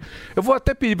Pastor Rica. Eu vou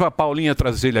até pedir para a Paulinha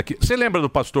trazer ele aqui. Você lembra do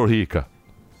Pastor Rica?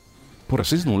 Porra,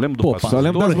 vocês não lembram do Pastor? Só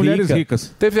lembro das mulheres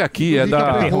ricas. Teve aqui,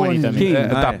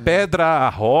 da Pedra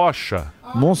Rocha.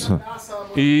 Nossa.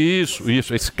 Isso.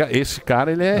 Esse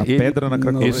cara, ele é... pedra na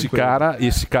Cracolândia.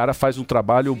 Esse cara faz um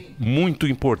trabalho muito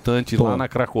importante lá na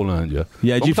Cracolândia.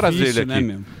 E é Vamos difícil, trazer ele aqui. né,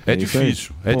 meu? É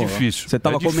difícil. Você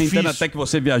estava comentando até que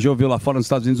você viajou, viu lá fora nos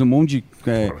Estados Unidos um monte de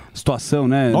situação,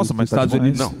 né? Nossa, mas nos Estados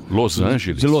Unidos. Não, Los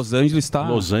Angeles. De Los Angeles está...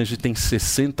 Los Angeles tem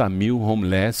 60 mil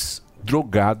homeless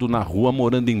drogado na rua,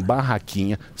 morando em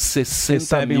barraquinha, 60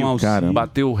 Recebe mil, um auxílio.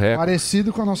 bateu o recorde.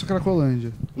 Parecido com a nossa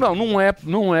Cracolândia.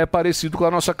 Não é parecido com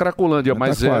a nossa Cracolândia,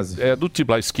 mas quase. é do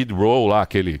tipo lá, Skid Row, lá,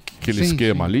 aquele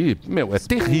esquema ali. Meu, é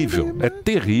terrível.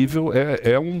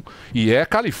 E é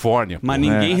Califórnia. Mas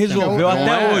ninguém resolveu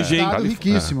até hoje, hein?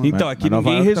 Então, aqui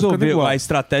ninguém resolveu. A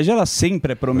estratégia, ela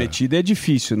sempre é prometida e é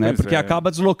difícil, né? Porque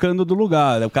acaba deslocando do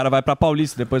lugar. O cara vai pra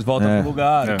Paulista, depois volta pro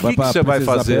lugar. O que você vai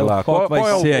fazer lá? Qual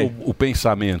vai ser aí? o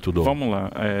pensamento do... Vamos lá.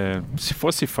 Se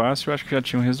fosse fácil, eu acho que já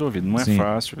tinham resolvido. Não é Sim.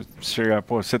 fácil chegar,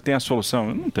 pô, você tem a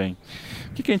solução? Não tem.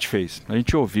 O que a gente fez? A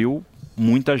gente ouviu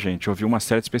muita gente, ouviu uma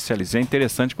série de especialistas. É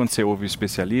interessante quando você ouve o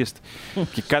especialista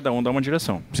que cada um dá uma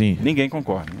direção. Sim. Ninguém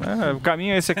concorda. O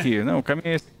caminho é esse aqui. Não, o caminho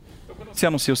é esse. Você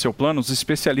anuncia o seu plano, os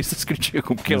especialistas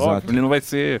criticam, porque Exato. óbvio, ele não vai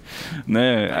ser,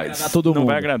 né, não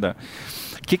vai agradar.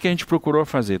 O que a gente procurou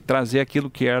fazer? Trazer aquilo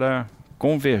que era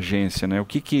convergência, né? O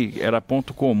que era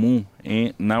ponto comum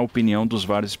na opinião dos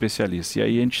vários especialistas. E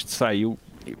aí a gente saiu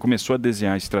e começou a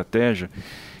desenhar a estratégia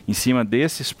em cima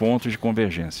desses pontos de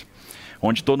convergência,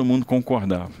 onde todo mundo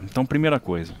concordava. Então, primeira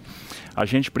coisa, a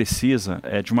gente precisa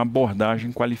de uma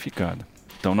abordagem qualificada.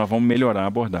 Então, nós vamos melhorar a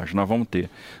abordagem. Nós vamos ter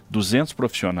 200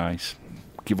 profissionais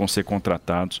que vão ser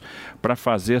contratados para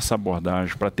fazer essa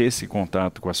abordagem, para ter esse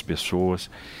contato com as pessoas.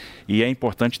 E é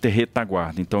importante ter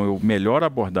retaguarda. Então, eu melhoro a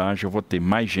abordagem, eu vou ter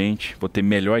mais gente, vou ter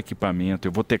melhor equipamento,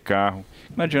 eu vou ter carro.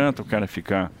 Não adianta o cara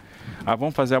ficar...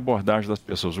 vamos fazer a abordagem das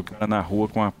pessoas. O cara na rua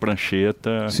com a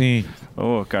prancheta. Sim.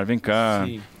 Cara, vem cá.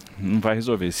 Sim. Não vai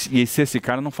resolver. E se esse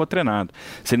cara não for treinado?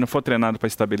 Se ele não for treinado para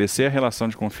estabelecer a relação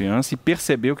de confiança e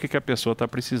perceber o que a pessoa está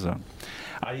precisando.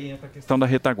 Aí entra a questão da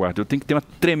retaguarda. Eu tenho que ter uma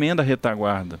tremenda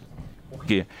retaguarda. Por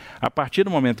quê? A partir do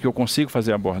momento que eu consigo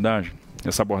fazer a abordagem,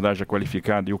 essa abordagem é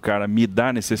qualificada e o cara me dá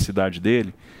a necessidade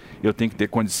dele, eu tenho que ter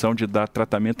condição de dar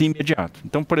tratamento imediato.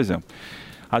 Então, por exemplo,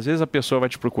 às vezes a pessoa vai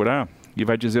te procurar e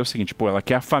vai dizer o seguinte, ela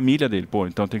quer a família dele.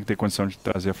 Então eu tenho que ter condição de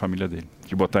trazer a família dele,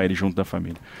 de botar ele junto da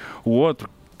família. O outro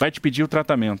vai te pedir o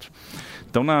tratamento.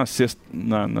 Então,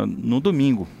 no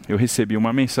domingo, eu recebi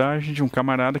uma mensagem de um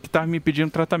camarada que estava me pedindo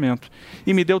tratamento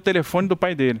e me deu o telefone do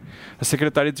pai dele. A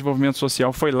Secretaria de Desenvolvimento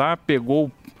Social foi lá,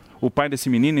 pegou o pai desse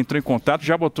menino, entrou em contato,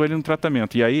 já botou ele no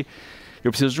tratamento. E aí,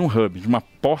 eu preciso de um hub, de uma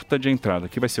porta de entrada,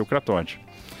 que vai ser o Cratóide.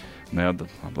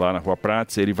 Lá na Rua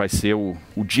Prates, ele vai ser o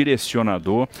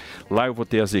direcionador. Lá eu vou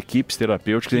ter as equipes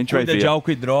terapêuticas. A gente vai ver de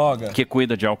álcool e droga. Que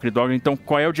cuida de álcool e droga. Então,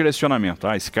 qual é o direcionamento?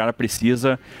 Esse cara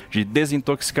precisa de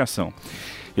desintoxicação.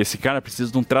 Esse cara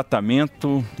precisa de um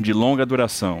tratamento de longa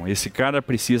duração. Esse cara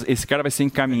vai ser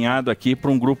encaminhado aqui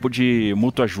para um grupo de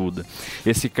mútua ajuda.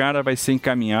 Esse cara vai ser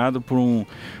encaminhado para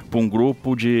um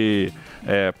grupo de...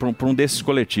 para um desses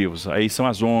coletivos. Aí são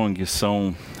as ONGs,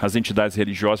 são as entidades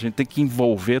religiosas. A gente tem que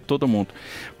envolver todo mundo.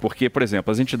 Porque, por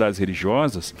exemplo, as entidades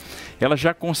religiosas, elas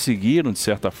já conseguiram, de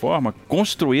certa forma,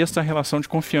 construir essa relação de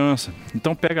confiança.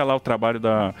 Então, pega lá o trabalho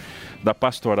da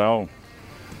pastoral,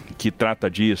 que trata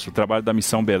disso, o trabalho da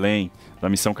Missão Belém, da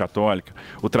Missão Católica,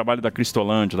 o trabalho da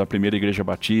Cristolândia, da Primeira Igreja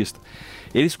Batista.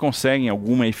 Eles conseguem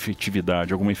alguma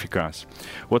efetividade, alguma eficácia.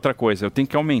 Outra coisa, eu tenho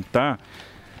que aumentar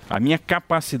a minha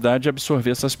capacidade de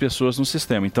absorver essas pessoas no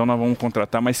sistema. Então, nós vamos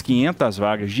contratar mais 500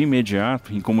 vagas de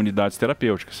imediato em comunidades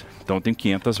terapêuticas. Então, eu tenho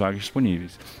 500 vagas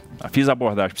disponíveis. Fiz a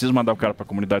abordagem, preciso mandar o cara para a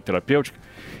comunidade terapêutica,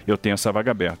 eu tenho essa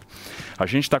vaga aberta. A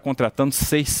gente está contratando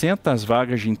 600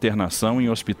 vagas de internação em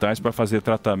hospitais para fazer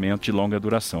tratamento de longa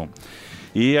duração.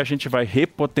 E a gente vai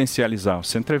repotencializar o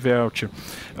Centro Evelt,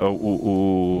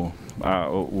 o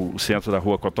centro da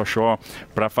Rua Cotoxó,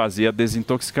 para fazer a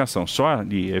desintoxicação. Só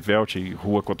ali, Evelt e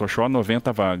Rua Cotoxó,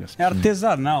 90 vagas. É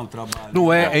artesanal o trabalho.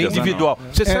 Não é individual.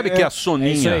 Você sabe que a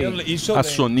Soninha,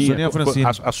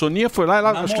 a Soninha foi lá,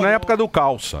 acho que na época do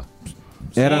Calça.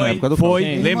 Era na época do Calça.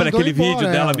 Lembra aquele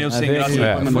vídeo dela meio sem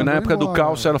graça? Foi na época do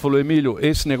Calça, ela falou, Emílio,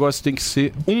 esse negócio tem que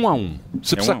ser um a um.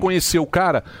 Você precisa conhecer o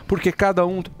cara, porque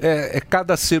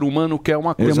cada ser humano quer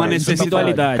uma coisa. Tem uma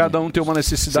necessidade. Cada um tem uma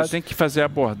necessidade. Você tem que fazer a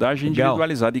abordagem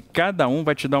individualizada e cada um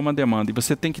vai te dar uma demanda. E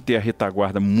você tem que ter a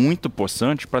retaguarda muito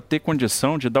possante para ter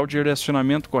condição de dar o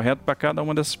direcionamento correto para cada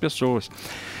uma dessas pessoas.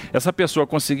 Essa pessoa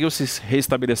conseguiu se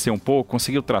restabelecer um pouco,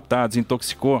 conseguiu tratar,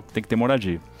 desintoxicou, tem que ter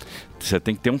moradia. Você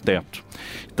tem que ter um teto.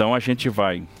 Então a gente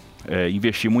vai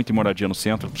investir muito em moradia no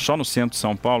centro. Só no centro de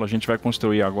São Paulo a gente vai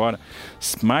construir agora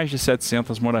mais de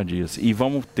 700 moradias. E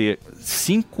vamos ter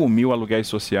 5 mil aluguéis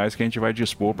sociais que a gente vai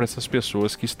dispor para essas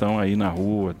pessoas que estão aí na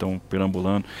rua, estão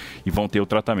perambulando e vão ter o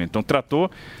tratamento. Então tratou,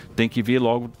 tem que vir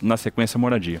logo na sequência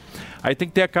moradia. Aí tem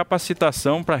que ter a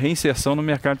capacitação para reinserção no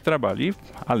mercado de trabalho. E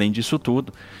além disso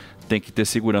tudo, tem que ter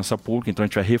segurança pública, então a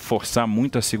gente vai reforçar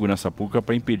muito a segurança pública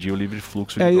para impedir o livre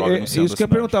fluxo de droga no centro isso que eu ia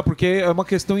perguntar, porque é uma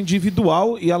questão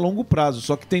individual e a longo prazo,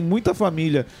 só que tem muita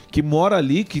família que mora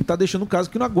ali que está deixando o caso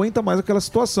que não aguenta mais aquela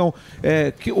situação.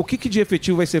 O que de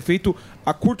efetivo vai ser feito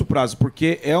a curto prazo?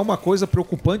 Porque é uma coisa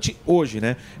preocupante hoje,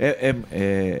 né?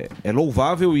 É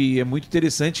louvável e é muito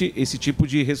interessante esse tipo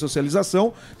de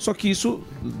ressocialização, só que isso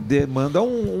demanda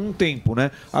um tempo,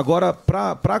 né? Agora,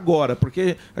 para agora,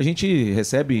 porque a gente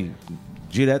recebe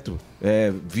direto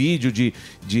vídeo de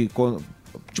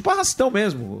tipo arrastão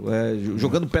mesmo,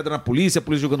 jogando pedra na polícia, a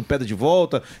polícia jogando pedra de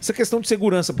volta. Essa questão de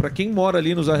segurança, para quem mora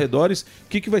ali nos arredores, o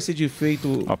que vai ser de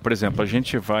feito? Por exemplo, a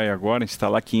gente vai agora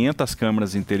instalar 500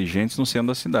 câmeras inteligentes no centro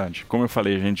da cidade. Como eu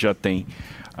falei, a gente já tem,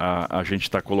 a gente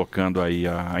está colocando aí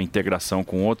a integração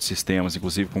com outros sistemas,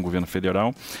 inclusive com o governo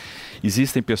federal.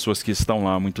 Existem pessoas que estão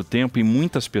lá há muito tempo e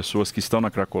muitas pessoas que estão na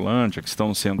Cracolândia, que estão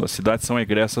no centro da cidade, são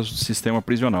egressas do sistema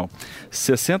prisional.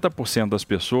 60% das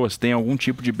pessoas têm algum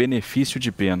tipo de benefício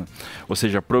de pena, ou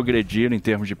seja, progredir em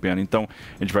termos de pena. Então,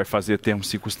 a gente vai fazer termo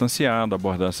circunstanciado,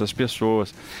 abordar essas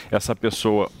pessoas. Essa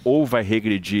pessoa ou vai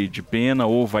regredir de pena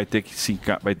ou vai ter que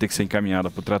ser encaminhada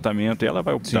para o tratamento e ela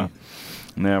vai optar.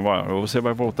 Né? Ou você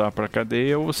vai voltar para a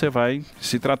cadeia ou você vai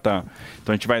se tratar.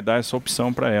 Então, a gente vai dar essa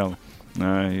opção para ela.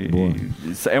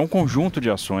 É um conjunto de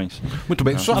ações. Muito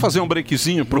bem, só fazer um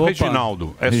breakzinho pro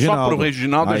Reginaldo. Só pro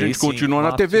Reginaldo, a gente continua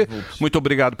na TV. Muito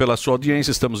obrigado pela sua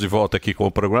audiência. Estamos de volta aqui com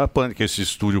o programa Pânico, esse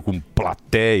estúdio com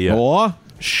plateia.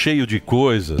 Cheio de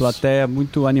coisas. Plateia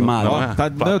muito animada.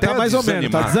 Tá mais ou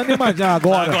menos, tá desanimado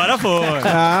agora. Agora foi.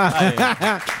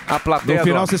 A plateia. No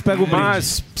final vocês pegam o brinde.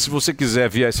 Mas se você quiser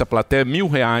vir a essa plateia,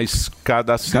 R$1.000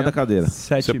 cada cadeira.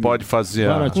 Você pode fazer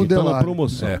tá na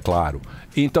promoção. É claro.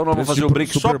 Então nós vamos fazer o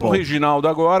break só pro Reginaldo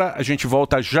agora. A gente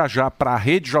volta já para a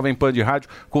Rede Jovem Pan de Rádio.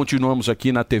 Continuamos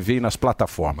aqui na TV e nas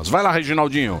plataformas. Vai lá,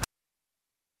 Reginaldinho.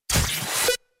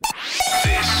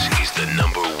 This is the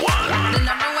number one. The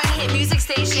number one hit music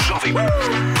station. Jovem Pan.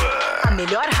 A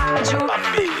melhor rádio. A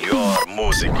melhor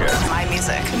música. My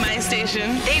music. My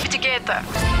station. David Guetta.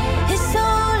 It's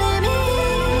only me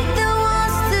that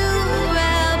wants to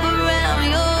wrap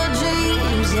around your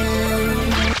dreams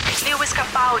and Lewis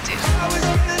Capaldi.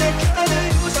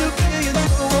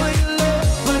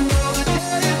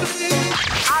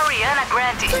 Ariana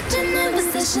Grande. putting in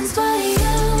positions for you.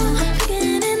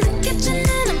 Getting in the kitchen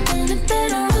and I'm in a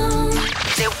better room.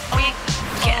 The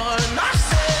Weeknd.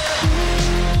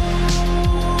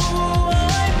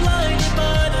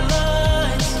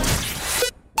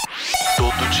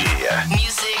 Todo dia.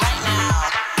 Music right now.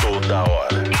 Toda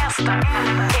hora. Esta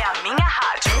é a minha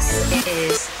rádio.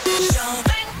 This is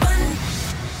Jovem Pan.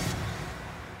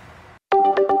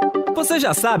 Você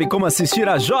já sabe como assistir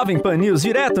a Jovem Pan News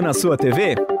direto na sua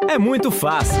TV? É muito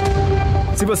fácil.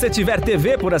 Se você tiver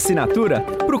TV por assinatura,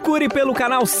 procure pelo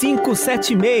canal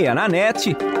 576 na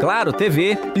NET, Claro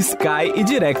TV, Sky e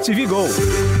DirecTV Go.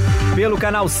 Pelo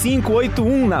canal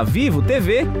 581 na Vivo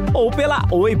TV ou pela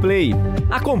Oi Play.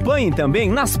 Acompanhe também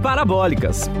nas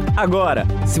parabólicas. Agora,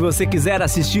 se você quiser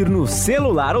assistir no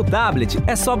celular ou tablet,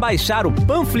 é só baixar o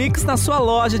Panflix na sua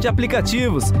loja de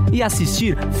aplicativos e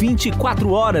assistir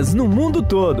 24 horas no mundo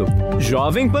todo.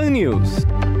 Jovem Pan News.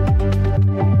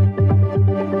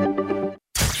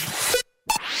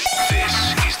 This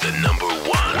is the number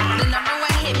one. The number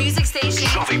one hit music station.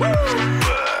 Jovem Pan.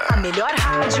 A melhor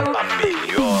rádio. A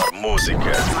melhor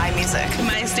música. My music.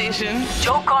 My station.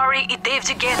 Joe Corey e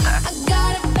David Guetta. I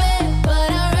got a bed,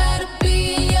 but I'd rather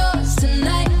be yours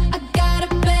tonight. I got a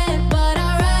bed, but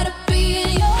I'd rather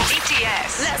be yours.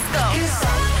 BTS. Let's go.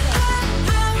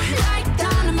 Like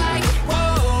dynamite.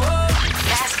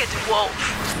 Basket Wolf.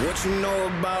 What you know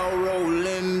about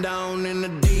rolling down in the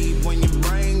deep? When your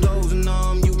brain goes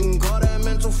numb, you can call that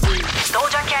mental freak.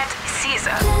 Doja Cat e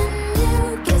Caesar.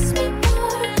 Kiss me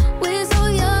more. We're so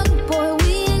young, boy,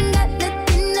 we ain't got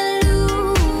nothing to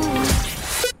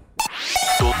lose.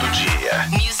 Todo dia.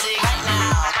 Music right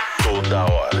now. Toda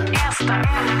hora. Esta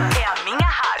é a minha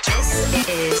rádio.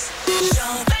 This is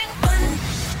Jovem Pan.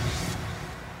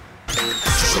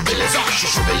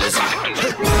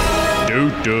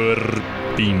 Doutor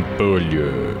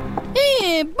Pimpolho.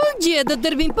 Bom dia,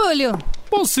 Dr. Bimpolho.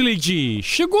 Pô, Sileidi,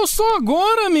 chegou só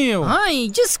agora, meu. Ai,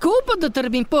 desculpa, Dr.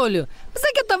 Bimpolho. Mas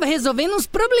é que eu tava resolvendo uns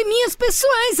probleminhas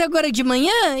pessoais agora de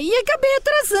manhã e acabei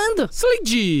atrasando.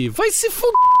 Sileidi, vai se f***,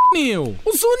 Meu,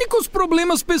 os únicos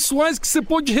problemas pessoais que você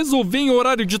pode resolver em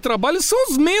horário de trabalho são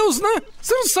os meus, né?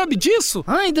 Você não sabe disso?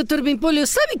 Ai, Dr. Bimpolho,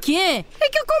 sabe o que é? É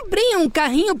que eu comprei um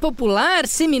carrinho popular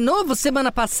seminovo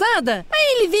semana passada.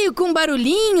 Aí ele veio com um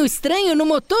barulhinho estranho no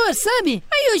motor, sabe?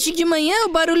 Aí hoje de manhã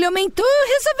o barulho aumentou e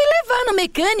eu resolvi levar no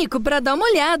mecânico pra dar uma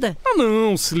olhada. Ah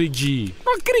não, Slade.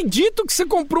 Não acredito que você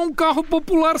comprou um carro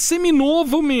popular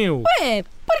seminovo, meu. Ué,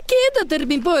 por que, Dr.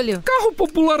 Bimpolho? Carro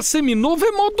popular seminovo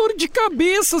é mó dor de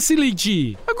cabeça,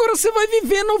 Slade. Agora você vai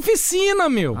viver na oficina,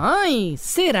 meu. Ai,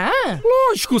 será?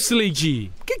 Lógico,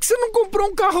 Slade. Por que você não comprou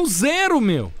um carro zero,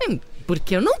 meu?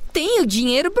 Porque eu não tenho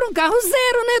dinheiro pra um carro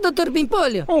zero, né, Dr.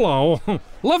 Bimpolho? Olha lá, ó.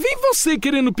 Lá vem você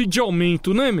querendo pedir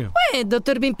aumento, né, meu? Ué,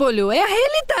 Dr. Bimpolho, é a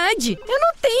realidade. Eu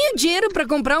não tenho dinheiro pra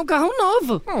comprar um carro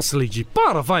novo. Nossa, Lady,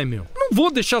 vai, meu. Não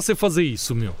vou deixar você fazer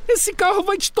isso, meu. Esse carro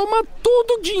vai te tomar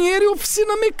todo o dinheiro em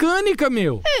oficina mecânica,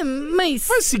 meu. Mas...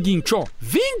 Faz o seguinte, ó.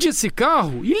 Vende esse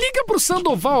carro e liga pro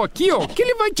Sandoval aqui, ó, que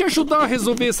ele vai te ajudar a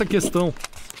resolver essa questão.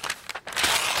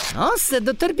 Nossa,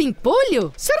 Dr. Bimpolho,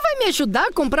 o senhor vai me ajudar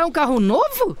a comprar um carro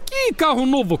novo? Que carro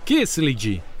novo o quê,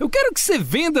 Slade? Eu quero que você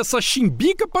venda essa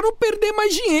chimbica para não perder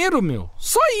mais dinheiro, meu.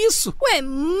 Só isso. Ué,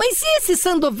 mas e esse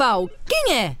Sandoval?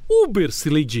 Quem é? Uber,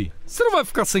 Slade. Você não vai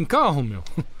ficar sem carro, meu?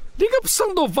 Liga pro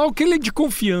Sandoval que ele é de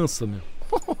confiança, meu.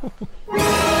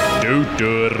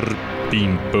 Doutor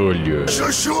Pimpolho.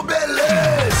 Chuchu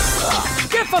Beleza!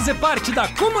 Quer fazer parte da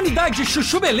comunidade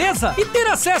Chuchu Beleza e ter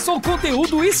acesso ao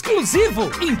conteúdo exclusivo?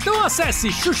 Então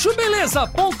acesse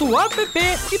chuchubeleza.app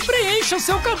e preencha o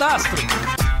seu cadastro.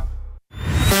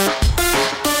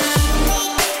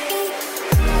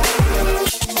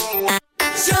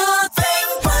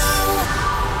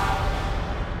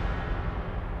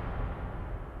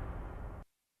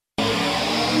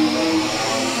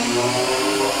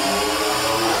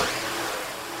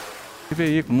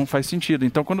 Veículo, não faz sentido.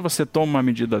 Então, quando você toma uma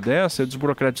medida dessa, eu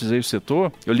desburocratizei o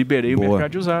setor, eu liberei o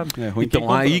mercado de usado.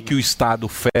 Então, aí que o Estado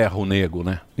ferra o nego,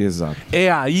 né? Exato.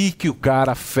 É aí que o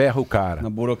cara ferra o cara. Na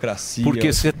burocracia.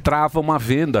 Porque você trava uma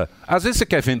venda. Às vezes você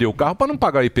quer vender o carro para não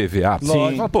pagar o IPVA.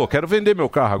 Você fala, pô, quero vender meu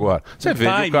carro agora. Você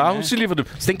vende o carro, se livra do...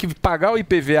 Você tem que pagar o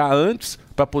IPVA antes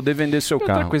para poder vender seu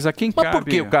carro. Coisa, quem Mas cabe, por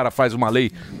que o cara faz uma lei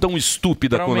tão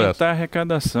estúpida pra como essa? aumentar a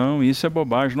arrecadação. Isso é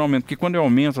bobagem, não aumenta. Porque quando eu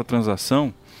aumento a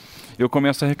transação, eu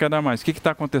começo a arrecadar mais. O que está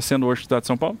acontecendo hoje no estado de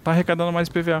São Paulo? Está arrecadando mais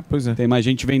IPVA. Pois é. Tem mais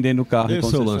gente vendendo carro.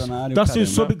 Esse é o lance. Tá assim,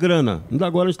 sobre grana. Ainda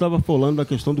agora a gente estava falando da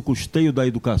questão do custeio da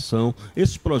educação.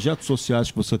 Esses projetos sociais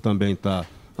que você também está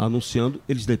anunciando,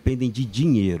 eles dependem de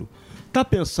dinheiro. Está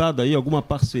pensada aí alguma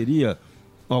parceria,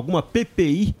 alguma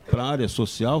PPI para a área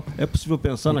social? É possível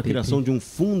pensar na criação de um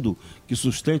fundo que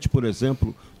sustente, por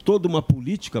exemplo, toda uma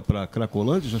política para a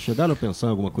Cracolândia? Já chegaram a pensar em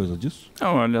alguma coisa disso?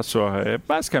 Não, olha só,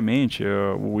 basicamente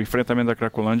o enfrentamento da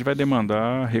Cracolândia vai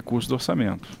demandar recursos do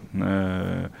orçamento,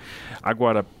 né?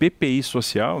 Agora, PPI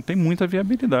social tem muita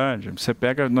viabilidade. Você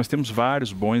pega, nós temos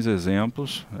vários bons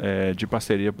exemplos de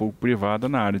parceria público-privada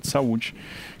na área de saúde,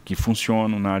 que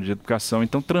funcionam na área de educação.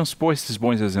 Então, transpor esses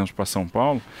bons exemplos para São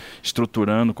Paulo,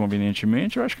 estruturando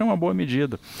convenientemente, eu acho que é uma boa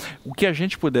medida. O que a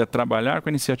gente puder trabalhar com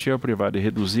a iniciativa privada e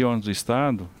reduzir o ônus do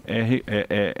Estado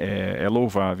é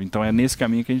louvável. Então, é nesse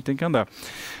caminho que a gente tem que andar.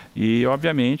 E,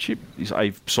 obviamente,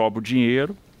 aí sobra o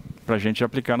dinheiro para a gente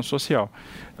aplicar no social.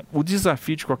 O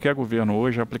desafio de qualquer governo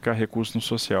hoje é aplicar recursos no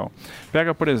social.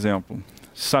 Pega, por exemplo,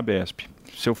 Sabesp.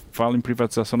 Se eu falo em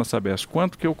privatização da Sabesp,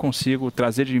 quanto que eu consigo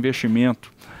trazer de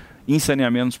investimento em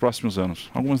saneamento nos próximos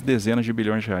anos? Algumas dezenas de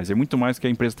bilhões de reais. É muito mais que a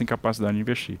empresa tem capacidade de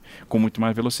investir, com muito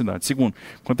mais velocidade. Segundo,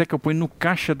 quanto é que eu ponho no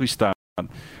caixa do Estado?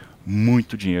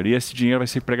 Muito dinheiro. E esse dinheiro vai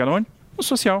ser empregado onde? No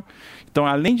social. Então,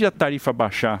 além de a tarifa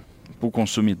baixar para o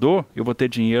consumidor, eu vou ter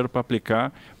dinheiro para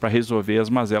aplicar, para resolver as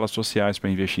mazelas sociais, para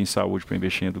investir em saúde, para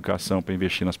investir em educação, para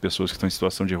investir nas pessoas que estão em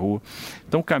situação de rua.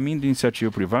 Então, o caminho de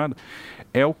iniciativa privada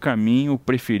é o caminho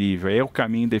preferível, é o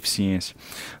caminho da eficiência,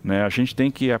 né? A gente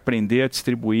tem que aprender a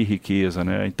distribuir riqueza,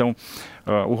 né? Então,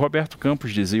 o Roberto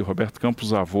Campos dizia, o Roberto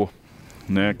Campos avô,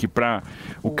 né, que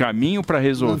o caminho para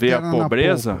resolver a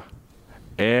pobreza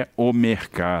é o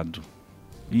mercado.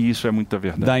 E isso é muita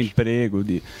verdade. Dá emprego.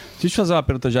 Deixa eu te fazer uma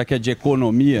pergunta já que é de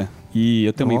economia e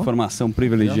eu tenho uma informação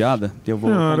privilegiada. Eu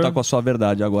vou contar com a sua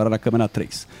verdade agora na câmera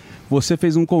 3. Você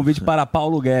fez um convite para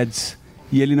Paulo Guedes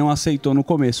e ele não aceitou no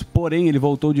começo. Porém, ele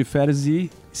voltou de férias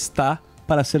e está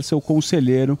para ser seu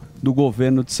conselheiro do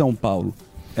governo de São Paulo.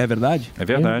 É verdade? É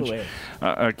verdade.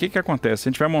 O que acontece? A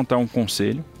gente vai montar um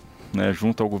conselho, né,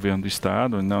 junto ao governo do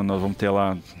estado. Nós vamos ter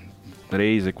lá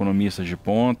 3 economistas de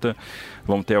ponta,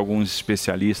 vão ter alguns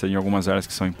especialistas em algumas áreas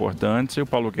que são importantes, e o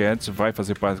Paulo Guedes vai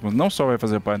fazer parte, não só vai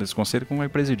fazer parte desse conselho, como vai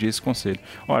presidir esse conselho.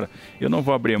 Ora, eu não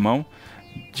vou abrir mão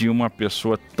de uma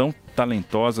pessoa tão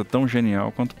talentosa, tão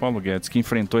genial quanto Paulo Guedes, que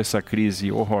enfrentou essa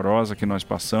crise horrorosa que nós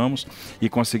passamos e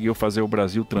conseguiu fazer o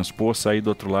Brasil transpor, sair do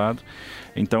outro lado.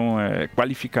 Então é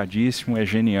qualificadíssimo, é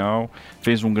genial,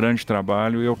 fez um grande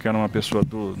trabalho e eu quero uma pessoa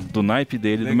do naipe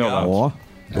dele do meu lado.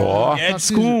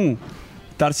 Guedes com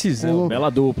Tarcísio. Bela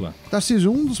dupla.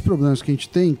 Tarcísio, um dos problemas que a gente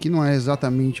tem, que não é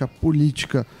exatamente a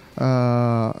política,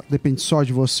 depende só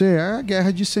de você, é a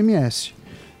guerra de ICMS.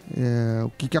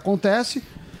 O que acontece? O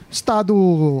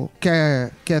Estado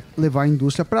quer levar a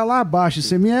indústria para lá, baixa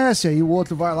ICMS, aí o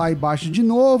outro vai lá e baixa de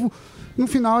novo. No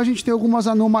final, a gente tem algumas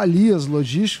anomalias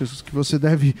logísticas que você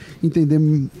deve entender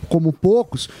como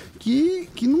poucos, que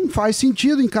não faz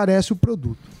sentido, encarece o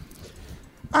produto.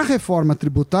 A reforma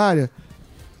tributária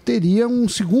teria um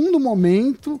segundo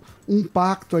momento, um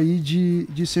pacto aí de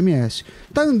ICMS.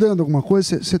 Está andando alguma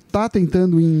coisa? Você está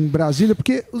tentando em Brasília?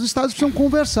 Porque os estados precisam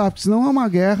conversar, porque senão é uma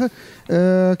guerra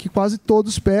que quase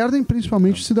todos perdem,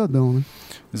 principalmente o cidadão, né?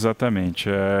 Exatamente.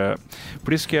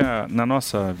 Por isso que, na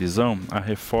nossa visão, a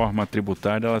reforma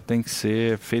tributária ela tem que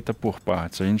ser feita por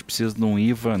partes. A gente precisa de um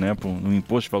IVA, né, um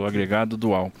Imposto de Valor Agregado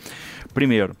dual.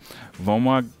 Primeiro,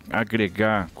 vamos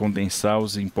agregar, condensar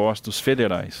os impostos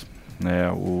federais, né,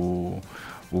 o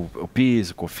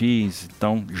PIS, o COFINS,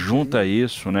 então junta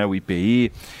isso, né, o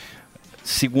IPI.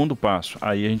 Segundo passo,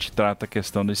 aí a gente trata a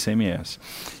questão do ICMS.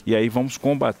 E aí vamos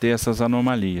combater essas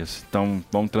anomalias. Então,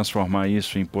 vamos transformar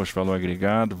isso em imposto de valor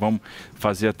agregado, vamos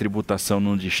fazer a tributação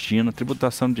no destino. A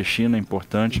tributação no destino é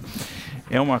importante.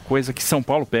 É uma coisa que São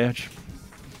Paulo perde.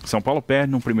 São Paulo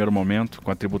perde num primeiro momento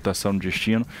com a tributação no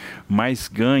destino, mas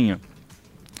ganha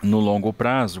no longo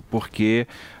prazo, porque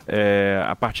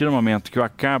a partir do momento que eu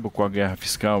acabo com a guerra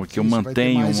fiscal e que eu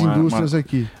mantenho mais indústrias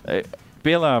aqui.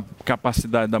 Pela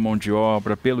capacidade da mão de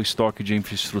obra, pelo estoque de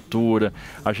infraestrutura,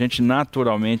 a gente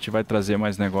naturalmente vai trazer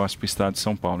mais negócio para o estado de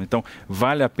São Paulo. Então,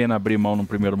 vale a pena abrir mão no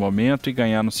primeiro momento e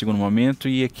ganhar no segundo momento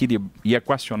e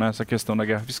equacionar essa questão da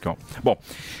guerra fiscal. Bom,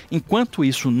 enquanto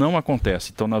isso não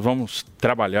acontece, então nós vamos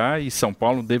trabalhar e São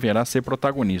Paulo deverá ser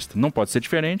protagonista. Não pode ser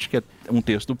diferente, que é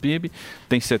 1/3 do PIB,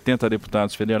 tem 70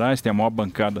 deputados federais, tem a maior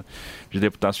bancada de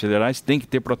deputados federais, tem que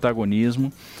ter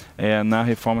protagonismo na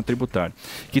reforma tributária,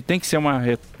 que tem que ser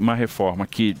uma reforma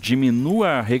que diminua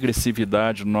a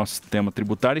regressividade do nosso sistema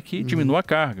tributário e que diminua a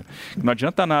carga. Não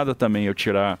adianta nada também eu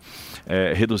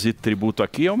reduzir tributo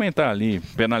aqui e aumentar ali,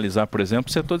 penalizar, por exemplo,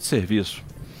 o setor de serviço.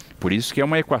 Por isso que é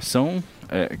uma equação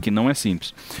que não é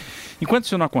simples. Enquanto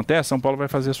isso não acontece, São Paulo vai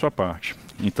fazer a sua parte.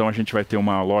 Então a gente vai ter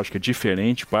uma lógica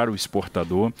diferente para o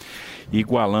exportador,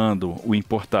 igualando o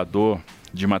importador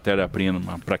de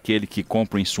matéria-prima para aquele que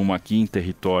compra o insumo aqui em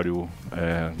território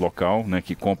local, né,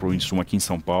 que compra o insumo aqui em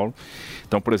São Paulo.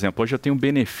 Então, por exemplo, hoje eu tenho um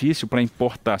benefício para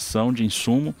importação de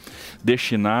insumo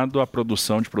destinado à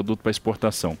produção de produto para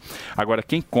exportação. Agora,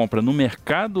 quem compra no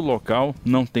mercado local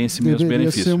não tem esse mesmo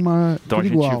benefício. Então a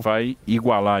gente vai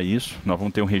igualar isso, nós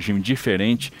vamos ter um regime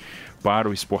diferente para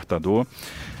o exportador.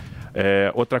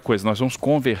 Outra coisa, nós vamos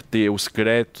converter os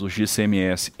créditos de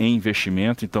ICMS em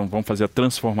investimento, então vamos fazer a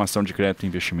transformação de crédito em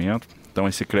investimento. Então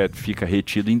esse crédito fica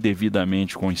retido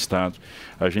indevidamente com o Estado.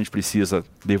 A gente precisa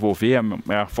devolver,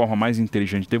 a forma mais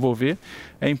inteligente de devolver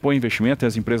é impor investimento, e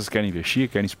as empresas querem investir,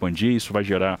 querem expandir, isso vai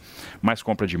gerar mais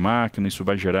compra de máquina, isso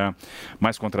vai gerar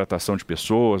mais contratação de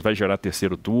pessoas, vai gerar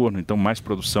terceiro turno, então mais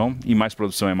produção, e mais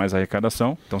produção é mais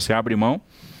arrecadação. Então você abre mão,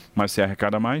 mas você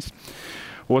arrecada mais.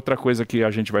 Outra coisa que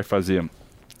a gente vai fazer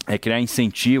é criar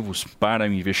incentivos para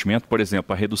o investimento, por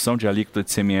exemplo, a redução de alíquota de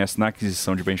ICMS na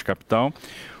aquisição de bens de capital.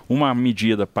 Uma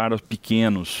medida para os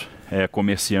pequenos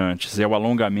comerciantes é o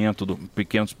alongamento dos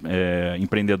pequenos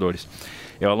empreendedores,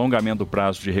 é o alongamento do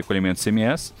prazo de recolhimento de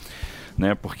ICMS,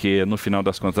 né, porque no final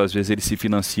das contas, às vezes ele se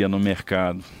financia no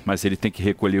mercado, mas ele tem que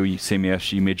recolher o ICMS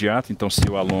de imediato, então se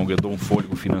eu alongo, eu dou um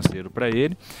fôlego financeiro para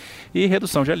ele. E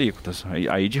redução de alíquotas.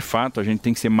 Aí, de fato, a gente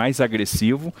tem que ser mais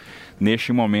agressivo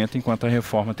neste momento enquanto a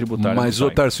reforma tributária. Mas,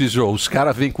 ô Tarcísio, os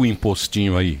caras vêm com um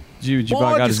impostinho aí.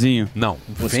 Devagarzinho. Não,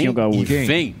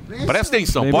 vem. Presta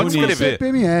atenção, pode escrever.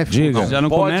 Diga. Já não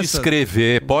pode começa?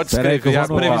 escrever agora.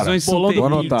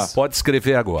 Pode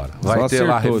escrever agora. Vai ter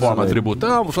lá a reforma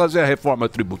tributária. Vamos fazer a reforma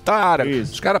tributária.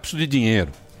 Os caras precisam de dinheiro.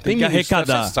 Tem que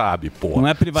arrecadar. Você sabe, porra. Não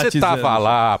é privatizando. Você tava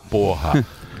lá, porra.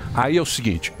 Aí é o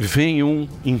seguinte, vem um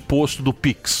imposto do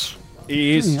PIX.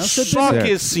 Isso. Só que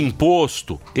esse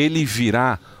imposto, ele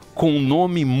virá com um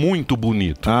nome muito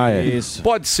bonito. Isso.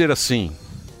 Pode ser assim,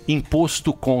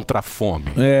 imposto contra a fome.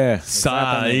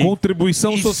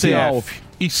 Contribuição social.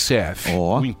 ICF.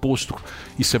 O imposto.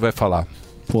 E você vai falar...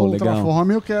 Contra a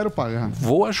fome eu quero pagar.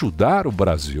 Vou ajudar o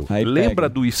Brasil. Lembra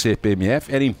do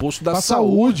ICPMF? Era imposto da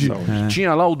saúde.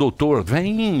 Tinha lá o doutor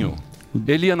velhinho.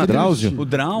 Ele ia na Drauzio? O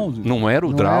Drauzio? Não era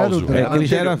o Drauzio. Ele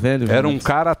já era velho. Era um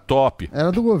cara top.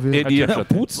 Era do governo. Ele ia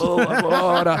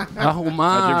agora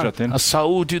arrumar a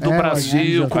saúde do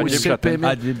Brasil com o CPM.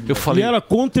 Eu falei... E era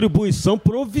contribuição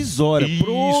provisória.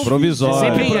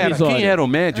 Provisória. Quem era o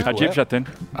médico? Adib Jatene.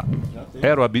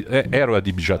 Era o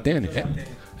Adib Jatene?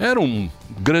 Era um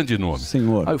grande nome.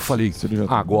 Senhor. Aí eu falei,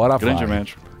 agora vai. Grande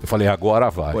médico. Eu falei, agora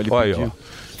vai. Olha, ó,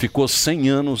 ficou 100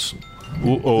 anos...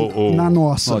 Na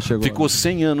nossa. Ficou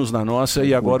 100 anos na nossa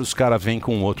e agora os caras vêm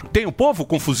com outro. Tem o povo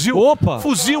com fuzil? Opa!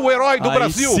 Fuzil, o herói do Aí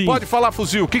Brasil. sim. Pode falar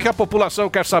fuzil. O que a população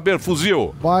quer saber,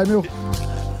 fuzil? Vai, meu.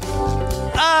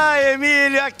 Ah,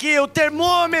 Emílio, aqui o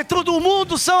termômetro do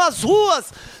mundo são as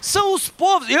ruas, são os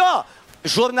povos. E ó,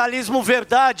 jornalismo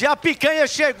verdade, a picanha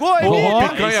chegou, Emílio.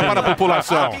 Picanha para a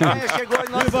população. A picanha chegou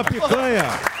e nós... Viva a picanha.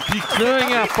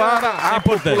 Picanha para a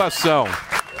população.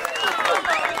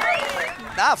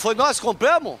 Ah, foi nós que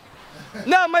compramos?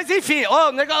 Não, mas enfim, ó,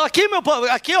 o negócio aqui, meu povo,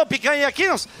 aqui, ó, picanha aqui,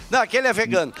 não, aquele é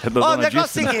vegano. Ó, o negócio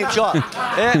é o seguinte, ó,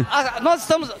 nós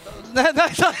estamos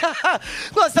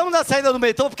na saída do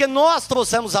metrô porque nós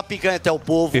trouxemos a picanha até o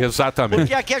povo. Exatamente.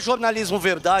 Porque aqui é jornalismo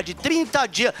verdade, 30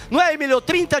 dias, não é, Emílio?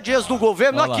 30 dias do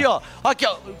governo, aqui, ó,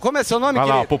 como é seu nome, Olha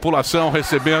lá, querido? a população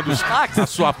recebendo a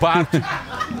sua parte.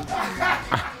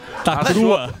 Tá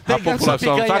crua. A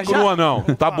população não tá crua, não.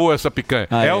 Tá boa essa picanha.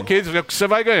 É o que você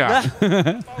vai ganhar.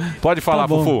 Pode falar,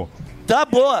 Fufu. Tá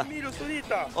boa. Emílio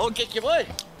Surita. O que foi?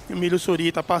 Emílio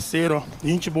Surita, parceiro, ó.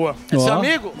 Gente boa. É seu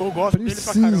amigo? Eu gosto dele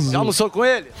pra caramba. Já almoçou com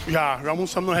ele? Já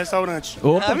almoçamos no restaurante.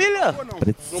 Família?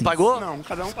 Não pagou? Não,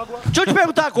 cada um pagou. Deixa eu te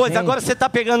perguntar uma coisa, agora você tá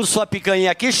pegando sua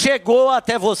picanha aqui, chegou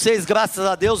até vocês, graças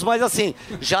a Deus, mas assim,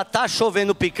 já tá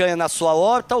chovendo picanha na sua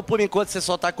horta ou por enquanto você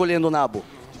só tá colhendo o nabo?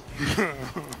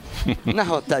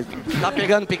 Não, tá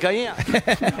pegando picanha?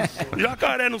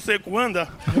 Jacaré não sei quando.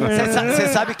 Você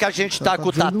sabe que a gente tá com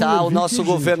o Tatá, o nosso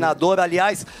governador,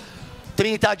 aliás...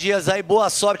 30 dias aí, boa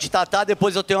sorte, Tatá.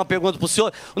 Depois eu tenho uma pergunta pro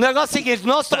senhor. O negócio é o seguinte,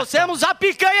 nós trouxemos a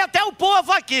picanha até o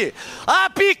povo aqui. A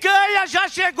picanha já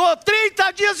chegou,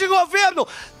 30 dias de governo.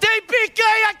 Tem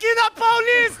picanha aqui na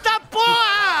Paulista,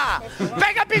 porra!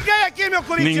 Pega a picanha aqui, meu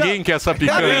corintiano. Ninguém quer essa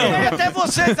picanha. Até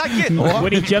vocês aqui. O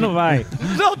corintiano vai.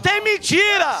 Não tem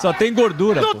mentira. Só tem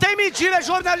gordura. Não tem mentira, é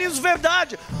jornalismo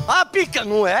verdade. A picanha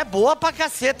não é boa pra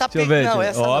caceta. Deixa eu ver, Não, tio.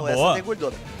 essa Ó, não, essa boa. tem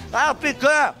gordura. A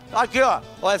picanha, aqui ó,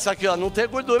 olha essa aqui ó, não tem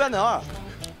gordura não ó.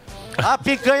 A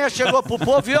picanha chegou pro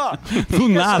povo e ó. Do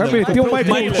nada. Meteu o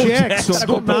Michael Jackson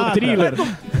do nada. Thriller.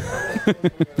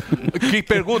 Que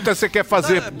pergunta você quer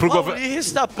fazer pro governo?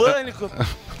 Paulista, pânico.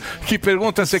 Que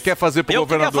pergunta você quer fazer pro Eu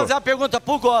governador? queria fazer uma pergunta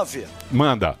pro Gov.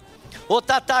 Manda. Ô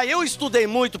Tatá, eu estudei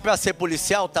muito pra ser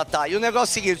policial, Tatá, e o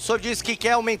negócio é o seguinte, o senhor disse que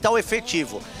quer aumentar o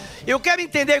efetivo. Eu quero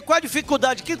entender qual a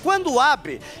dificuldade, que quando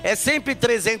abre é sempre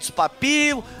 300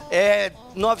 papil,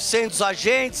 900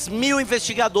 agentes, 1.000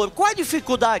 investigadores. Qual a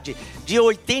dificuldade de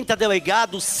 80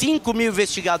 delegados, 5.000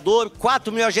 investigadores,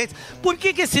 4.000 agentes? Por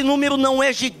que esse número não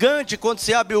é gigante quando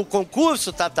você abre o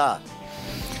concurso, Tatá?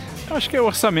 Acho que é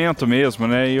orçamento mesmo,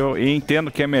 né? Eu entendo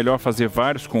que é melhor fazer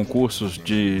vários concursos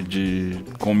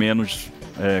com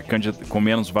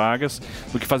menos vagas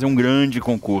do que fazer um grande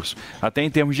concurso. Até em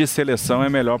termos de seleção é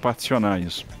melhor particionar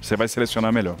isso. Você vai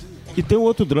selecionar melhor. E tem um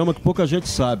outro drama que pouca gente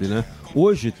sabe, né?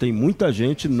 Hoje tem muita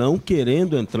gente não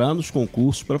querendo entrar nos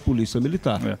concursos para a Polícia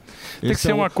Militar. Tem que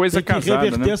ser uma coisa casada, Tem que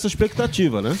reverter né? essa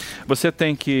expectativa, né? Você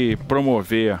tem que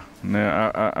promover, né,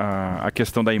 a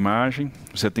questão da imagem,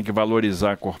 você tem que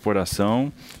valorizar a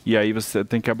corporação e aí você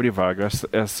tem que abrir vaga.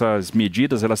 Essas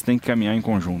medidas, elas têm que caminhar em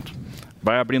conjunto.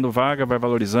 Vai abrindo vaga, vai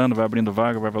valorizando, vai abrindo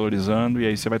vaga, vai valorizando e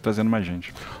aí você vai trazendo mais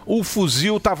gente. O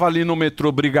fuzil tava ali no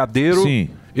metrô Brigadeiro. Sim.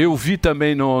 Eu vi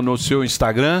também no seu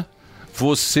Instagram.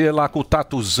 Você lá com o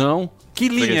tatuzão. Que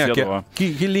linha que é?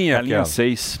 Que linha é a linha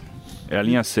 6. É a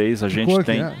linha 6. A gente cor que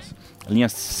tem... é? A linha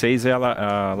 6 é a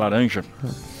laranja.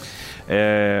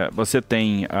 Você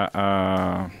tem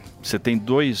você tem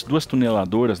duas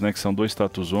tuneladoras, né, que são dois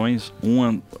tatuzões,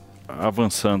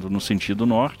 avançando no sentido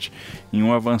norte e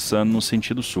um avançando no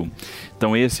sentido sul.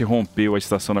 Então esse rompeu a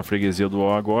estação da freguesia do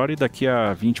O agora e daqui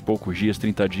a 20 e poucos dias,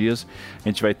 30 dias, a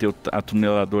gente vai ter a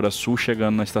tuneladora sul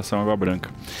chegando na estação Água Branca.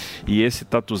 E esse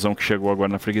tatuzão que chegou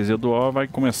agora na freguesia do O vai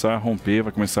começar a romper,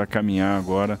 vai começar a caminhar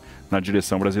agora na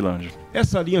direção Brasilândia.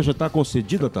 Essa linha já está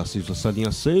concedida, Tarcísio? Essa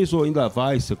linha 6 ou ainda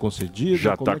vai ser concedida?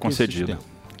 Já Como está é que é esse concedido.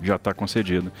 sistema? Já está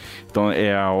concedido. Então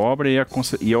é a obra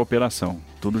e a operação,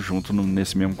 tudo junto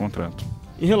nesse mesmo contrato.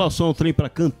 Em relação ao trem para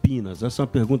Campinas, essa é uma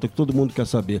pergunta que todo mundo quer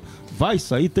saber. Vai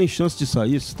sair? Tem chance de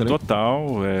sair esse trem? Total.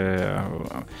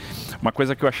 Uma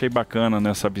coisa que eu achei bacana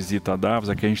nessa visita a Davos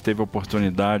é que a gente teve a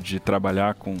oportunidade de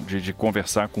trabalhar de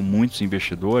conversar com muitos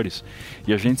investidores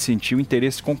e a gente sentiu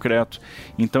interesse concreto.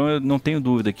 Então eu não tenho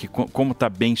dúvida que como está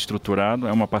bem estruturado,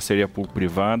 é uma parceria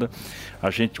público-privada,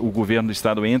 o governo do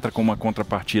estado entra com uma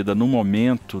contrapartida no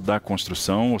momento da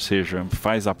construção, ou seja,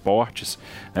 faz aportes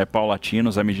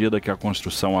paulatinos à medida que a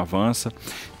construção avança.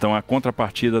 Então a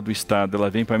contrapartida do estado ela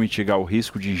vem para mitigar o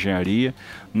risco de engenharia.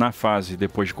 Na fase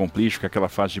depois de completion, que é aquela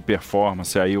fase de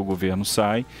performance, aí o governo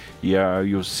sai e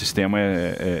o sistema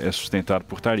é sustentado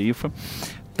por tarifa.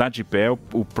 Está de pé,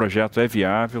 o projeto é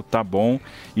viável, está bom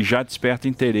e já desperta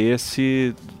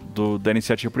interesse da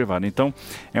iniciativa privada. Então,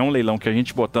 é um leilão que a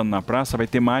gente botando na praça vai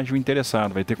ter mais de um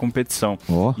interessado, vai ter competição.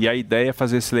 E a ideia é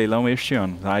fazer esse leilão este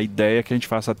ano. A ideia é que a gente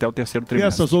faça até o terceiro E trimestre.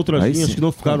 essas outras linhas que não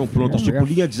ficaram prontas, tipo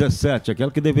linha 17, aquela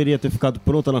que deveria ter ficado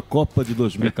pronta na Copa de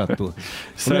 2014.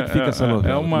 Como é que fica essa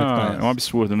novela? É um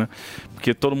absurdo, né?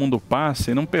 Porque todo mundo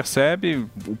passa e não percebe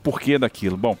o porquê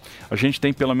daquilo. Bom, a gente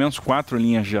tem pelo menos 4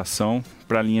 linhas de ação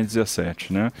para a linha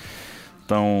 17, né?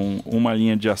 Então, uma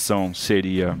linha de ação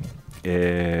seria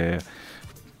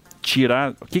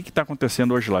tirar... O que está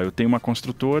acontecendo hoje lá? Eu tenho uma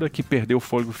construtora que perdeu o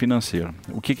fôlego financeiro.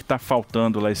 O que está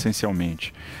faltando lá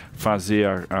essencialmente? Fazer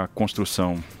a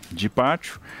construção de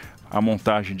pátio, a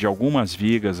montagem de algumas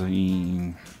vigas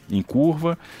em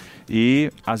curva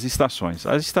e as estações.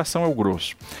 A estação é o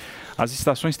grosso. As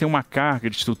estações têm uma carga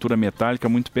de estrutura metálica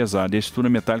muito pesada. E a estrutura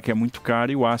metálica é muito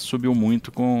cara e o aço subiu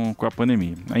muito com a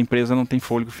pandemia. A empresa não tem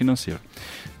fôlego financeiro.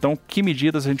 Então, que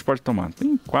medidas a gente pode tomar?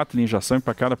 Tem 4 linhas de ação e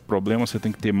para cada problema você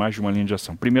tem que ter mais de uma linha de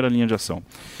ação. Primeira linha de ação.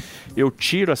 Eu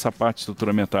tiro essa parte de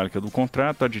estrutura metálica do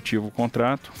contrato, aditivo o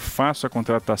contrato, faço a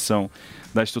contratação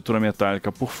da estrutura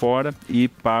metálica por fora e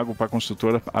pago para a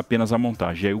construtora apenas a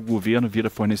montagem. E aí o governo vira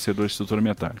fornecedor de estrutura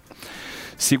metálica.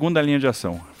 Segunda linha de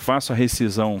ação. Faço a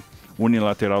rescisão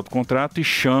unilateral do contrato e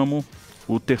chamo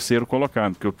o terceiro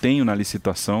colocado, porque eu tenho na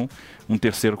licitação um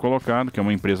terceiro colocado, que é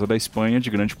uma empresa da Espanha de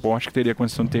grande porte que teria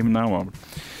condição de terminar a obra.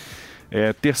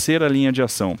 Terceira linha de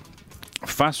ação,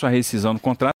 faço a rescisão do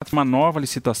contrato, uma nova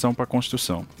licitação para a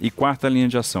construção. E quarta linha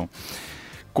de ação,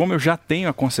 como eu já tenho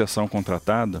a concessão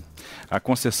contratada, a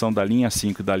concessão da linha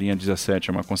 5 e da linha 17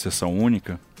 é uma concessão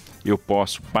única, eu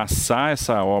posso passar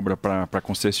essa obra para a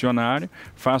concessionária,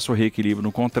 faço o reequilíbrio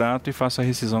no contrato e faço a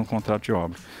rescisão do contrato de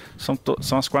obra.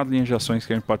 São as 4 linhas de ações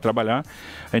que a gente pode trabalhar.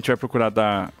 A gente vai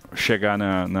procurar chegar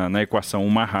na equação o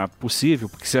mais rápido possível,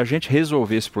 porque se a gente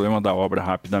resolver esse problema da obra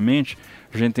rapidamente,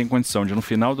 a gente tem condição de no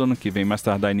final do ano que vem, mais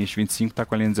tardar início de 25, estar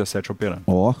com a linha 17 operando.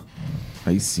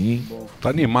 Aí sim.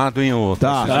 Tá animado, hein, ô?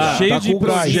 Tá cheio de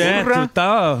projeto,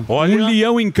 tá Olha, um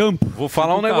leão em campo. Vou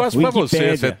falar um negócio pra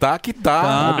você. Você tá que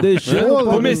tá. Deixando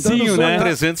comecinho, né?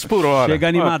 300 por hora. Chega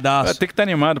animadaço. Tem que estar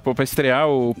animado, pô, pra estrear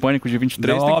o Pânico de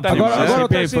 23. Tem que estar animado. Agora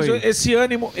Tarcísio,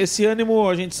 esse ânimo,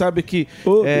 a gente sabe que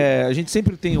a gente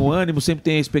sempre tem o ânimo, sempre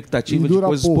tem a expectativa de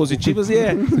coisas positivas e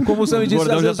como você me disse, o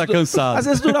Gordão já tá cansado. Às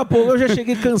vezes dura pouco, eu já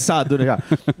cheguei cansado, né, já.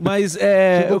 Mas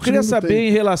eu queria saber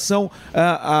em relação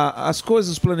às coisas,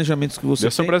 os planejamentos que você tem.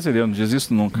 Eu sou brasileiro, não diz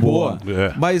isso nunca. Boa.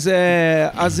 Mas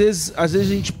às vezes a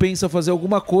gente pensa fazer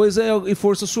alguma coisa e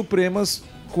forças supremas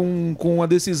com a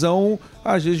decisão,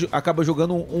 às vezes acaba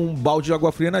jogando um balde de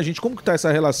água fria na gente. Como que tá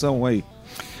essa relação aí?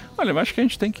 Olha, eu acho que a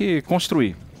gente tem que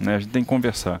construir, né? A gente tem que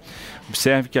conversar.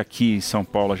 Observe que aqui em São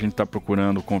Paulo a gente está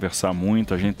procurando conversar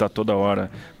muito, a gente está toda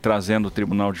hora trazendo o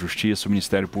Tribunal de Justiça, o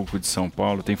Ministério Público de São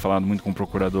Paulo, tem falado muito com o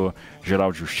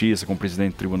Procurador-Geral de Justiça, com o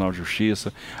Presidente do Tribunal de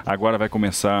Justiça. Agora vai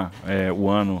começar o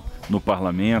ano no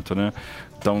Parlamento, né?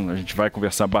 Então a gente vai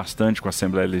conversar bastante com a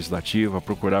Assembleia Legislativa,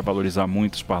 procurar valorizar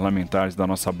muito os parlamentares da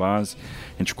nossa base.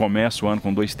 A gente começa o ano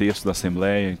com 2/3 da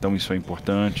Assembleia, então isso é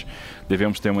importante.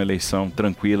 Devemos ter uma eleição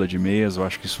tranquila de mesa, eu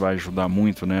acho que isso vai ajudar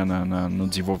muito, né, no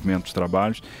desenvolvimento dos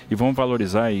trabalhos. E vamos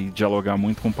valorizar e dialogar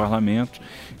muito com o Parlamento,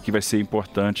 que vai ser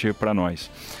importante para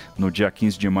nós. No dia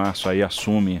 15 de março aí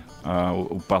assume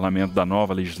o Parlamento da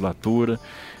nova legislatura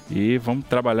e vamos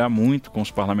trabalhar muito com os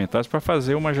parlamentares para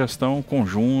fazer uma gestão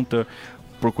conjunta,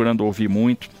 procurando ouvir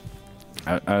muito.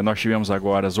 Nós tivemos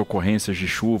agora as ocorrências de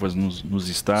chuvas nos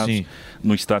estados, Sim.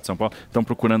 no estado de São Paulo, estão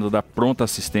procurando dar pronta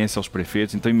assistência aos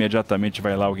prefeitos, então imediatamente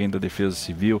vai lá alguém da Defesa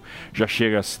Civil, já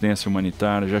chega a assistência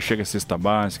humanitária, já chega a cesta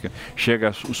básica,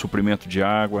 chega o suprimento de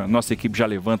água, nossa equipe já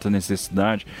levanta a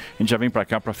necessidade, a gente já vem para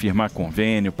cá para firmar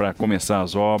convênio, para começar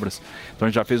as obras, então a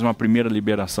gente já fez uma primeira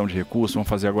liberação de recursos, vamos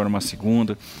fazer agora uma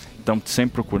segunda, Estamos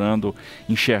sempre procurando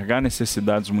enxergar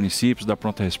necessidades dos municípios, dar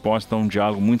pronta resposta, então um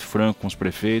diálogo muito franco com os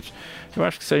prefeitos. Eu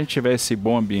acho que se a gente tiver esse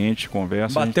bom ambiente de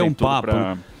conversa, a gente tem tudo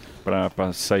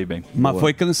para sair bem. Mas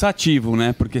foi cansativo,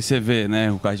 né? Porque você vê,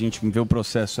 né? A gente vê o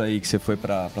processo aí que você foi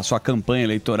para sua campanha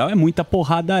eleitoral, é muita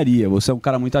porradaria. Você é um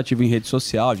cara muito ativo em rede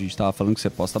social, a gente tava falando que você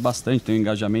posta bastante, tem um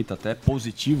engajamento até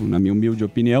positivo, na minha humilde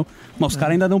opinião, mas os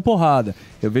caras ainda dão porrada.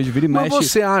 Eu vejo vira e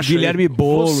mexe Guilherme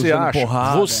Boulos dando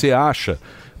porrada.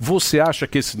 Você acha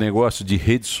que esse negócio de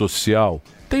rede social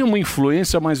tem uma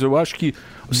influência, mas eu acho que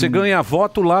você ganha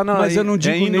voto lá na, mas eu não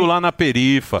digo indo lá na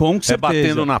perifa,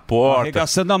 batendo na porta.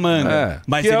 Arregaçando a manga.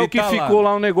 Mas que é o que ficou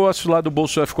lá o negócio lá do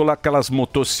Bolsonaro, ficou lá aquelas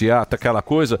motocicletas, aquela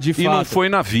coisa, e não foi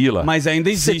na vila. Mas ainda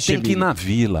existe. Você tem que ir na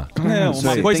vila.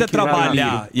 Uma coisa é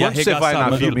trabalhar e quando você vai na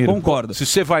vila, concordo. Se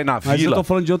você vai na vila... Mas eu tô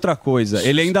falando de outra coisa.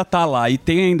 Ele ainda tá lá e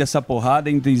tem ainda essa porrada,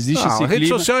 ainda existe esse clima. A rede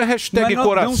social é hashtag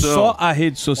coração. Não só a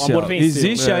rede social.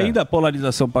 Existe ainda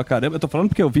polarização pra caramba. Eu tô falando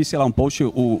porque eu vi, sei lá, um post,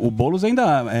 o Boulos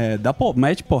ainda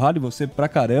mete porrada em você pra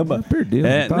caramba. Perdeu.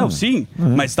 Sim,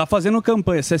 mas tá fazendo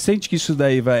campanha. Você sente que isso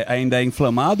daí ainda é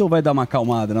inflamado ou vai dar uma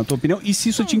acalmada, na tua opinião? E se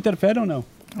isso te interfere ou não?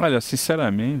 Olha,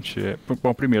 sinceramente,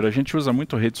 bom, primeiro, a gente usa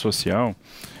muito rede social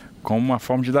como uma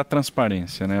forma de dar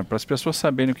transparência, né? Para as pessoas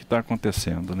saberem o que está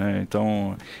acontecendo, né?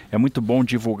 Então, é muito bom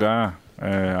divulgar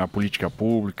a política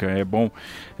pública, é bom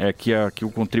que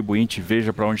o contribuinte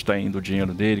veja para onde está indo o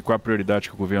dinheiro dele, qual a prioridade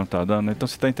que o governo está dando. Então,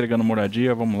 se está entregando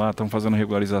moradia, vamos lá, estamos fazendo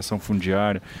regularização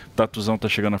fundiária, o Tatuzão está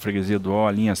chegando na freguesia do Ó,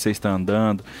 a linha 6 está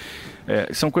andando.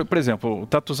 Por exemplo, o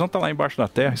Tatuzão está lá embaixo da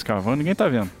terra, escavando, ninguém está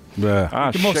vendo.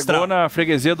 Chegou na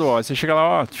freguesia do Ó, você chega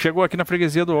lá, chegou aqui na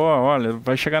freguesia do Ó, olha,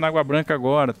 vai chegar na Água Branca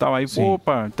agora, tal, aí,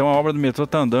 opa, então a obra do metrô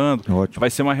está andando, vai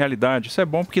ser uma realidade. Isso é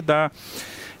bom porque dá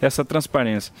essa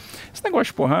transparência. Esse negócio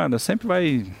de porrada sempre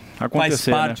vai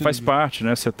acontecer, faz parte,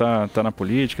 né? Você tá na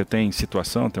política, tem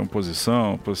situação, tem oposição,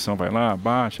 a oposição vai lá,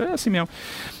 baixa, é assim mesmo.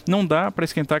 Não dá para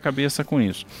esquentar a cabeça com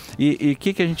isso. E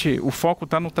o foco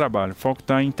está no trabalho, o foco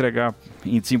está em entregar,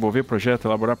 em desenvolver projeto,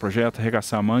 elaborar projeto,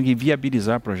 arregaçar a manga e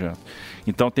viabilizar projeto.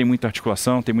 Então tem muita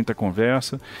articulação, tem muita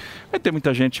conversa, vai ter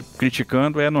muita gente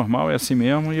criticando, é normal, é assim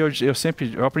mesmo. E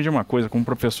eu aprendi uma coisa como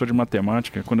professor de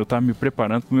matemática, quando eu estava me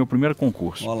preparando para o meu primeiro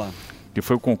concurso, que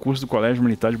foi o concurso do Colégio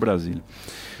Militar de Brasília.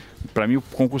 Para mim, o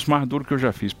concurso mais duro que eu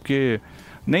já fiz, porque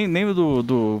nem o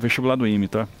do vestibular do IME,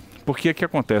 tá? Porque o que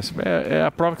acontece? É a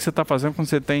prova que você está fazendo quando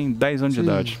você tem 10 anos de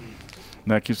idade.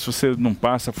 Né? Que se você não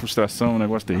passa, frustração, um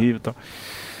negócio terrível e tal.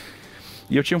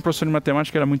 E eu tinha um professor de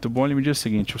matemática que era muito bom, ele me dizia o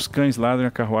seguinte: os cães ladram e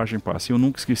a carruagem passa. E eu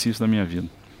nunca esqueci isso da minha vida.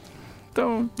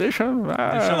 Então, deixa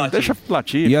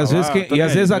latir. E às vezes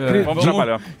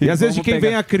de quem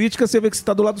vem a crítica, você vê que você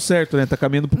está do lado certo, né? Tá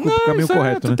caminhando pro caminho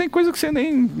correto, né? Tem coisa que você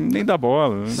nem dá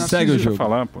bola. Segue o jogo.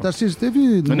 Falar, pô. Tarcísio,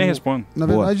 teve... Eu nem respondo. Na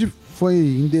verdade, foi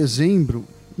em dezembro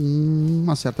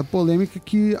uma certa polêmica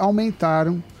que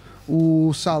aumentaram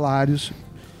os salários,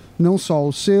 não só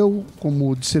o seu,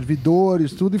 como de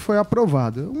servidores, tudo, e foi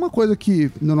aprovado. Uma coisa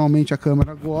que normalmente a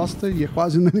Câmara gosta e é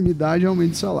quase unanimidade é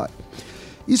aumento de salário.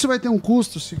 Isso vai ter um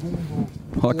custo, segundo...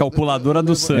 A calculadora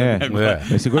do Sam.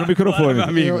 Segura o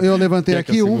microfone. Eu levantei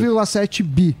aqui 1,7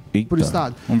 bi para o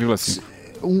Estado. 1,5.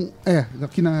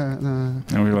 Aqui na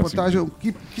reportagem,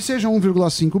 que seja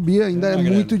 1,5 bi ainda é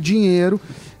muito dinheiro.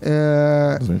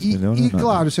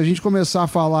 Claro, se a gente começar a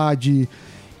falar de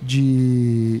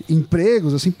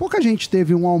empregos, assim, pouca gente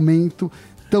teve um aumento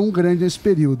tão grande nesse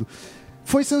período.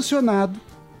 Foi sancionado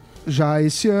já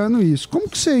esse ano isso. Como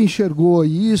que você enxergou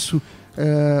isso?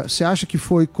 Você acha que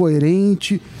foi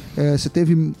coerente? Você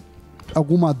teve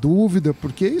alguma dúvida?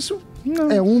 Porque isso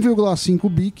é 1,5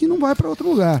 bi que não vai para outro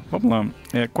lugar. Vamos lá.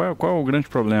 Qual é o grande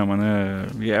problema, né?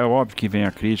 É óbvio que vem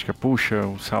a crítica. Puxa,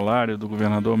 o salário do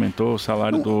governador aumentou, o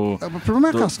salário do... O problema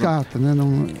é a cascata, né?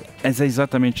 Mas é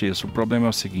exatamente isso. O problema é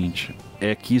o seguinte,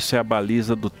 é que isso é a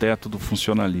baliza do teto do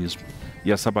funcionalismo.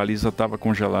 E essa baliza estava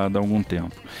congelada há algum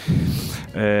tempo.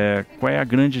 Qual é a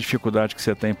grande dificuldade que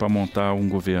você tem para montar um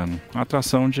governo? A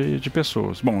atração de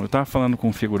pessoas. Bom, eu estava falando com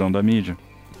um figurão da mídia,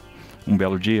 um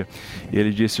belo dia, e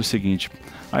ele disse o seguinte: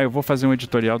 eu vou fazer um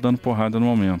editorial dando porrada no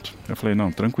momento. Eu falei,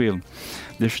 não, tranquilo.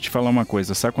 Deixa eu te falar uma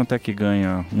coisa, sabe quanto é que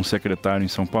ganha um secretário em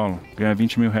São Paulo? Ganha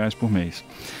 20 mil reais por mês.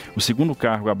 O segundo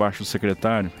cargo abaixo do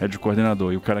secretário é de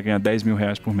coordenador e o cara ganha 10 mil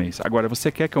reais por mês. Agora,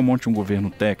 você quer que eu monte um governo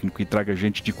técnico e traga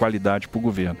gente de qualidade para o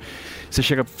governo? Você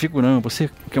chega, figurão, você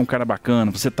que é um cara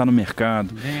bacana, você está no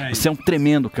mercado, você é um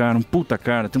tremendo cara, um puta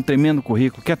cara, tem um tremendo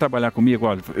currículo, quer trabalhar comigo?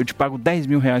 Olha, eu te pago 10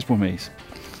 mil reais por mês.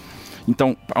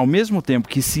 Então, ao mesmo tempo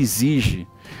que se exige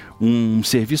um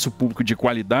serviço público de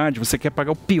qualidade, você quer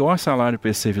pagar o pior salário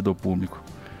para esse servidor público.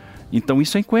 Então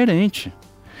isso é incoerente.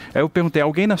 Aí eu perguntei,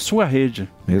 alguém na sua rede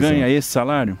ganha esse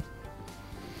salário?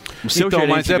 O seu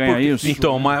gerente ganha isso?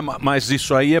 Então, mas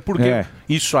isso aí é porque...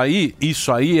 Isso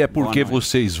aí é porque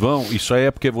vocês vão... Isso aí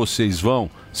é porque vocês vão,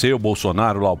 ser o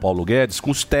Bolsonaro, lá o Paulo Guedes,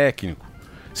 com os técnicos.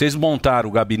 Vocês montaram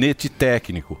o gabinete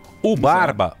técnico. O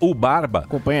Barba,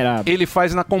 ele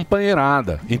faz na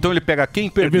companheirada. Então ele pega quem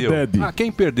perdeu. Quem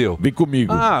perdeu? Vem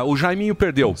comigo. O Jaiminho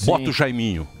perdeu. Bota o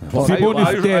Jaiminho.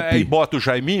 Aí bota o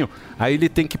Jaiminho, aí ele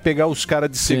tem que pegar os caras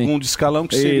de segundo escalão,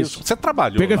 que seria isso. Você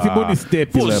trabalhou Pega lá. Simone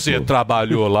Step, Você Lepo.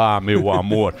 trabalhou lá, meu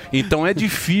amor. Então é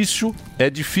difícil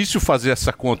fazer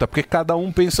essa conta, porque cada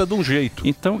um pensa de um jeito.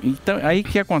 Então aí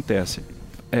que acontece?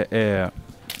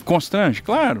 Constrange,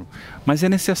 claro, mas é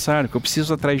necessário, que eu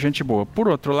preciso atrair gente boa. Por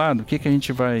outro lado, o que a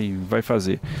gente vai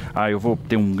fazer? Eu vou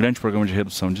ter um grande programa de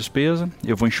redução de despesa,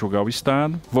 eu vou enxugar o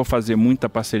Estado, vou fazer muita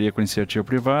parceria com a iniciativa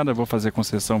privada, vou fazer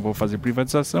concessão, vou fazer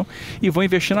privatização e vou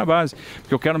investir na base,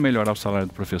 porque eu quero melhorar o salário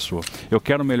do professor, eu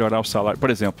quero melhorar o salário.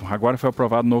 Por exemplo, agora foi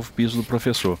aprovado o novo piso do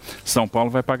professor. São Paulo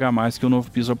vai pagar mais que o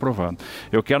novo piso aprovado.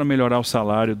 Eu quero melhorar o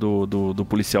salário do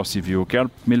policial civil, eu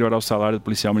quero melhorar o salário do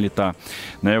policial militar,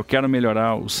 né? Eu quero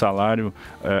melhorar o salário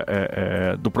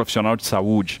do profissional de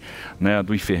saúde, né?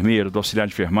 Do enfermeiro, do auxiliar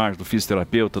de enfermagem, do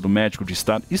fisioterapeuta, do médico de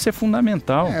Estado. Isso é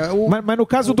fundamental. Mas no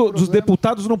caso dos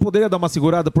deputados não poderia dar uma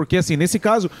segurada, porque assim, nesse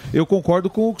caso, eu concordo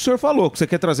com o que o senhor falou, que você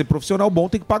quer trazer profissional bom,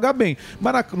 tem que pagar bem.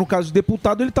 Mas no caso de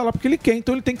deputado, ele tá lá porque ele quer,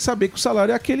 então ele tem que saber que o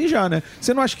salário é aquele já, né?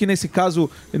 Você não acha que nesse caso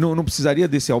não precisaria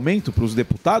desse aumento para os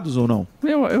deputados ou não?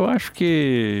 Eu acho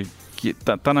que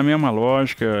tá na mesma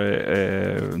lógica,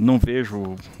 não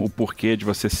vejo o porquê de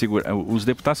você segurar. Os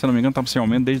deputados, se não me engano, estavam sem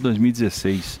aumento desde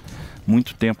 2016.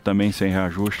 Muito tempo também sem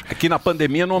reajuste. Aqui na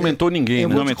pandemia não aumentou ninguém,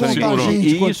 né? Não aumentou ninguém.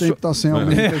 Gente, quanto tempo tá sem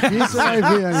aumento aqui, você vai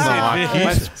ver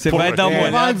aí. Você vai dar uma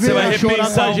olhada, você vai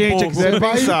repensar um pouco. Você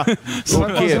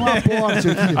vai fazer um aporte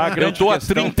aqui. Eu tô há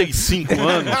 35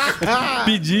 anos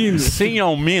pedindo. Sem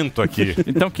aumento aqui.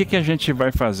 Então o que a gente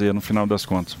vai fazer no final das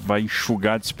contas? Vai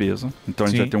enxugar a despesa. Então a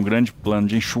gente vai ter um grande plano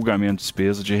de enxugamento de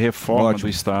despesa, de reforma do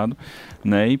Estado.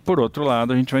 Né? E por outro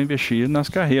lado, a gente vai investir nas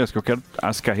carreiras, que eu quero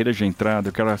as carreiras de entrada,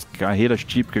 eu quero as carreiras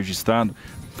típicas de Estado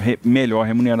melhor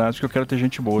remuneradas, que eu quero ter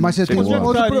gente boa. Mas você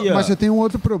tem um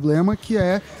outro problema, que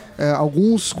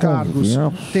alguns cargos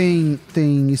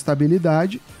têm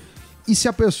estabilidade, e se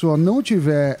a pessoa não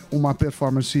tiver uma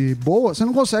performance boa, você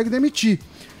não consegue demitir.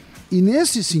 E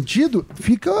nesse sentido,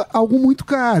 fica algo muito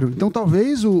caro. Então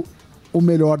talvez o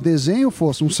melhor desenho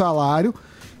fosse um salário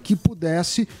que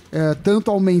pudesse tanto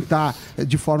aumentar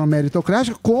de forma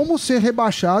meritocrática, como ser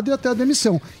rebaixado e até a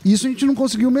demissão. Isso a gente não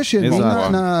conseguiu mexer, nem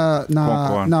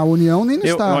na União, nem no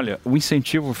Estado. Olha, o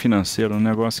incentivo financeiro é um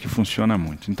negócio que funciona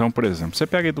muito. Então, por exemplo, você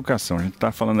pega a educação, a gente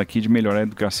está falando aqui de melhorar a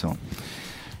educação.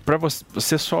 Para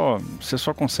você só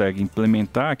consegue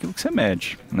implementar aquilo que você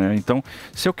mede, né? Então,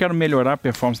 se eu quero melhorar a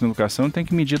performance na educação, eu tenho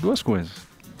que medir duas coisas.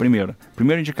 Primeiro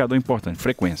indicador importante,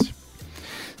 frequência.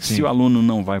 Se o aluno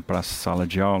não vai para a sala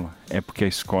de aula, é porque a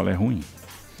escola é ruim.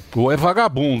 Ou é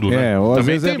vagabundo, né?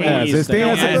 Também tem às vezes tem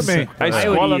essa também. A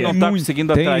escola não está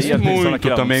conseguindo atrair a atenção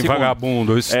naquele aluno. Também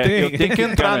vagabundo. Tem que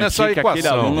entrar nessa equação. Aquele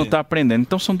aluno não está aprendendo.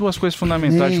 Então são duas coisas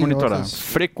fundamentais de monitorar.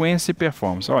 Frequência e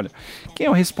performance. Olha, quem é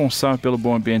o responsável pelo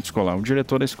bom ambiente escolar? O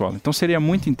diretor da escola. Então seria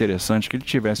muito interessante que ele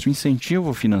tivesse um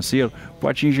incentivo financeiro para o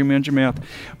atingimento de meta.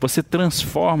 Você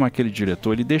transforma aquele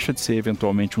diretor, ele deixa de ser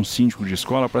eventualmente um síndico de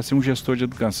escola para ser um gestor de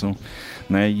educação,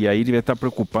 né? E aí ele vai estar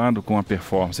preocupado com a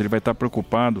performance, ele vai estar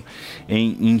preocupado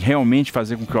em realmente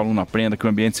fazer com que o aluno aprenda, que o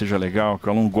ambiente seja legal, que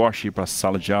o aluno goste de ir para a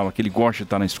sala de aula, que ele goste de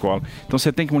estar na escola. Então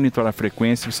você tem que monitorar a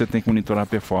frequência, você tem que monitorar a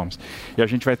performance. E a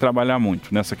gente vai trabalhar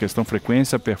muito nessa questão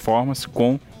frequência, performance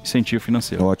com incentivo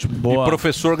financeiro. Ótimo. Boa. E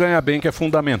professor ganha bem, que é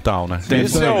fundamental, né?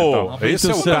 Esse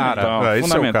é o cara.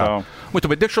 Fundamental. Muito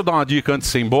bem, deixa eu dar uma dica antes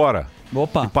de você ir embora.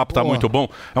 Opa. O papo tá muito bom.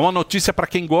 É uma notícia para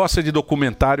quem gosta de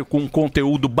documentário com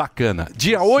conteúdo bacana.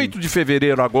 Dia 8 de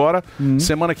fevereiro agora,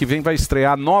 semana que vem, vai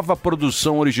estrear a nova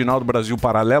produção original do Brasil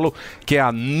Paralelo, que é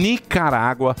a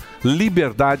Nicarágua,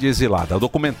 Liberdade Exilada. O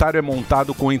documentário é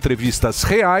montado com entrevistas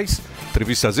reais,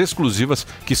 entrevistas exclusivas,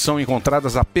 que são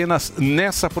encontradas apenas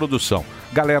nessa produção.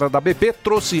 Galera da BP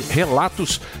trouxe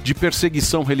relatos de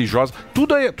perseguição religiosa,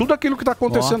 tudo aquilo que está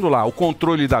acontecendo lá, o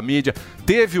controle da mídia.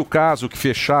 Teve o caso que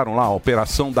fecharam lá, a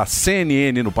operação da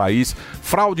CNN no país,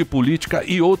 fraude política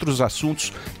e outros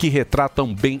assuntos que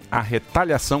retratam bem a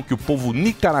retaliação que o povo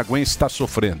nicaragüense está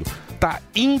sofrendo. Tá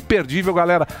imperdível,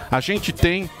 galera.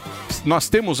 Nós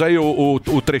temos aí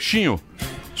o trechinho,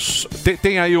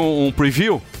 tem aí um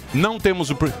preview. Não temos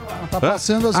o... Tá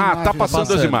passando as imagens. Tá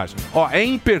passando as imagens. Ó, é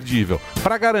imperdível.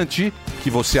 Para garantir, que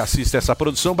você assista essa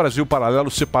produção, Brasil Paralelo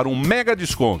separa um mega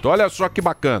desconto. Olha só que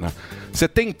bacana. Você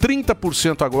tem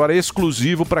 30% agora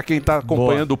exclusivo para quem está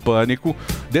acompanhando o Pânico.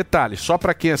 Detalhe, só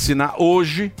para quem assinar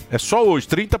hoje, é só hoje,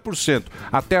 30%,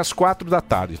 até as 4 da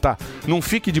tarde, tá? Não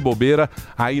fique de bobeira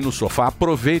aí no sofá,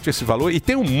 aproveite esse valor e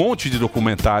tem um monte de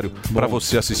documentário para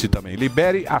você assistir também.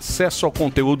 Libere acesso ao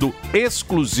conteúdo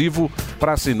exclusivo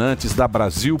para assinantes da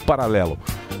Brasil Paralelo.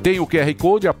 Tem o QR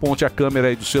Code, aponte a câmera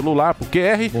aí do celular pro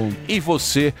QR e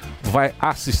você vai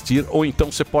assistir, ou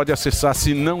então você pode acessar,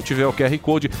 se não tiver o QR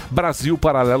Code,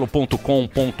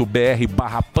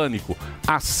 brasilparalelo.com.br/pânico.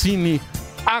 Assine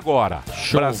agora.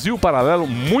 Show. Brasil Paralelo,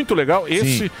 muito legal.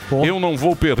 Esse eu não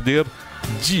vou perder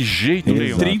de jeito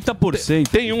nenhum. 30%.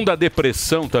 Tem um da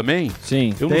depressão também?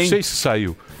 Sim. Eu não sei se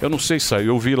saiu. Eu não sei se saiu.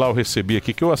 Eu vi lá, eu recebi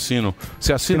aqui que eu assino.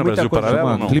 Você assina Brasil Paralelo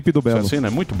ou não? Clipe do Belo. Você assina,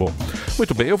 é muito bom.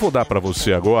 Muito bem, eu vou dar pra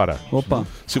você agora. Opa.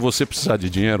 Se você precisar de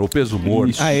dinheiro, o peso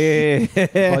morto. Aê!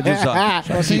 Pode usar.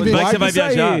 Você vai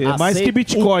viajar. É mais que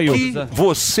Bitcoin. O que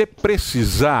você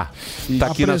precisar, tá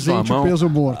aqui na sua mão. O peso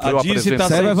morto. Eu Você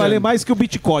vai valer mais que o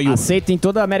Bitcoin. Aceita em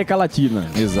toda a América Latina.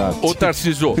 Exato. Ô,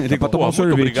 Tarcísio,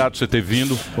 muito obrigado por você ter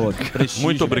vindo.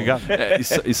 Muito obrigado.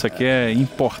 Isso aqui é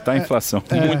importar a inflação.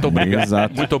 Muito obrigado.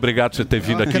 Exato. Muito obrigado por você ter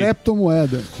vindo aqui.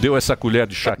 Criptomoeda. Deu essa colher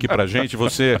de chá aqui pra gente.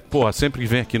 Você, sempre que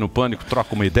vem aqui no Pânico,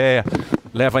 troca uma ideia,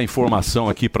 leva a informação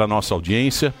aqui pra nossa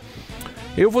audiência.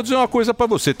 Eu vou dizer uma coisa pra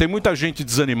você. Tem muita gente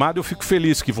desanimada. Eu fico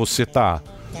feliz que você tá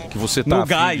no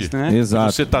gás, né?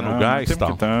 Exato. Você tá no gás e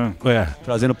tal.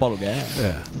 Trazendo Paulo Guedes.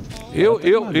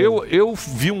 Eu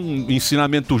vi um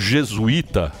ensinamento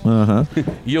jesuíta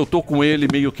e eu tô com ele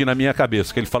meio que na minha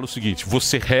cabeça, que ele fala o seguinte: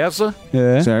 você reza,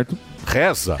 certo?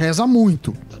 Reza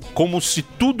muito. Como se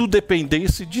tudo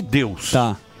dependesse de Deus.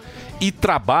 Tá. E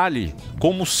trabalhe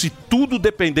como se tudo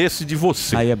dependesse de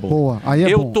você. Aí é bom. Boa. Aí é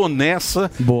eu bom. tô nessa,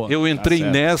 eu entrei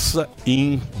nessa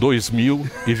em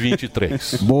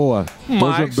 2023. Boa.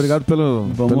 Mas obrigado pelo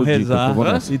rezar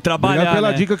dica, e trabalhar. Obrigado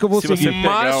pela dica que eu vou seguir.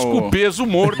 Mas com o peso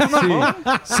morto na mão.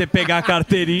 Você pegar a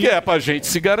carteirinha. Que é pra gente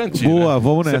se garantir. Boa,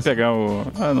 vamos Se nessa. você pegar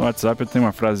no WhatsApp, eu tenho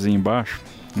uma frasezinha embaixo,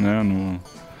 né,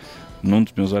 num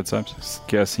dos meus WhatsApps,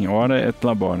 que é assim: ora et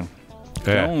labora.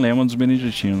 É um lema dos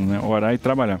beneditinos, né? Orar e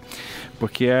trabalhar.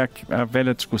 Porque é a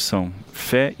velha discussão,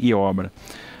 fé e obra.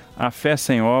 A fé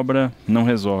sem obra não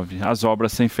resolve. As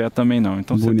obras sem fé também não.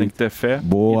 Então você tem que ter fé e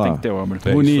tem que ter obra.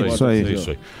 Bonito. Isso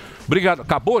aí. Obrigado.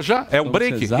 Acabou já? É um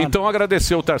break? Então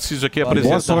agradecer o Tarcísio aqui a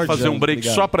presença. Fazer um break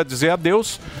só para dizer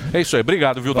adeus. É isso aí.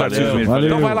 Obrigado, viu, Tarcísio? Valeu.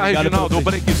 Então vai lá, Reginaldo, um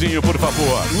breakzinho, por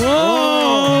favor.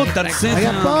 Tarcísio.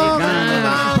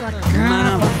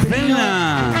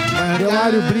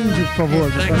 Delário, brinde, por favor.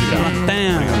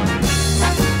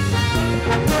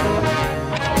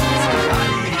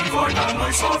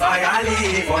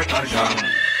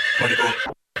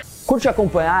 Curte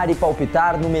acompanhar e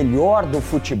palpitar no melhor do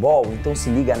futebol? Então se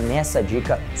liga nessa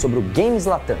dica sobre o Games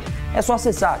Latam. É só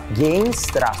acessar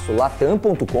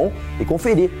games-latam.com e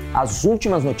conferir as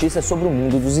últimas notícias sobre o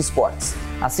mundo dos esportes.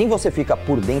 Assim você fica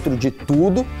por dentro de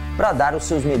tudo para dar os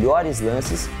seus melhores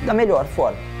lances da melhor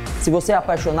forma. Se você é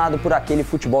apaixonado por aquele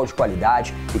futebol de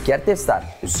qualidade e quer testar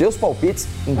os seus palpites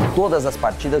em todas as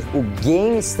partidas, o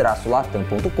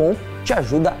games-latam.com te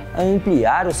ajuda a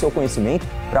ampliar o seu conhecimento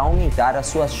para aumentar as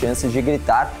suas chances de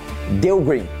gritar "Deu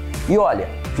Green". E olha,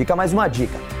 fica mais uma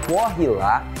dica: corre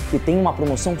lá que tem uma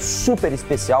promoção super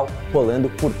especial rolando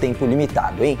por tempo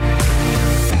limitado, hein?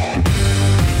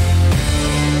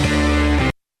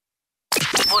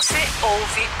 Você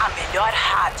ouve a melhor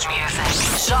rádio.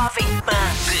 Jovem Pan.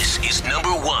 This is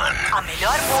number 1. A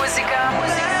melhor música.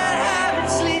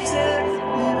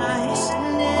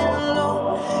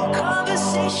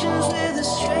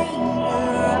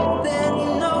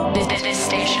 This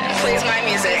station plays my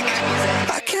music.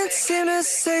 I can't seem to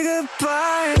say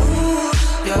goodbye.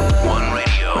 One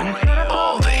radio,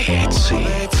 all the hits.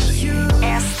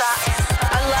 Esta,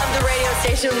 I love the radio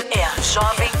station, é a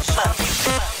Jovem Pan.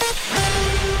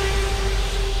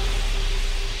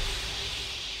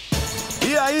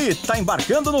 E aí, tá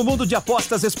embarcando no mundo de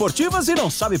apostas esportivas e não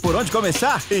sabe por onde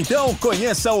começar? Então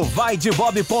conheça o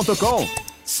vaidebob.com.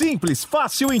 Simples,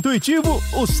 fácil e intuitivo,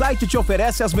 o site te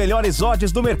oferece as melhores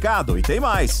odds do mercado e tem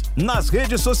mais. Nas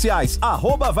redes sociais,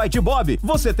 @vaidebob,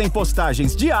 você tem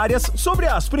postagens diárias sobre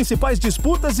as principais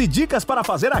disputas e dicas para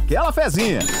fazer aquela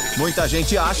fezinha. Muita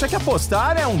gente acha que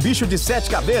apostar é um bicho de 7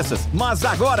 cabeças, mas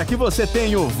agora que você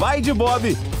tem o Vai de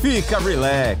Bob, fica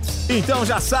relax. Então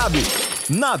já sabe,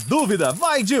 na dúvida,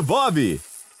 vai de Bob.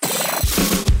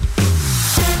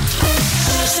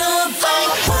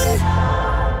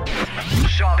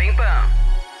 Jovem Pan.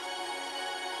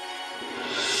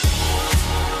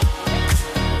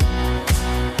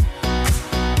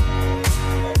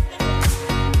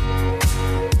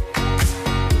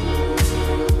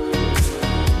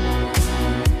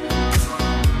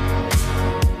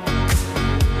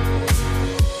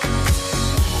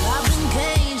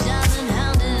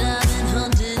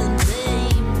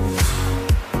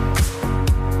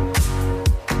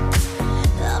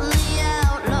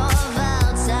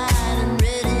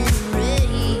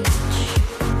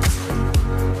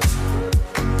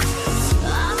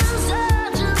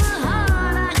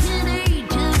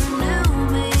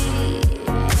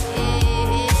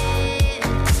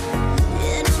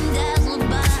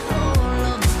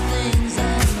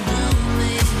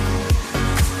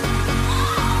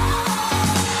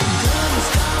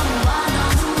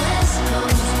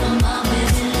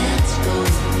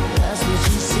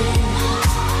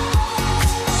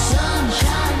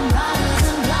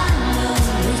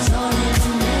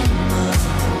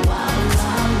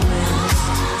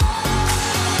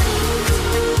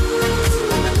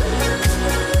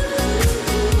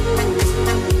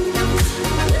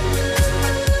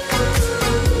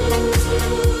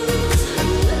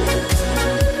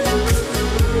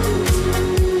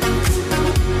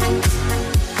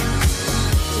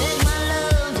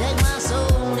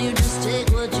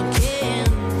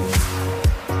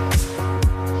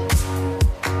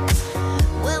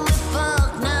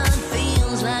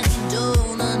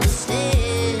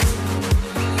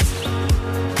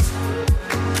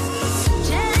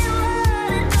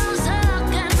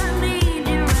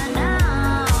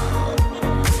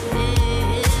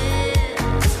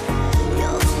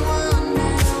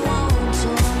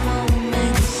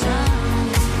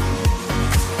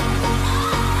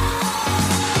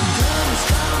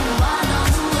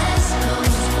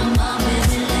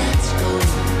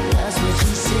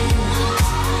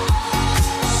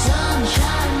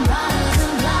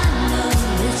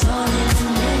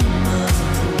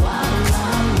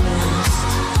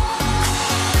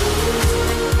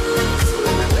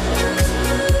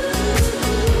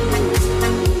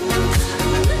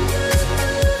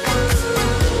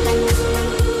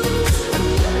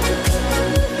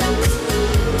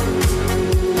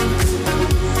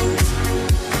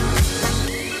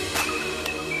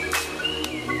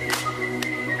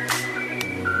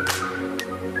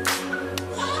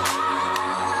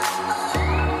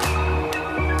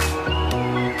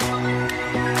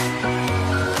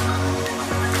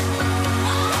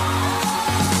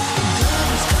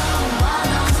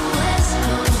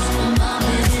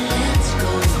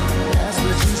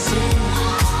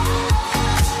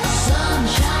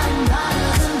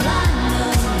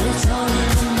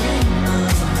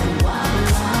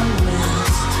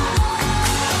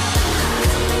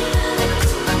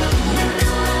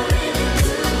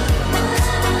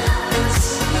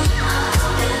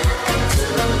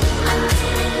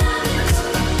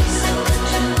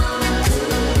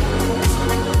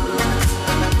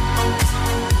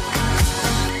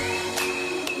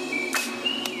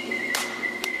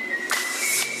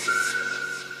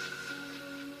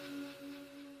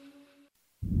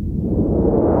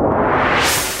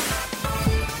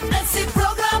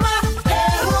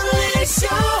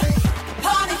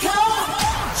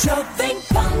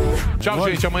 Tchau,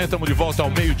 gente. Amanhã estamos de volta ao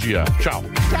meio-dia. Tchau.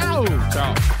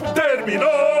 Tchau.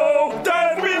 Terminou!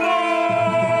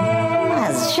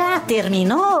 Mas já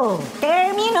terminou?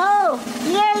 Terminou!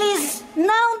 E eles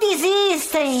não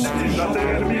desistem! Se já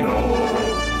terminou,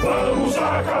 vamos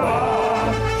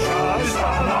acabar. Já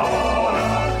está na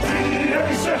hora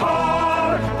de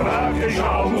encerrar. Pra quem já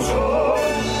almoçou,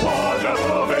 pode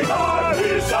aproveitar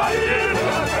e sair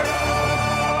pra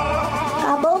cá.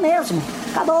 Acabou mesmo!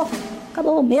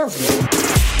 Acabou mesmo!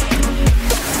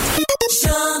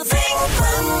 Jovem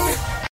Pan.